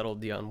a subtle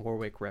Dionne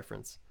Warwick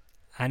reference.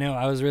 I know.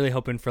 I was really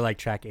hoping for like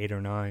track 8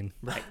 or 9.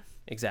 Right.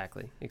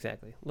 Exactly. A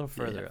little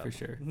further up. for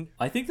sure.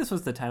 I think this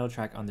was the title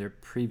track on their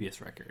previous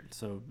record,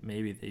 so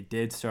maybe they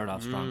did start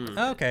off strong. with it.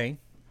 Okay.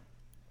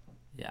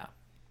 Yeah,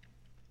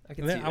 I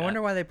can see I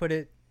wonder why they put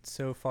it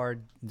so far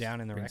down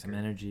in the bring some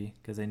record. energy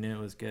because they knew it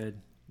was good.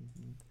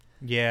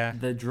 Yeah.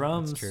 The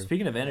drums, true.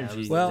 speaking of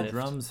energy, Well- the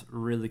drums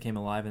really came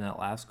alive in that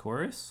last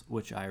chorus,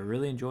 which I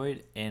really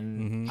enjoyed,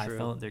 and I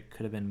felt there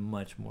could have been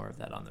much more of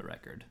that on the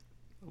record.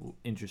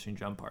 Interesting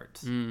drum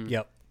parts,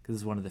 Yep. because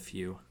it's one of the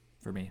few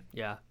for me.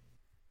 Yeah.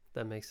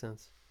 That makes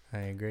sense. I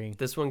agree.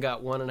 This one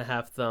got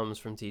 1.5 thumbs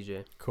from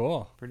TJ.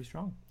 Cool. Pretty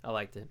strong. I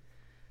liked it.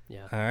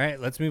 Yeah. All right.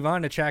 Let's move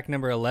on to track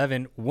number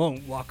 11.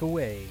 Won't Walk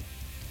Away.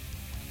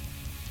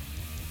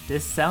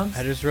 This sounds.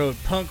 I just wrote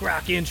punk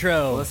rock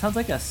intro. Well, it sounds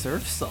like a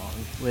surf song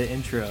with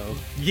intro.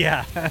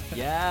 Yeah.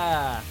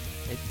 Yeah,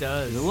 it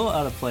does. It's a little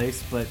out of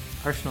place, but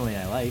personally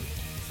I like.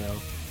 So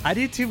I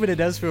do too, but it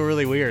does feel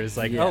really weird. It's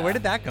like, Yeah. oh, where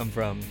did that come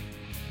from?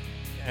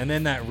 And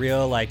then that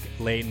real like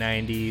late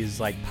 90s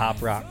like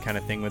pop rock kind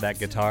of thing with that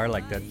guitar,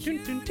 like that.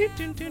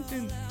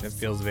 It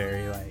feels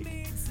very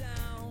like,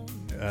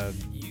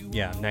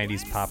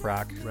 90s pop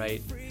rock.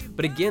 Right.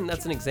 But again,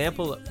 that's an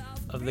example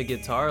of the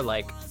guitar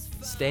like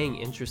staying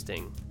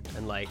interesting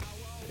and like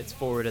it's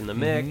forward in the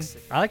mix.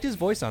 I liked his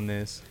voice on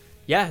this.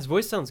 Yeah, his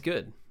voice sounds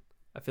good.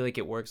 I feel like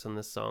it works on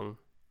this song.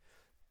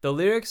 The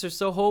lyrics are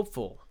so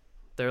hopeful.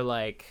 They're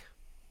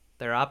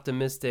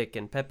optimistic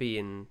and peppy,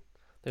 and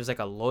there's like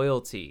a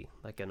loyalty,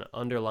 like an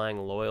underlying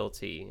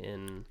loyalty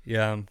in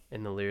Yeah.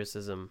 the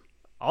lyricism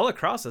all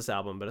across this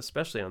album, but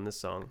especially on this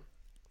song.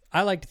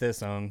 I liked this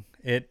song.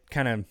 It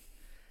kind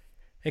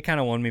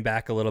of won me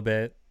back a little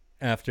bit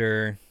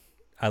after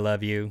I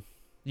Love You.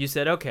 You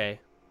said, okay,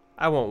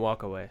 I won't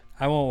walk away.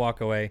 I won't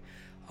walk away.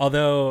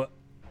 Although,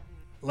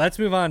 let's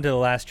move on to the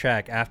last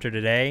track, After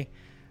Today,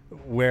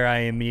 where I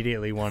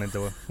immediately wanted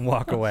to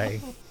walk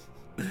away.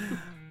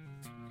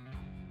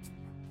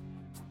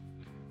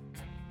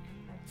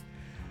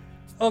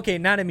 Okay,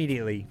 not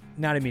immediately.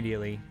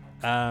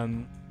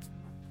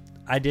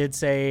 I did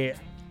say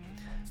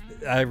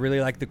I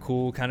really like the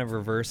cool kind of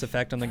reverse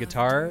effect on the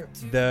guitar.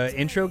 The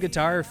intro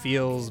guitar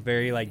feels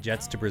very like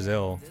Jets to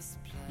Brazil.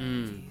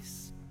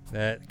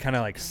 That kind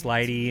of like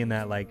slidey and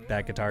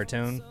that guitar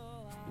tone.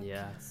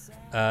 Yeah.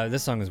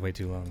 This song is way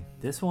too long.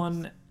 This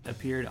one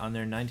appeared on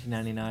their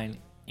 1999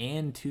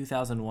 and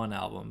 2001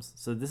 albums.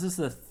 So this is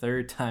the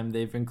third time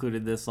they've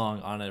included this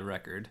song on a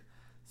record.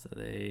 So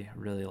they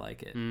really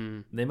like it.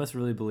 They must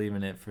really believe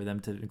in it for them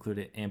to include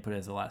it and put it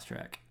as the last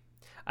track.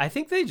 I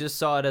think they just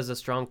saw it as a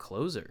strong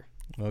closer.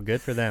 Well,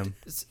 good for them.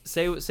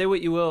 Say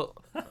what you will.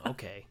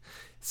 Okay.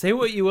 Say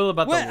what you will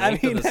about the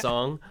length of the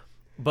song,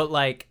 but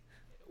like,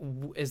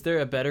 is there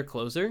a better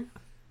closer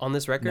on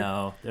this record?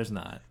 No, there's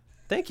not.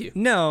 Thank you.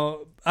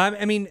 No,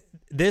 I mean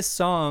this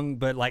song,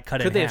 but like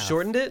cut it. Could they in have half.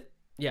 shortened it?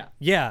 Yeah.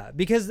 Yeah,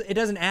 because it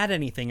doesn't add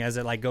anything as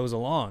it like goes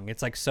along.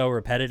 It's like so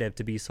repetitive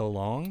to be so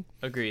long.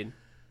 Agreed.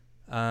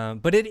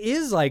 But it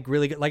is like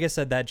really good. Like I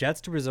said, that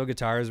Jets to Brazil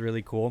guitar is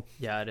really cool.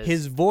 Yeah, it is.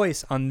 His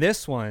voice on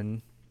this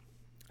one,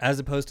 as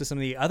opposed to some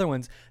of the other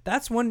ones,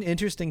 that's one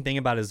interesting thing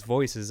about his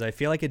voice is I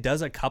feel like it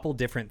does a couple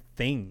different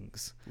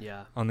things.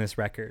 Yeah. On this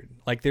record,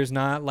 like there's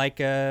not like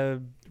a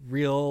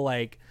real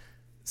like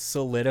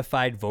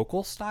solidified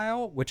vocal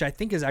style, which I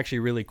think is actually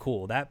really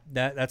cool.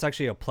 That's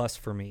actually a plus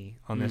for me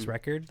on this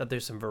record. That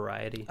there's some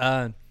variety.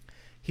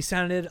 He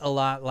sounded a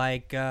lot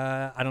like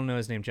I don't know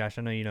his name, Josh.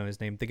 I know you know his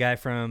name. The guy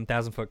from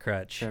 1,000 Foot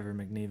Crutch. Trevor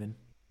McNeven.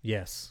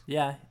 Yes.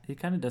 Yeah, he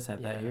kind of does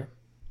have that here.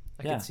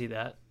 I can see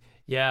that.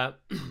 Yeah,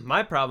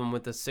 my problem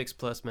with the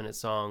 6+ minute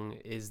song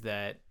is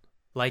that,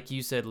 like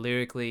you said,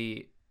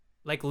 lyrically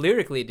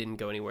it didn't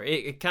go anywhere.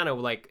 It kind of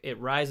like it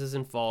rises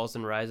and falls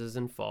and rises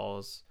and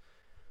falls,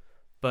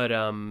 but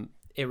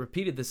it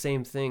repeated the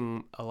same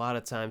thing a lot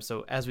of times.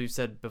 So as we've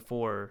said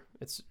before,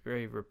 it's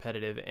very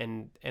repetitive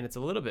and it's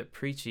a little bit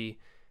preachy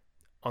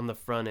on the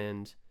front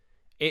end.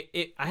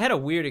 I had a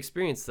weird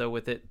experience though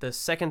with it. The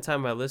second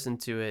time I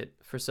listened to it,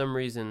 for some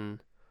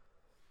reason,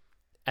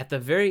 at the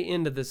very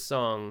end of this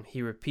song,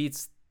 he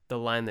repeats the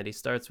line that he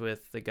starts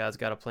with, "The God's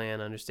got a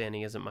plan,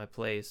 understanding isn't my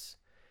place."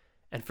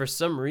 And for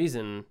some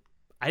reason,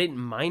 I didn't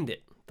mind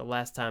it the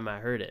last time I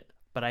heard it.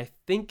 But I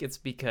think it's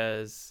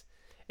because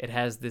it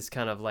has this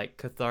kind of like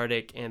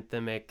cathartic,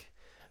 anthemic,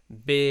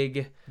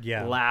 big,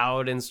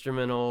 loud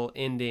instrumental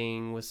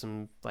ending with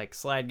some like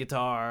slide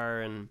guitar,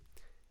 and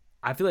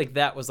I feel like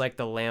that was like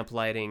the lamp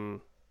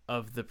lighting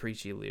of the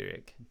preachy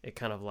lyric. It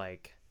kind of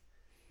like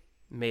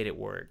made it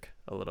work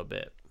a little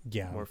bit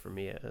more for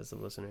me as a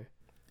listener.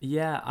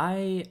 Yeah,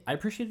 I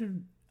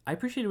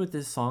appreciated what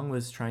this song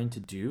was trying to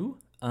do.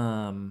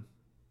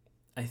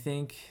 I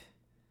think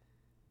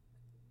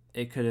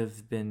it could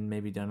have been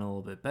maybe done a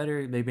little bit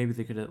better. Maybe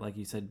they could have, like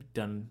you said,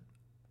 done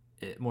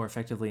it more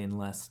effectively in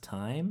less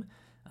time.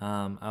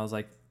 I was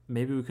like,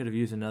 maybe we could have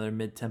used another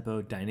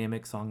mid-tempo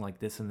dynamic song like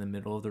this in the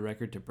middle of the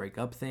record to break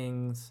up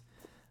things.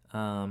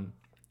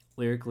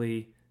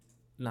 Lyrically,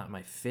 not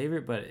my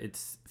favorite, but it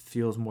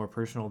feels more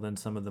personal than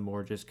some of the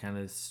more just kind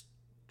of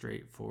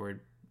straightforward,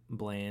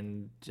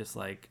 bland, just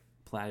like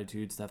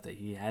platitude stuff that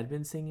he had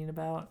been singing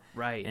about.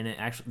 Right.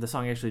 And the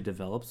song actually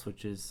develops,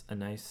 which is a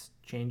nice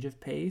change of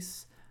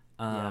pace.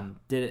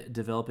 Did it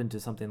develop into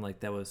something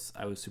like I was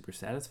super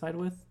satisfied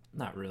with?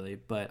 Not really,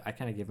 but I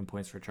kind of give him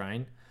points for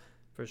trying.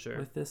 For sure.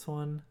 With this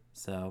one.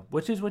 So,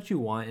 which is what you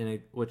want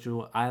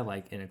I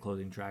like in a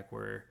closing track,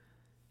 where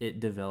it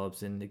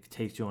develops and it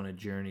takes you on a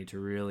journey to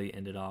really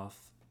end it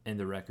off in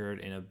the record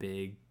in a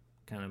big,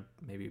 kind of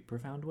maybe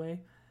profound way.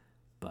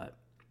 But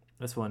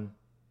this one,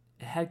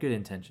 it had good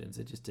intentions.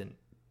 It just didn't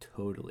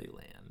totally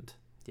land.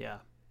 Yeah.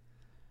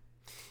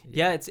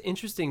 Yeah, it's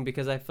interesting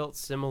because I felt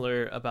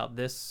similar about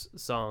this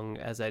song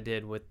as I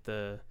did with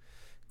the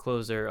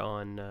closer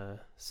on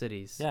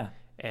Cities. Yeah.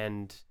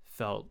 And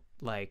felt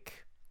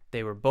like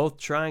they were both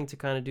trying to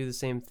kind of do the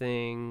same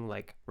thing,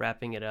 like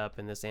wrapping it up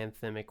in this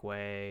anthemic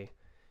way.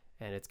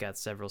 And it's got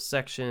several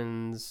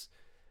sections.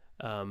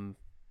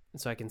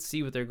 So I can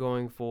see what they're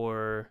going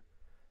for.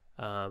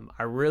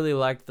 I really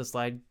liked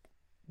the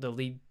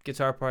lead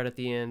guitar part at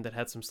the end that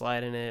had some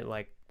slide in it.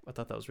 Like, I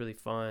thought that was really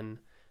fun.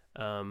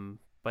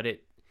 But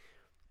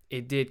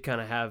it did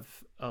kind of have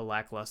a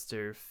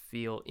lackluster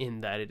feel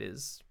in that it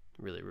is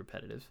really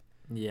repetitive.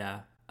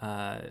 Yeah.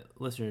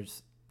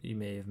 Listeners, you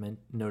may have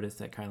noticed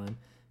that Kylan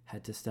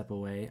had to step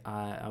away.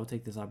 I'll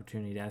take this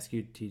opportunity to ask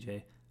you,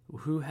 TJ,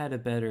 who had a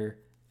better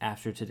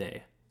After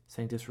Today,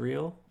 Sanctus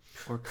Real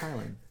or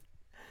Kylan?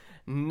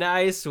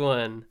 Nice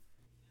one.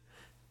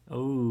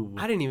 Oh,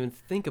 I didn't even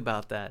think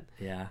about that.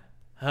 Yeah.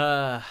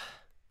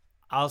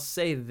 I'll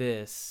say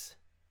this,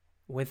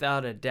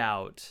 without a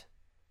doubt,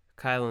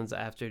 Kylan's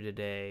After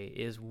Today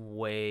is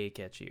way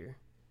catchier.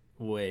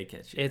 Way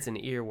catchy. It's an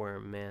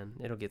earworm, man.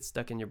 It'll get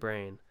stuck in your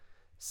brain.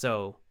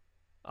 So,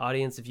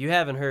 audience, if you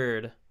haven't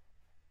heard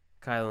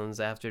Kylan's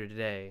After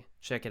Today,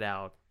 check it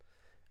out.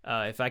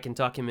 If I can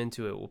talk him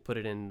into it, we'll put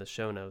it in the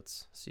show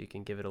notes so you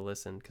can give it a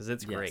listen, because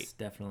it's great. Yes,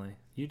 definitely.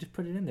 You just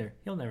put it in there.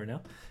 He'll never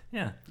know.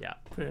 Yeah. Yeah.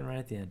 Put it in right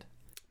at the end.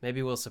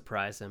 Maybe we'll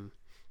surprise him.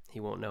 He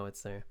won't know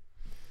it's there.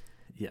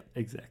 Yep,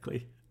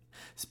 exactly.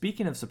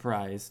 Speaking of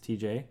surprise,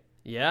 TJ,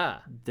 Yeah.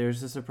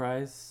 there's a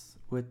surprise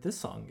with this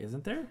song,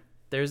 isn't there?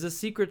 There's a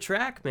secret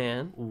track,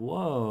 man.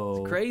 Whoa.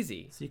 It's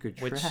crazy.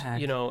 Secret Which,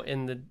 track. you know,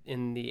 in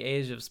the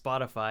age of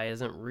Spotify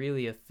isn't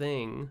really a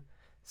thing.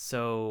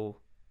 So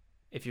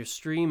if you're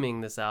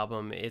streaming this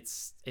album,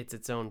 it's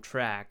its own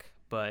track,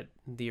 but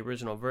the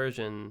original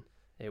version,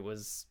 it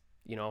was,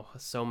 you know,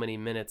 so many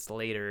minutes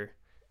later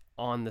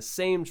on the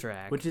same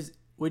track.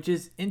 Which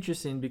is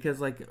interesting because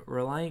like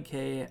Reliant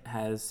K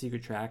has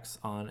secret tracks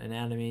on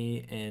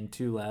Anatomy and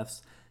Two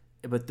Lefts,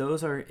 but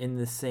those are in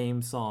the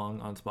same song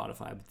on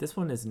Spotify. But this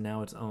one is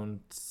now its own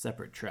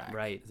separate track,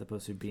 Right. As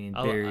opposed to being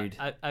I'll- buried.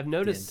 I've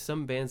noticed end.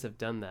 some bands have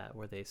done that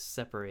where they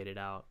separate it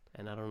out,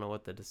 and I don't know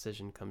what the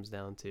decision comes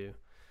down to.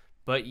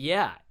 But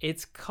yeah,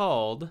 it's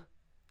called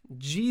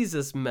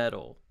Jesus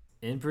Metal.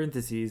 In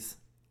parentheses,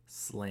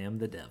 Slam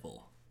the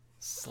Devil.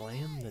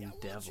 Slam the I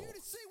want Devil. you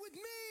to sing with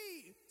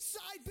me.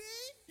 Side B,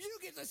 you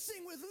get to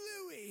sing with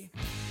Louie.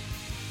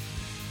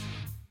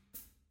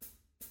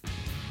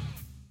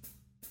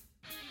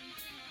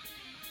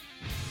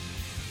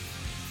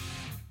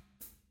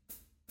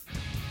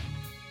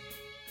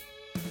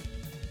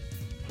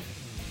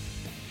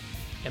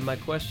 And my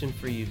question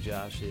for you,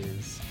 Josh,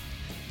 is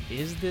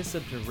this a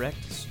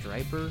direct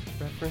Stryper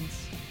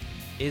reference?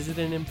 Is it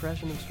an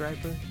impression of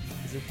Stryper?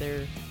 Is it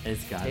their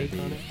It's gotta take be.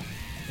 on it?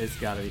 It's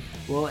gotta be.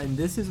 Well, and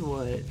this is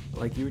what,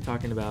 like you were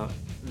talking about,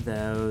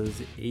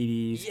 those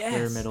 80s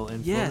hair Yes, metal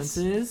yes.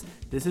 influences.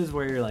 This is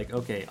where you're like,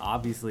 okay,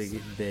 obviously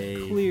they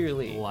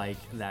Clearly. like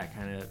that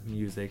kind of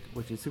music,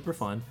 which is super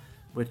fun.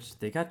 Which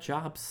they got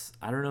chops.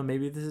 I don't know.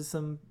 Maybe this is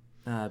some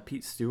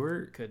Pete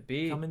Stewart Could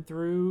be. coming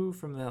through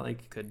from that.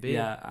 Like, Could be.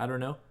 Yeah, I don't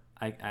know.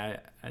 I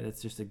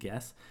that's just a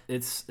guess.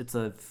 It's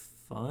a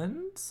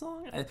fun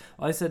song.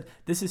 I said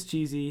this is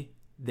cheesy.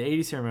 The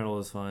 80s hair metal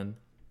is fun.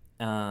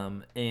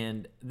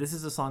 And this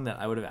is a song that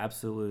I would have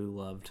absolutely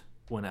loved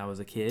when I was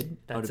a kid.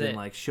 I would That's have been it.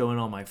 like showing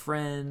all my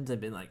friends. I've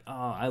been like, oh,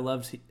 I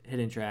loved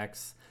hidden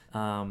tracks,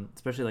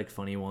 especially like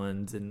funny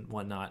ones and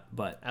whatnot.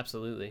 But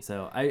Absolutely.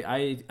 so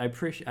I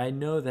appreciate. I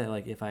know that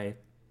like if I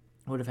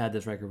would have had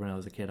this record when I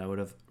was a kid, I would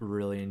have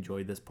really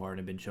enjoyed this part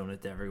and been showing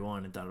it to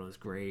everyone and thought it was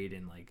great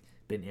and like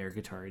been air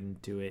guitared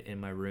into it in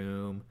my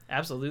room.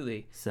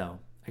 Absolutely. So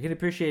I can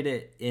appreciate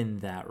it in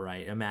that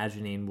right.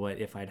 Imagining what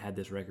if I'd had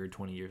this record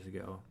 20 years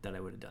ago that I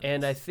would have done.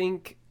 And I this.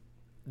 think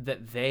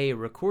that they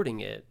recording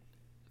it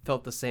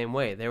felt the same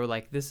way. They were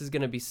like, this is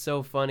going to be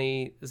so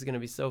funny. This is going to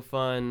be so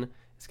fun.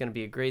 It's going to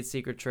be a great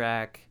secret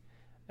track.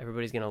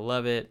 Everybody's going to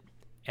love it.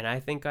 And I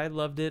think I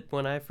loved it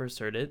when I first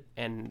heard it.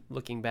 And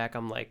looking back,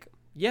 I'm like,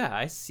 yeah,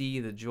 I see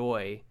the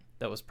joy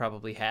that was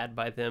probably had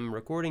by them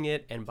recording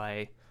it and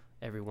by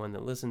everyone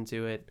that listened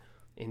to it.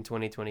 In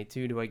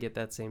 2022, do I get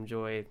that same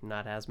joy?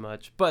 Not as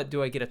much. But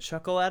do I get a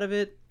chuckle out of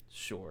it?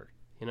 Sure.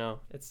 You know,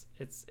 it's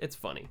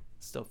funny.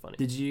 It's still funny.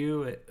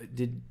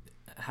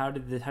 How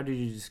did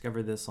you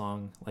discover this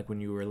song like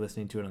when you were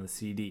listening to it on the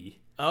CD?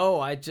 Oh,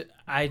 I Were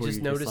just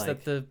you noticed like,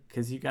 that the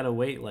because you got to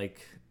wait like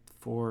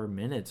 4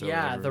 minutes or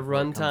yeah, whatever the before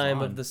it comes runtime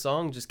on. of the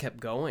song just kept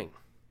going,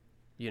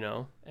 you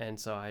know? And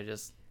so I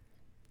just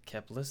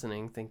kept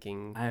listening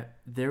thinking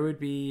there would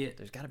be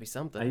there's got to be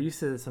something. I used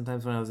to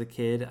sometimes when I was a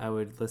kid I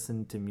would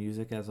listen to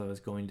music as I was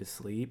going to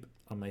sleep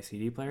on my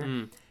CD player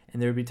and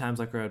there would be times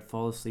like where I'd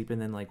fall asleep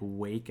and then like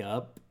wake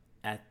up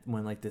at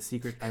when like the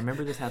secret I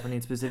remember this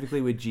happening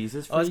specifically with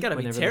Jesus Freak. Oh, it's got to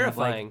be whenever they have,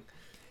 like, terrifying.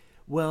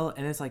 well,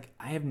 and it's like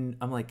I'm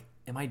like,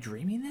 am I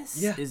dreaming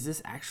this? Yeah. Is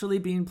this actually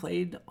being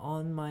played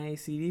on my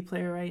CD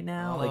player right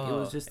now? Like it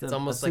was Oh, just it's a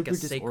almost super like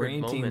a sacred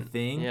disorienting moment.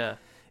 thing. Yeah.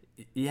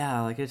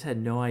 Yeah, like I just had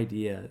no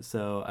idea.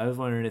 So I was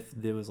wondering if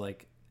there was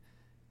like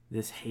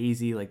this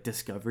hazy like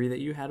discovery that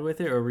you had with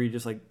it, or were you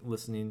just like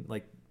listening,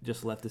 like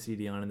just left the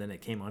CD on and then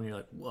it came on and you're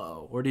like,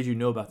 whoa, or did you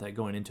know about that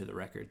going into the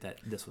record that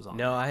this was on?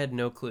 No, I had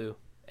no clue.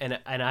 And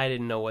I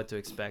didn't know what to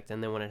expect.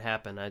 And then when it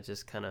happened, I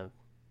just kind of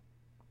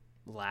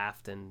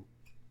laughed and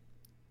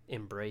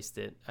embraced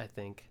it, I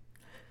think.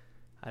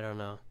 I don't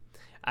know.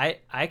 I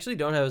actually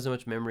don't have as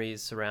much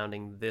memories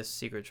surrounding this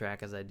secret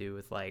track as I do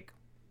with like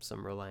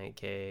some Reliant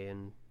K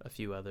and a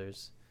few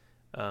others.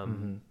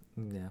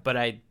 Yeah. But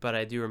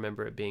I do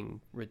remember it being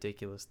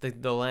ridiculous.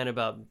 The line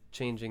about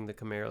changing the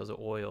Camaro's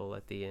oil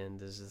at the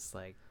end is just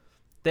like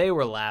they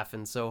were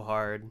laughing so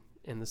hard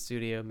in the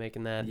studio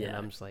making that, and Yeah.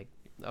 I'm just like,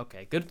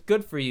 okay,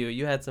 good for you.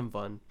 You had some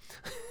fun.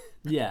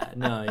 Yeah,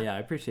 no, yeah, I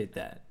appreciate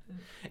that.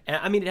 And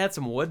I mean, it had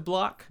some wood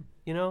block.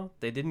 You know,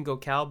 they didn't go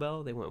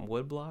cowbell; they went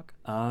wood block.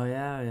 Oh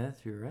yeah, yes,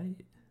 you're right.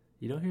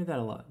 You don't hear that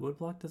a lot.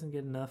 Woodblock doesn't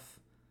get enough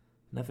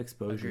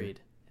exposure. Agreed.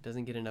 It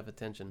doesn't get enough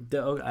attention.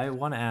 I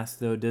want to ask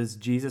though, does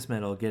Jesus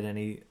Metal get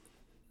any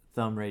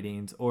thumb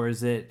ratings, or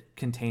is it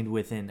contained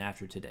within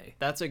After Today?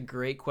 That's a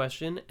great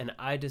question, and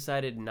I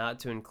decided not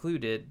to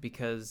include it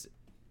because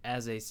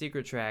as a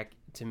secret track,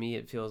 to me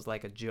it feels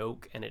like a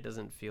joke, and it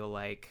doesn't feel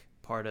like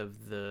part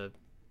of the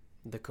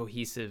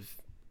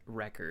cohesive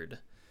record.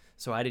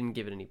 So I didn't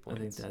give it any I think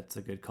points. that's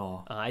a good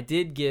call. I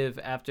did give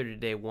After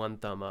Today 1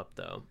 thumb up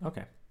though.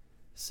 Okay.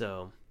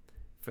 So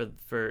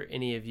for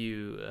any of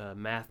you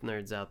math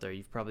nerds out there,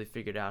 you've probably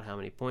figured out how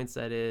many points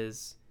that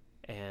is,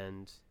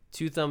 and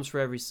 2 thumbs for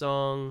every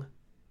song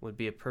would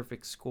be a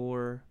perfect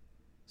score.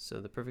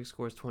 So the perfect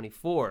score is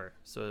 24.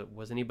 So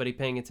was anybody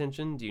paying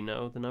attention? Do you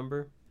know the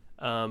number?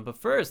 But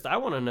first, I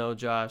want to know,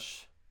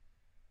 Josh,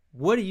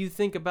 what do you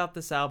think about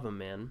this album,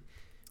 man?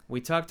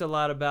 We talked a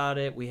lot about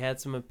it. We had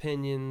some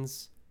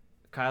opinions.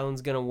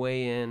 Kylan's going to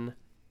weigh in.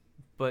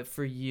 But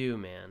for you,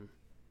 man,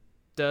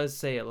 does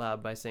Say It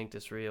Loud by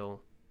Sanctus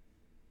Real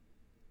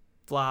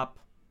flop,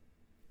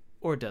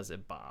 or does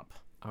it bop?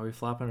 Are we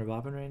flopping or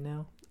bopping right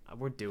now?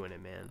 We're doing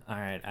it, man. All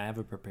right, I have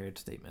a prepared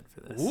statement for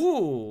this.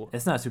 Ooh,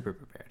 It's not super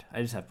prepared.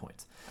 I just have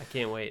points. I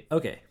can't wait.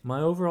 Okay, my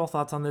overall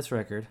thoughts on this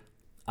record.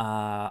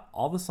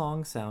 All the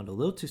songs sound a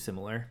little too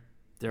similar.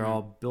 They're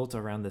all built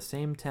around the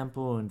same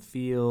tempo and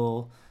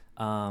feel.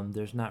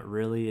 There's not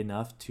really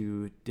enough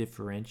to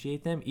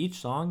differentiate them. Each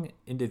song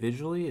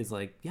individually is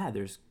like, yeah,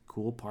 there's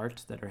cool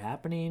parts that are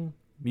happening.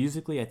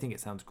 Musically, I think it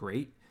sounds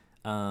great.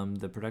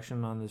 The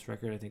production on this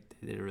record, I think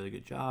they did a really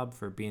good job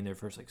for being their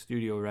first like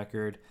studio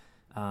record.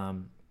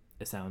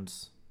 It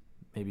sounds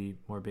maybe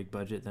more big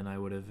budget than I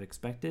would have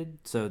expected.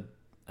 So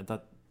I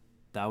thought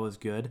that was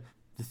good.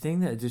 The thing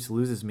that just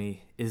loses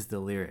me is the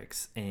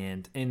lyrics.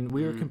 And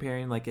we were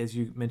comparing, like, as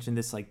you mentioned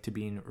this, like, to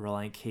being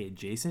Relient K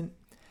adjacent.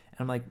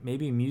 And I'm like,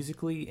 maybe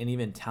musically and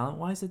even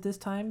talent-wise at this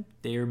time,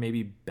 they are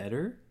maybe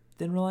better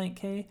than Relient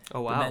K.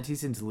 Oh, wow. But Matt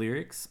Thiessen's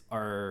lyrics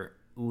are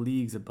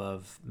leagues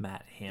above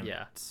Matt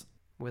Hammett's.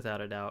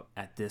 Without a doubt.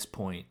 At this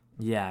point.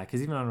 Yeah,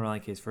 because even on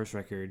Relient K's first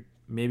record,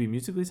 maybe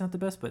musically it's not the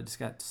best, but it's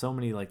got so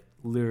many like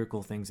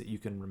lyrical things that you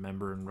can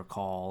remember and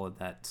recall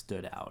that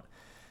stood out.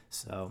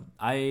 So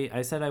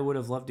I said I would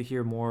have loved to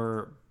hear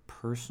more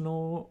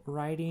personal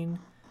writing.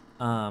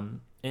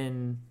 And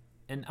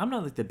I'm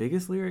not like the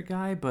biggest lyric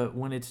guy, but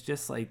when it's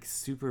just like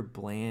super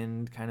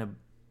bland, kind of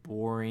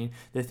boring,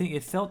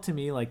 it felt to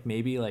me like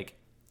maybe like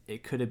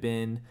it could have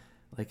been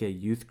like a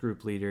youth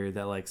group leader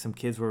that like some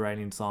kids were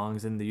writing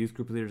songs and the youth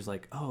group leader's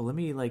like, oh, let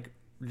me like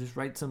just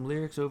write some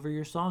lyrics over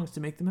your songs to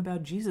make them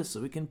about Jesus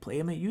so we can play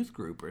them at youth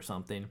group or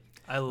something.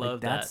 I love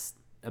like, that's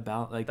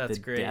about like That's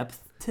the great.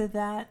 depth to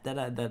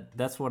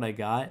that's what I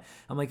got.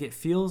 I'm like, it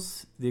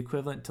feels the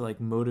equivalent to like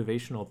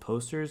motivational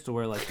posters to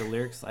where like the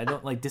lyrics, I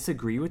don't like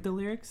disagree with the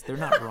lyrics. They're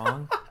not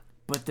wrong,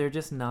 but they're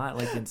just not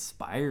like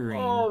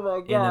inspiring. Oh my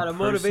God, in a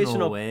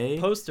personal motivational way.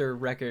 poster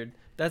record.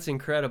 That's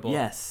incredible.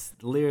 Yes,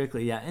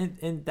 lyrically, yeah.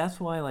 And that's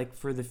why, like,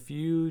 for the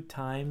few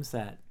times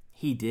that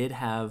he did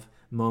have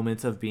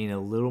moments of being a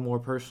little more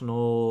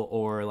personal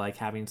or, like,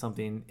 having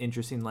something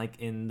interesting, like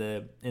in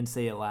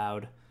Say It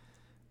Loud.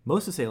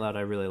 Most of Say It Loud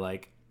I really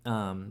like.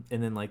 And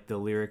then, like, the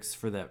lyrics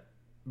for that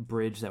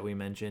bridge that we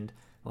mentioned,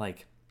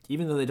 like,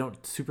 even though they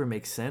don't super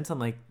make sense, I'm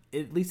like,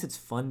 at least it's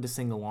fun to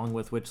sing along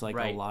with, which, like,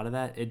 Right. a lot of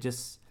that,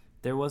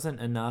 there wasn't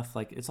enough,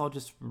 like, it's all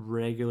just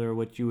regular,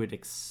 what you would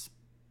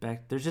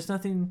expect. There's just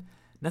nothing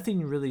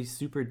really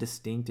super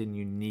distinct and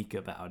unique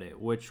about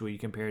it, which we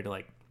compare to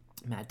like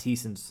Matt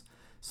Thiessen's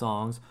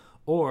songs.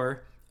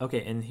 Or,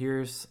 okay, and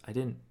here's, I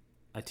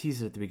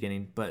teased it at the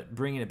beginning, but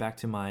bringing it back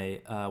to my,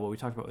 what we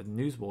talked about with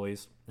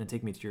Newsboys and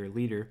Take Me to Your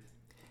Leader,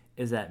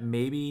 is that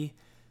maybe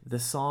the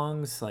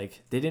songs,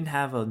 like, they didn't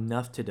have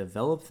enough to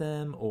develop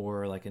them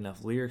or like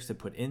enough lyrics to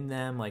put in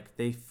them. Like,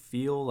 they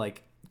feel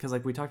like, because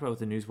like we talked about with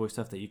the Newsboys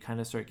stuff, that you kind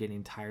of start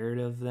getting tired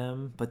of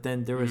them, but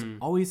then there was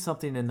always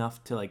something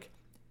enough to like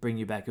bring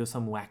you back. It was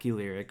some wacky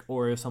lyric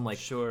or some like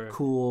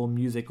cool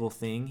musical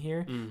thing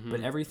here,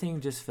 but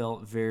everything just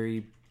felt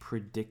very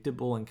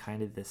predictable and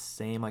kind of the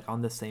same, like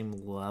on the same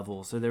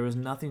level. So there was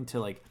nothing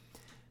to like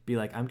be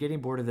like, I'm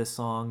getting bored of this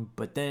song.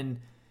 But then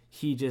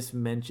he just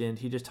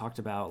talked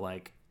about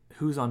like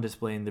who's on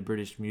display in the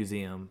British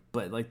Museum,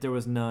 but like there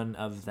was none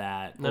of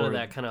that. None of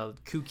that kind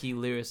of kooky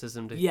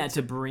lyricism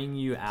to bring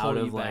you out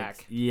of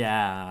like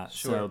back.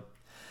 So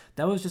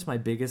that was just my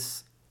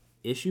biggest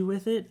issue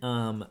with it.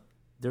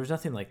 There was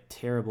nothing like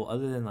terrible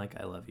other than like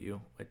I Love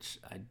You, which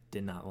I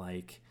did not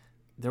like.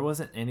 There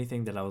wasn't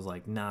anything that I was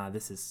like, nah,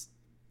 this is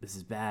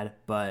bad,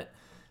 but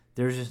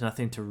there's just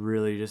nothing to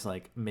really just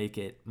like make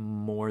it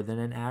more than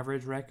an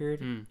average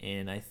record.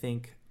 And I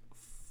think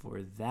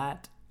for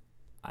that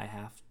I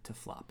have to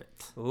flop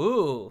it.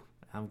 Ooh.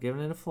 I'm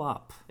giving it a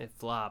flop. It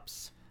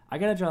flops. I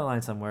gotta draw a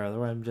line somewhere,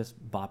 otherwise I'm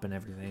just bopping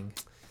everything.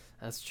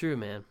 That's true,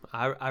 man.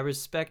 I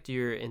respect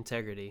your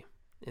integrity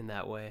in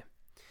that way.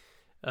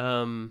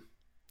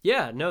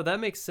 Yeah, no,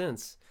 that makes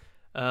sense.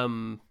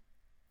 I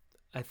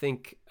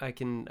think I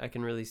can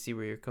really see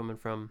where you're coming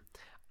from.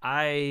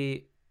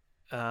 For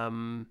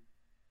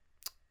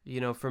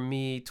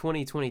me,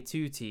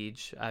 2022 Tej,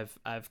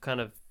 I've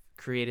kind of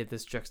created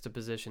this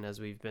juxtaposition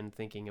as we've been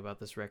thinking about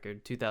this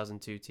record,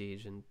 2002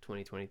 Tej and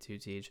 2022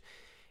 Tej.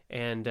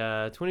 And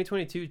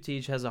 2022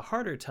 Tej has a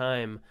harder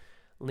time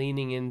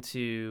leaning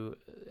into,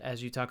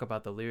 as you talk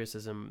about the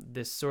lyricism,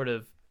 this sort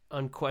of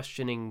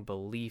unquestioning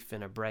belief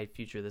in a bright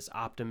future, this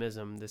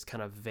optimism, this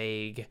kind of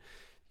vague,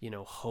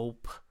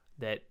 hope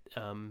that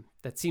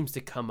that seems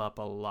to come up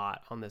a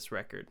lot on this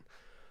record.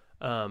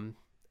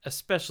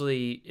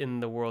 Especially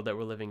in the world that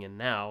we're living in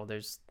now,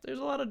 there's a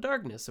lot of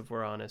darkness, if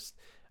we're honest,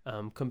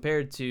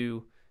 compared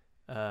to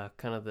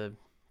kind of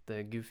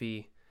the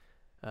goofy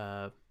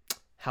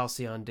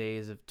halcyon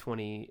days of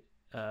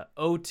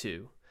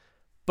 2002.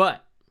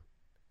 But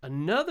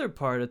another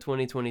part of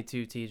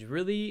 2022 Tej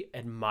really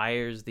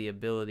admires the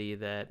ability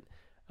that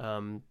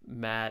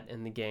Matt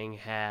and the gang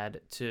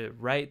had to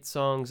write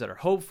songs that are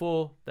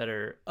hopeful, that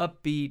are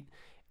upbeat,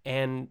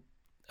 and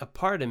a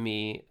part of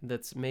me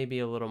that's maybe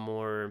a little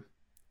more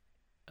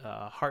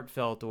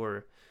heartfelt,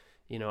 or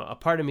a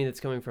part of me that's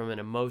coming from an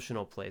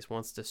emotional place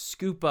wants to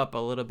scoop up a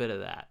little bit of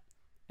that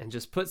and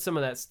just put some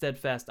of that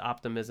steadfast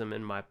optimism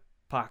in my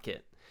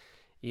pocket,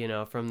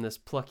 from this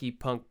plucky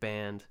punk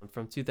band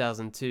from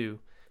 2002.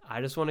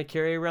 I just want to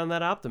carry around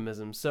that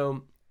optimism.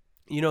 So,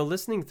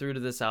 listening through to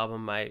this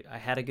album, I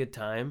had a good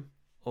time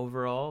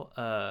overall,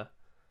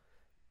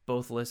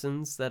 both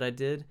listens that I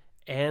did.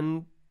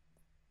 And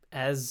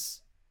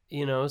as,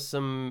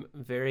 some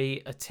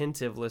very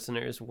attentive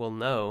listeners will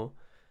know,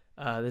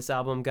 this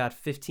album got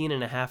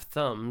 15.5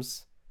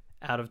 thumbs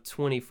out of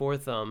 24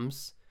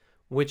 thumbs,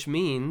 which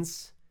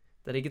means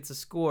that it gets a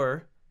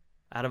score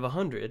out of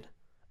 100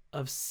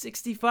 of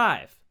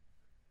 65.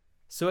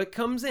 So it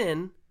comes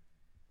in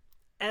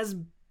as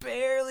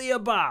barely a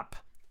bop.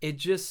 It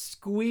just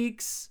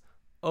squeaks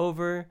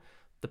over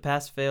the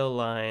pass-fail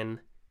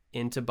line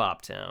into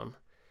Boptown.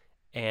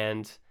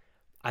 And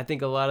I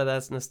think a lot of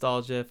that's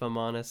nostalgia, if I'm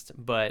honest,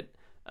 but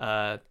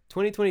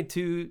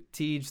 2022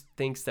 Tej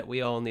thinks that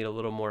we all need a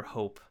little more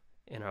hope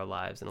in our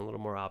lives and a little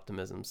more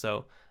optimism.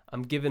 So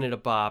I'm giving it a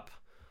bop.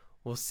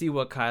 We'll see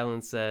what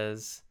Kylan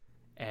says,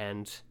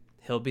 and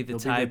he'll be the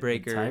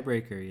tiebreaker.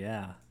 Tiebreaker,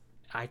 yeah.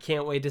 I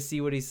can't wait to see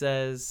what he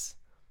says.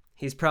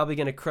 He's probably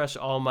going to crush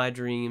all my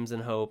dreams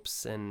and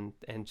hopes and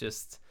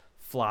just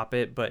flop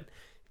it, but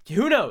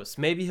who knows?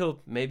 Maybe he'll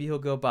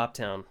go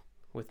Boptown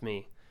with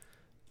me.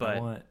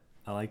 But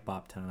I like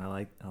Boptown. I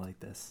like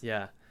this.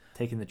 Yeah.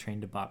 Taking the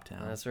train to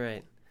Boptown. That's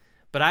right.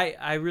 But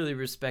I really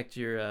respect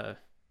your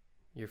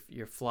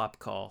flop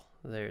call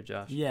there,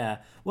 Josh. Yeah.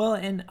 Well,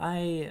 and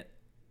I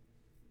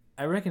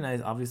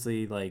recognize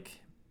obviously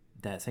like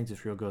that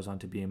Sanctus Real goes on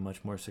to be a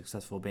much more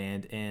successful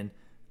band, and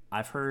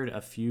I've heard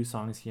a few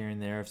songs here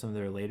and there of some of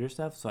their later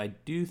stuff, so I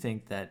do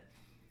think that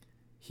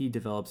he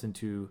develops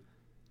into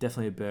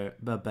definitely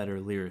a better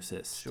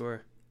lyricist.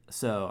 Sure.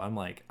 So I'm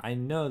like, I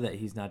know that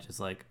he's not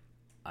just like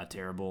a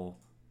terrible,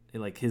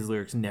 like his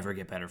lyrics never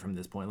get better from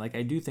this point. Like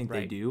I do think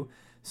they do.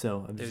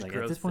 So I'm just like,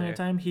 at this point in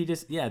time,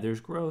 there's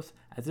growth.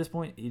 At this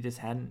point, he just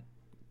hadn't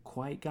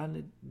quite gotten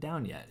it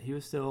down yet. He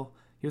was still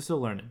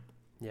learning.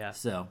 Yeah.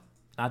 So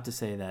not to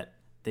say that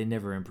they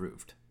never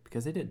improved,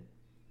 because they did.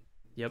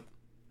 Yep.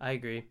 I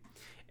agree.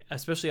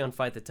 Especially on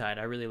Fight the Tide.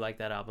 I really like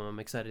that album. I'm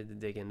excited to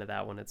dig into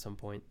that one at some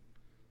point.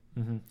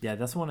 Mm-hmm. Yeah,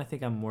 that's the one I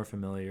think I'm more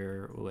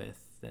familiar with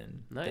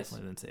than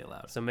definitely than Say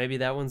Aloud. So maybe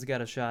that one's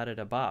got a shot at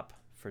a bop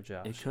for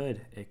Josh. It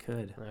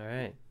could. All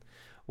right.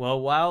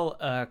 Well, while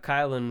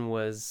Kylan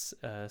was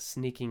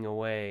sneaking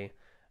away,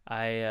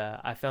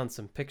 I found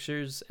some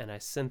pictures and I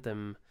sent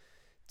them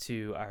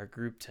to our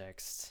group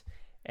text.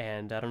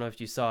 And I don't know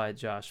if you saw it,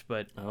 Josh,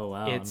 but oh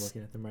wow, I'm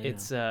looking at them right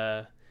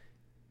now.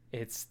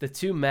 It's the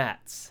two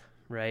Matts,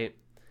 right?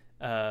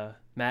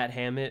 Matt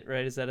Hammett,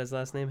 right? Is that his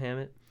last name,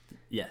 Hammett?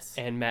 Yes.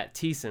 And Matt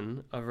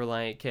Thiessen of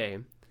Relient K.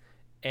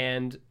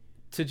 And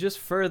to just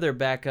further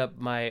back up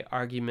my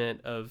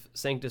argument of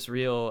Sanctus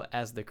Real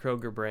as the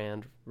Kroger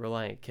brand,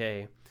 Relient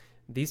K,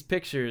 these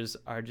pictures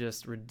are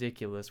just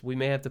ridiculous. We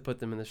may have to put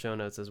them in the show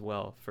notes as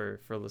well for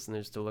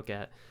listeners to look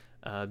at,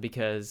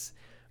 because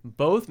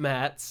both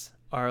Matts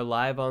are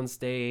live on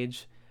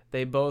stage.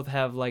 They both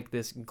have like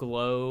this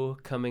glow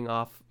coming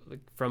off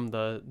from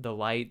the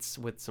lights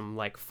with some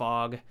like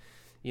fog,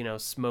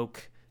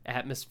 smoke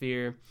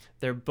atmosphere.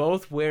 They're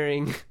both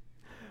wearing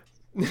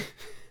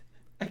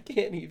I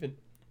can't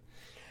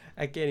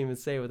even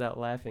say it without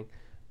laughing.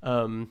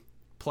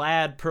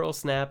 Plaid pearl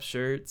snap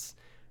shirts,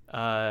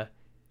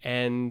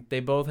 and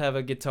they both have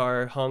a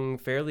guitar hung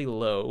fairly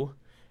low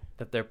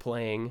that they're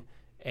playing,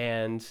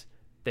 and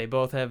they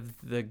both have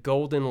the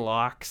golden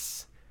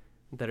locks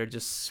that are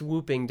just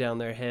swooping down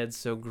their heads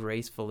so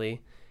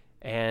gracefully.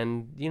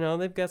 And,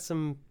 they've got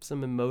some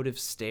emotive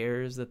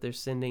stares that they're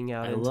sending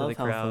out into the crowd.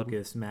 I love how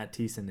focused Matt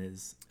Thiessen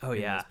is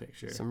in this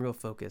picture. Some real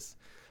focus.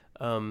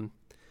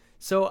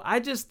 So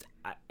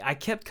I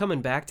kept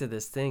coming back to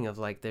this thing of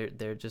like,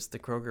 they're just the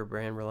Kroger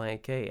brand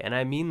Relient K. And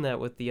I mean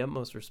that with the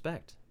utmost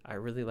respect. I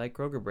really like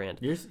Kroger brand.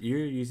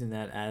 You're using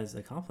that as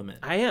a compliment.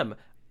 I am.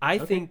 I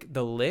think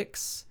the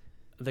licks,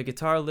 the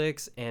guitar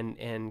licks,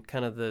 and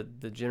kind of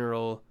the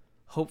general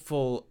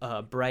hopeful,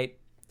 bright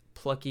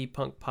plucky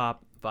punk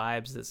pop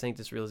vibes that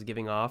Sanctus Real is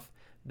giving off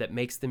that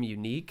makes them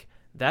unique,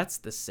 that's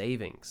the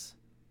savings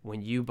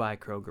when you buy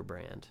Kroger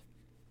brand.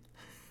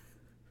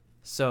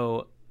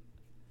 So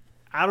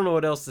I don't know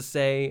what else to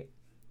say.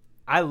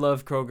 I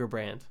love Kroger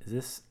brand.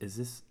 Is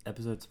this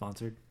episode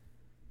sponsored?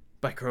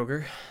 By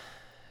Kroger?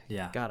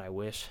 Yeah. God, I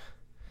wish.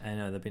 I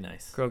know, that'd be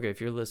nice. Kroger,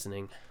 if you're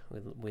listening,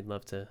 we'd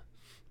love to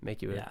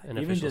make you an Even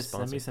official just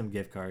sponsor. send me some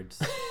gift cards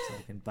so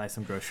I can buy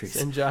some groceries.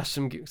 Send Josh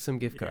some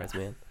gift cards,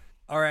 man.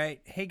 All right.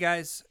 Hey,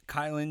 guys.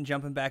 Kylan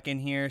jumping back in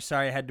here.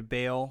 Sorry I had to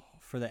bail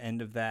for the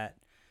end of that.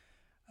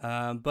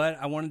 But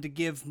I wanted to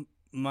give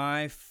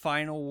my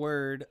final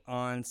word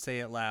on Say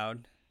It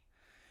Loud.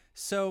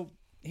 So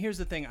here's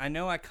the thing. I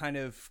know I kind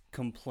of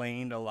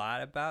complained a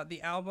lot about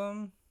the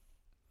album,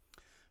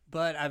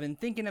 but I've been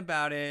thinking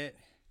about it,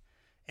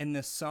 and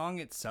the song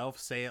itself,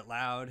 Say It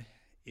Loud,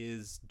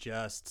 is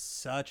just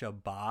such a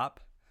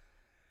bop.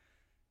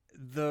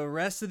 The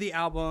rest of the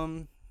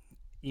album,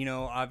 you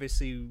know,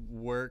 obviously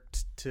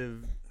worked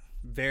to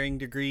varying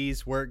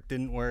degrees. Worked,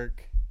 didn't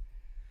work.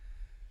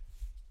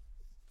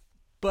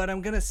 But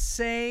I'm going to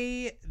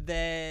say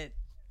that,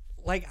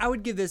 like, I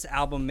would give this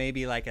album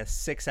maybe like a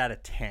 6 out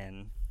of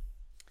 10.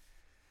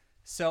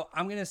 So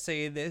I'm going to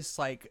say this,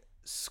 like,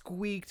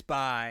 squeaked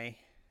by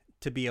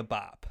to be a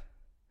bop.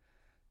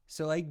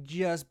 So, like,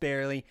 just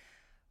barely.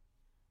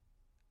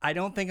 I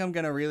don't think I'm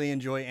going to really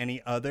enjoy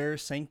any other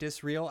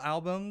Sanctus Real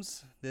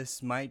albums.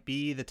 This might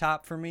be the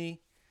top for me.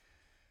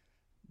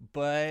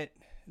 But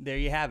there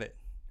you have it.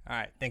 All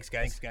right. Thanks,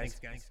 guys.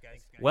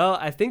 Well,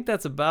 I think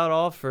that's about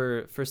all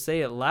for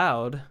Say It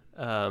Loud.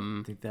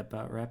 I think that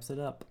about wraps it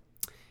up.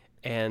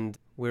 And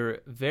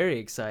we're very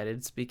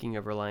excited, speaking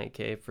of Relient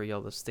K, for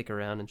y'all to stick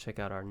around and check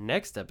out our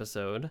next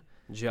episode.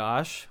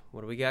 Josh,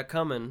 what do we got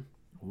coming?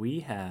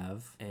 We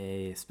have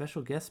a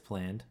special guest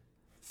planned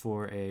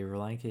for a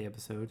Relient K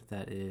episode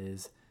that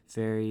is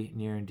very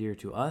near and dear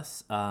to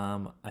us.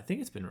 I think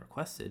it's been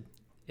requested.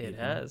 It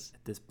has.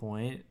 At this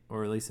point,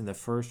 or at least in the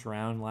first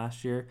round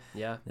last year.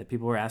 Yeah. That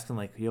people were asking,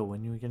 like, yo,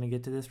 when are we going to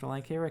get to this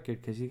Relient K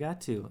record? Because you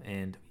got to.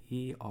 And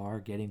we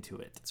are getting to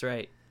it. That's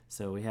right.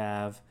 So we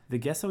have, the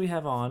guests that we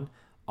have on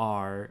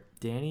are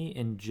Danny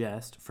and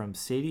Jest from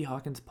Sadie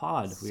Hawkins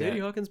Pod. Sadie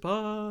Hawkins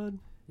Pod.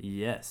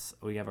 Yes.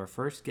 We have our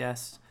first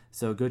guest.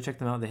 So go check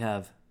them out. They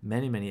have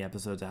many, many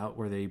episodes out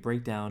where they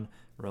break down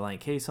Relient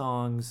K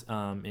songs.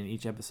 In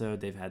each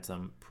episode, they've had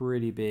some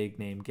pretty big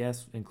name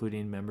guests,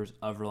 including members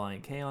of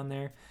Relient K on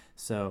there.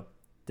 So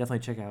definitely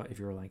check out if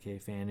you're a Relient K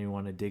fan and you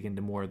want to dig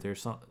into more of their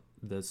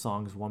the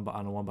songs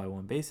on a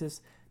one-by-one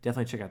basis.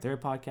 Definitely check out their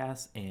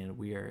podcast, and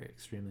we are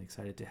extremely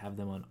excited to have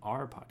them on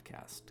our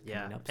podcast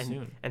coming up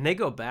soon. And they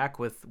go back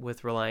with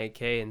Relient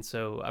K, and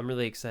so I'm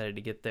really excited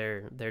to get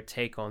their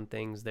take on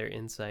things, their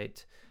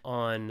insight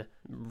on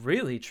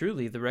really,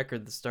 truly the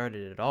record that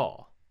started it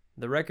all.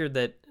 The record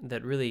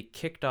that really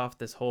kicked off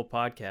this whole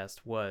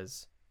podcast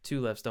was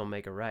Two Lefts Don't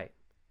Make a Right,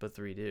 but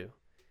Three Do.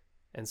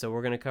 And so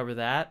we're going to cover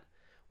that.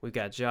 We've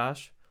got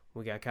Josh,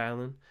 we got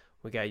Kylan,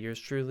 we got yours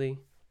truly,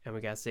 and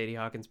we got Sadie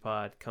Hawkins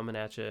Pod coming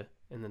at you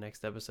in the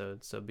next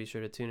episode. So be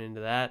sure to tune into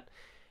that,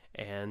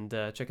 and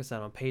check us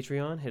out on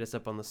Patreon. Hit us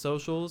up on the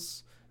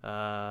socials.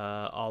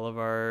 All of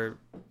our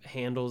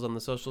handles on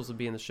the socials will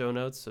be in the show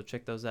notes, so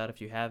check those out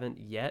if you haven't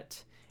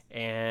yet.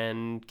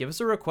 And give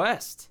us a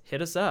request.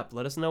 Hit us up.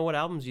 Let us know what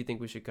albums you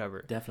think we should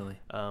cover. Definitely.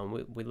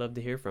 We'd love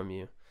to hear from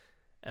you.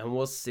 And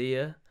we'll see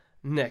you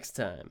next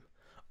time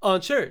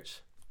on Church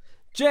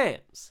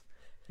Jams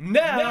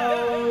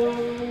Now.